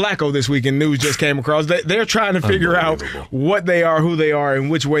starting Joe Flacco this week, and news just came across. They're trying to figure out what they are, who they are, and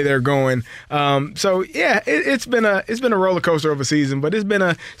which way they're going. It's been a roller coaster of a season, but it's been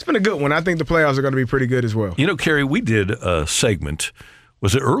a good one. I think the playoffs are going to be pretty good as well. Kerry, we did a segment,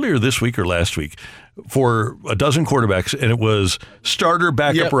 was it earlier this week or last week, for a dozen quarterbacks, and it was starter,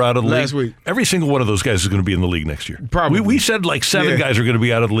 backup, or out of the last league. Week. Every single one of those guys is going to be in the league next year. Probably. We said like 7 guys are going to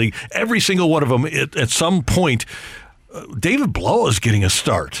be out of the league. Every single one of them at some point. David Blough is getting a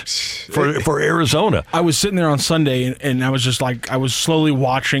start for Arizona. I was sitting there on Sunday, and I was just like, I was slowly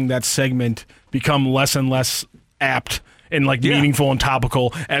watching that segment become less and less apt and meaningful and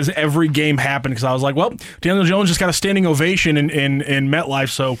topical as every game happened, because I was like, well, Daniel Jones just got a standing ovation in MetLife,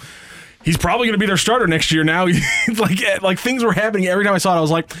 so he's probably going to be their starter next year now. like things were happening every time I saw it. I was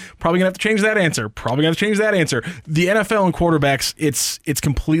like, probably going to have to change that answer. Probably going to change that answer. The NFL and quarterbacks, it's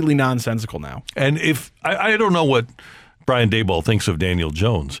completely nonsensical now. And if I don't know what Brian Daboll thinks of Daniel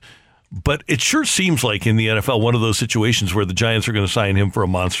Jones, but it sure seems like in the NFL one of those situations where the Giants are going to sign him for a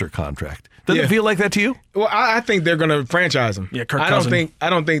monster contract. Doesn't it feel like that to you? Well, I think they're going to franchise him. Yeah, Kirk Cousins.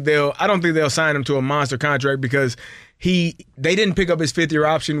 I don't think they'll sign him to a monster contract, because they didn't pick up his 5th-year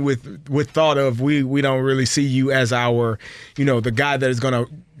option with thought of we don't really see you as our, the guy that is going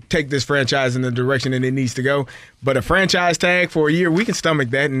to take this franchise in the direction that it needs to go. But a franchise tag for a year, we can stomach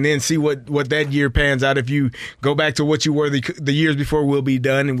that and then see what that year pans out. If you go back to what you were the years before, we'll be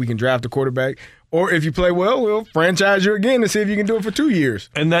done and we can draft a quarterback. Or if you play well, we'll franchise you again to see if you can do it for 2 years.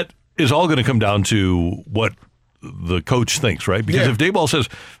 And that is all going to come down to what the coach thinks, right? Because if Daboll says,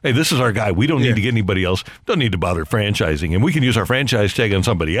 hey, this is our guy, we don't need to get anybody else, don't need to bother franchising, and we can use our franchise tag on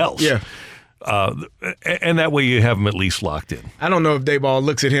somebody else. Yeah. And that way you have him at least locked in. I don't know if Daboll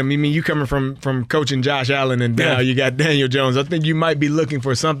looks at him. I mean, you coming from coaching Josh Allen and now you got Daniel Jones. I think you might be looking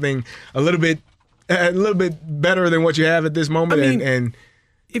for something a little bit better than what you have at this moment. I mean, and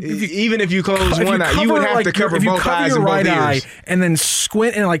even if you close one eye, you would have to cover both eyes and both ears. And then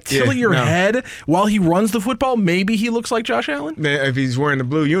squint and tilt your head while he runs the football, maybe he looks like Josh Allen? If he's wearing the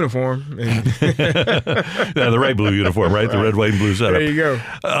blue uniform. The right blue uniform, right? The red, white, and blue setup. There you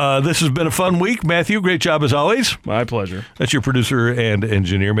go. This has been a fun week. Matthew, great job as always. My pleasure. That's your producer and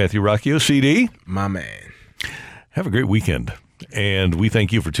engineer, Matthew Rocchio. CD. My man. Have a great weekend. And we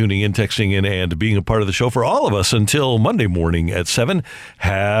thank you for tuning in, texting in, and being a part of the show. For all of us until Monday morning at 7.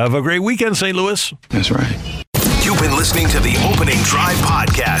 Have a great weekend, St. Louis. That's right. You've been listening to the Opening Drive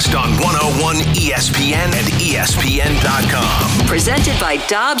podcast on 101 ESPN and ESPN.com. Presented by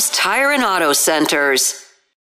Dobbs Tire and Auto Centers.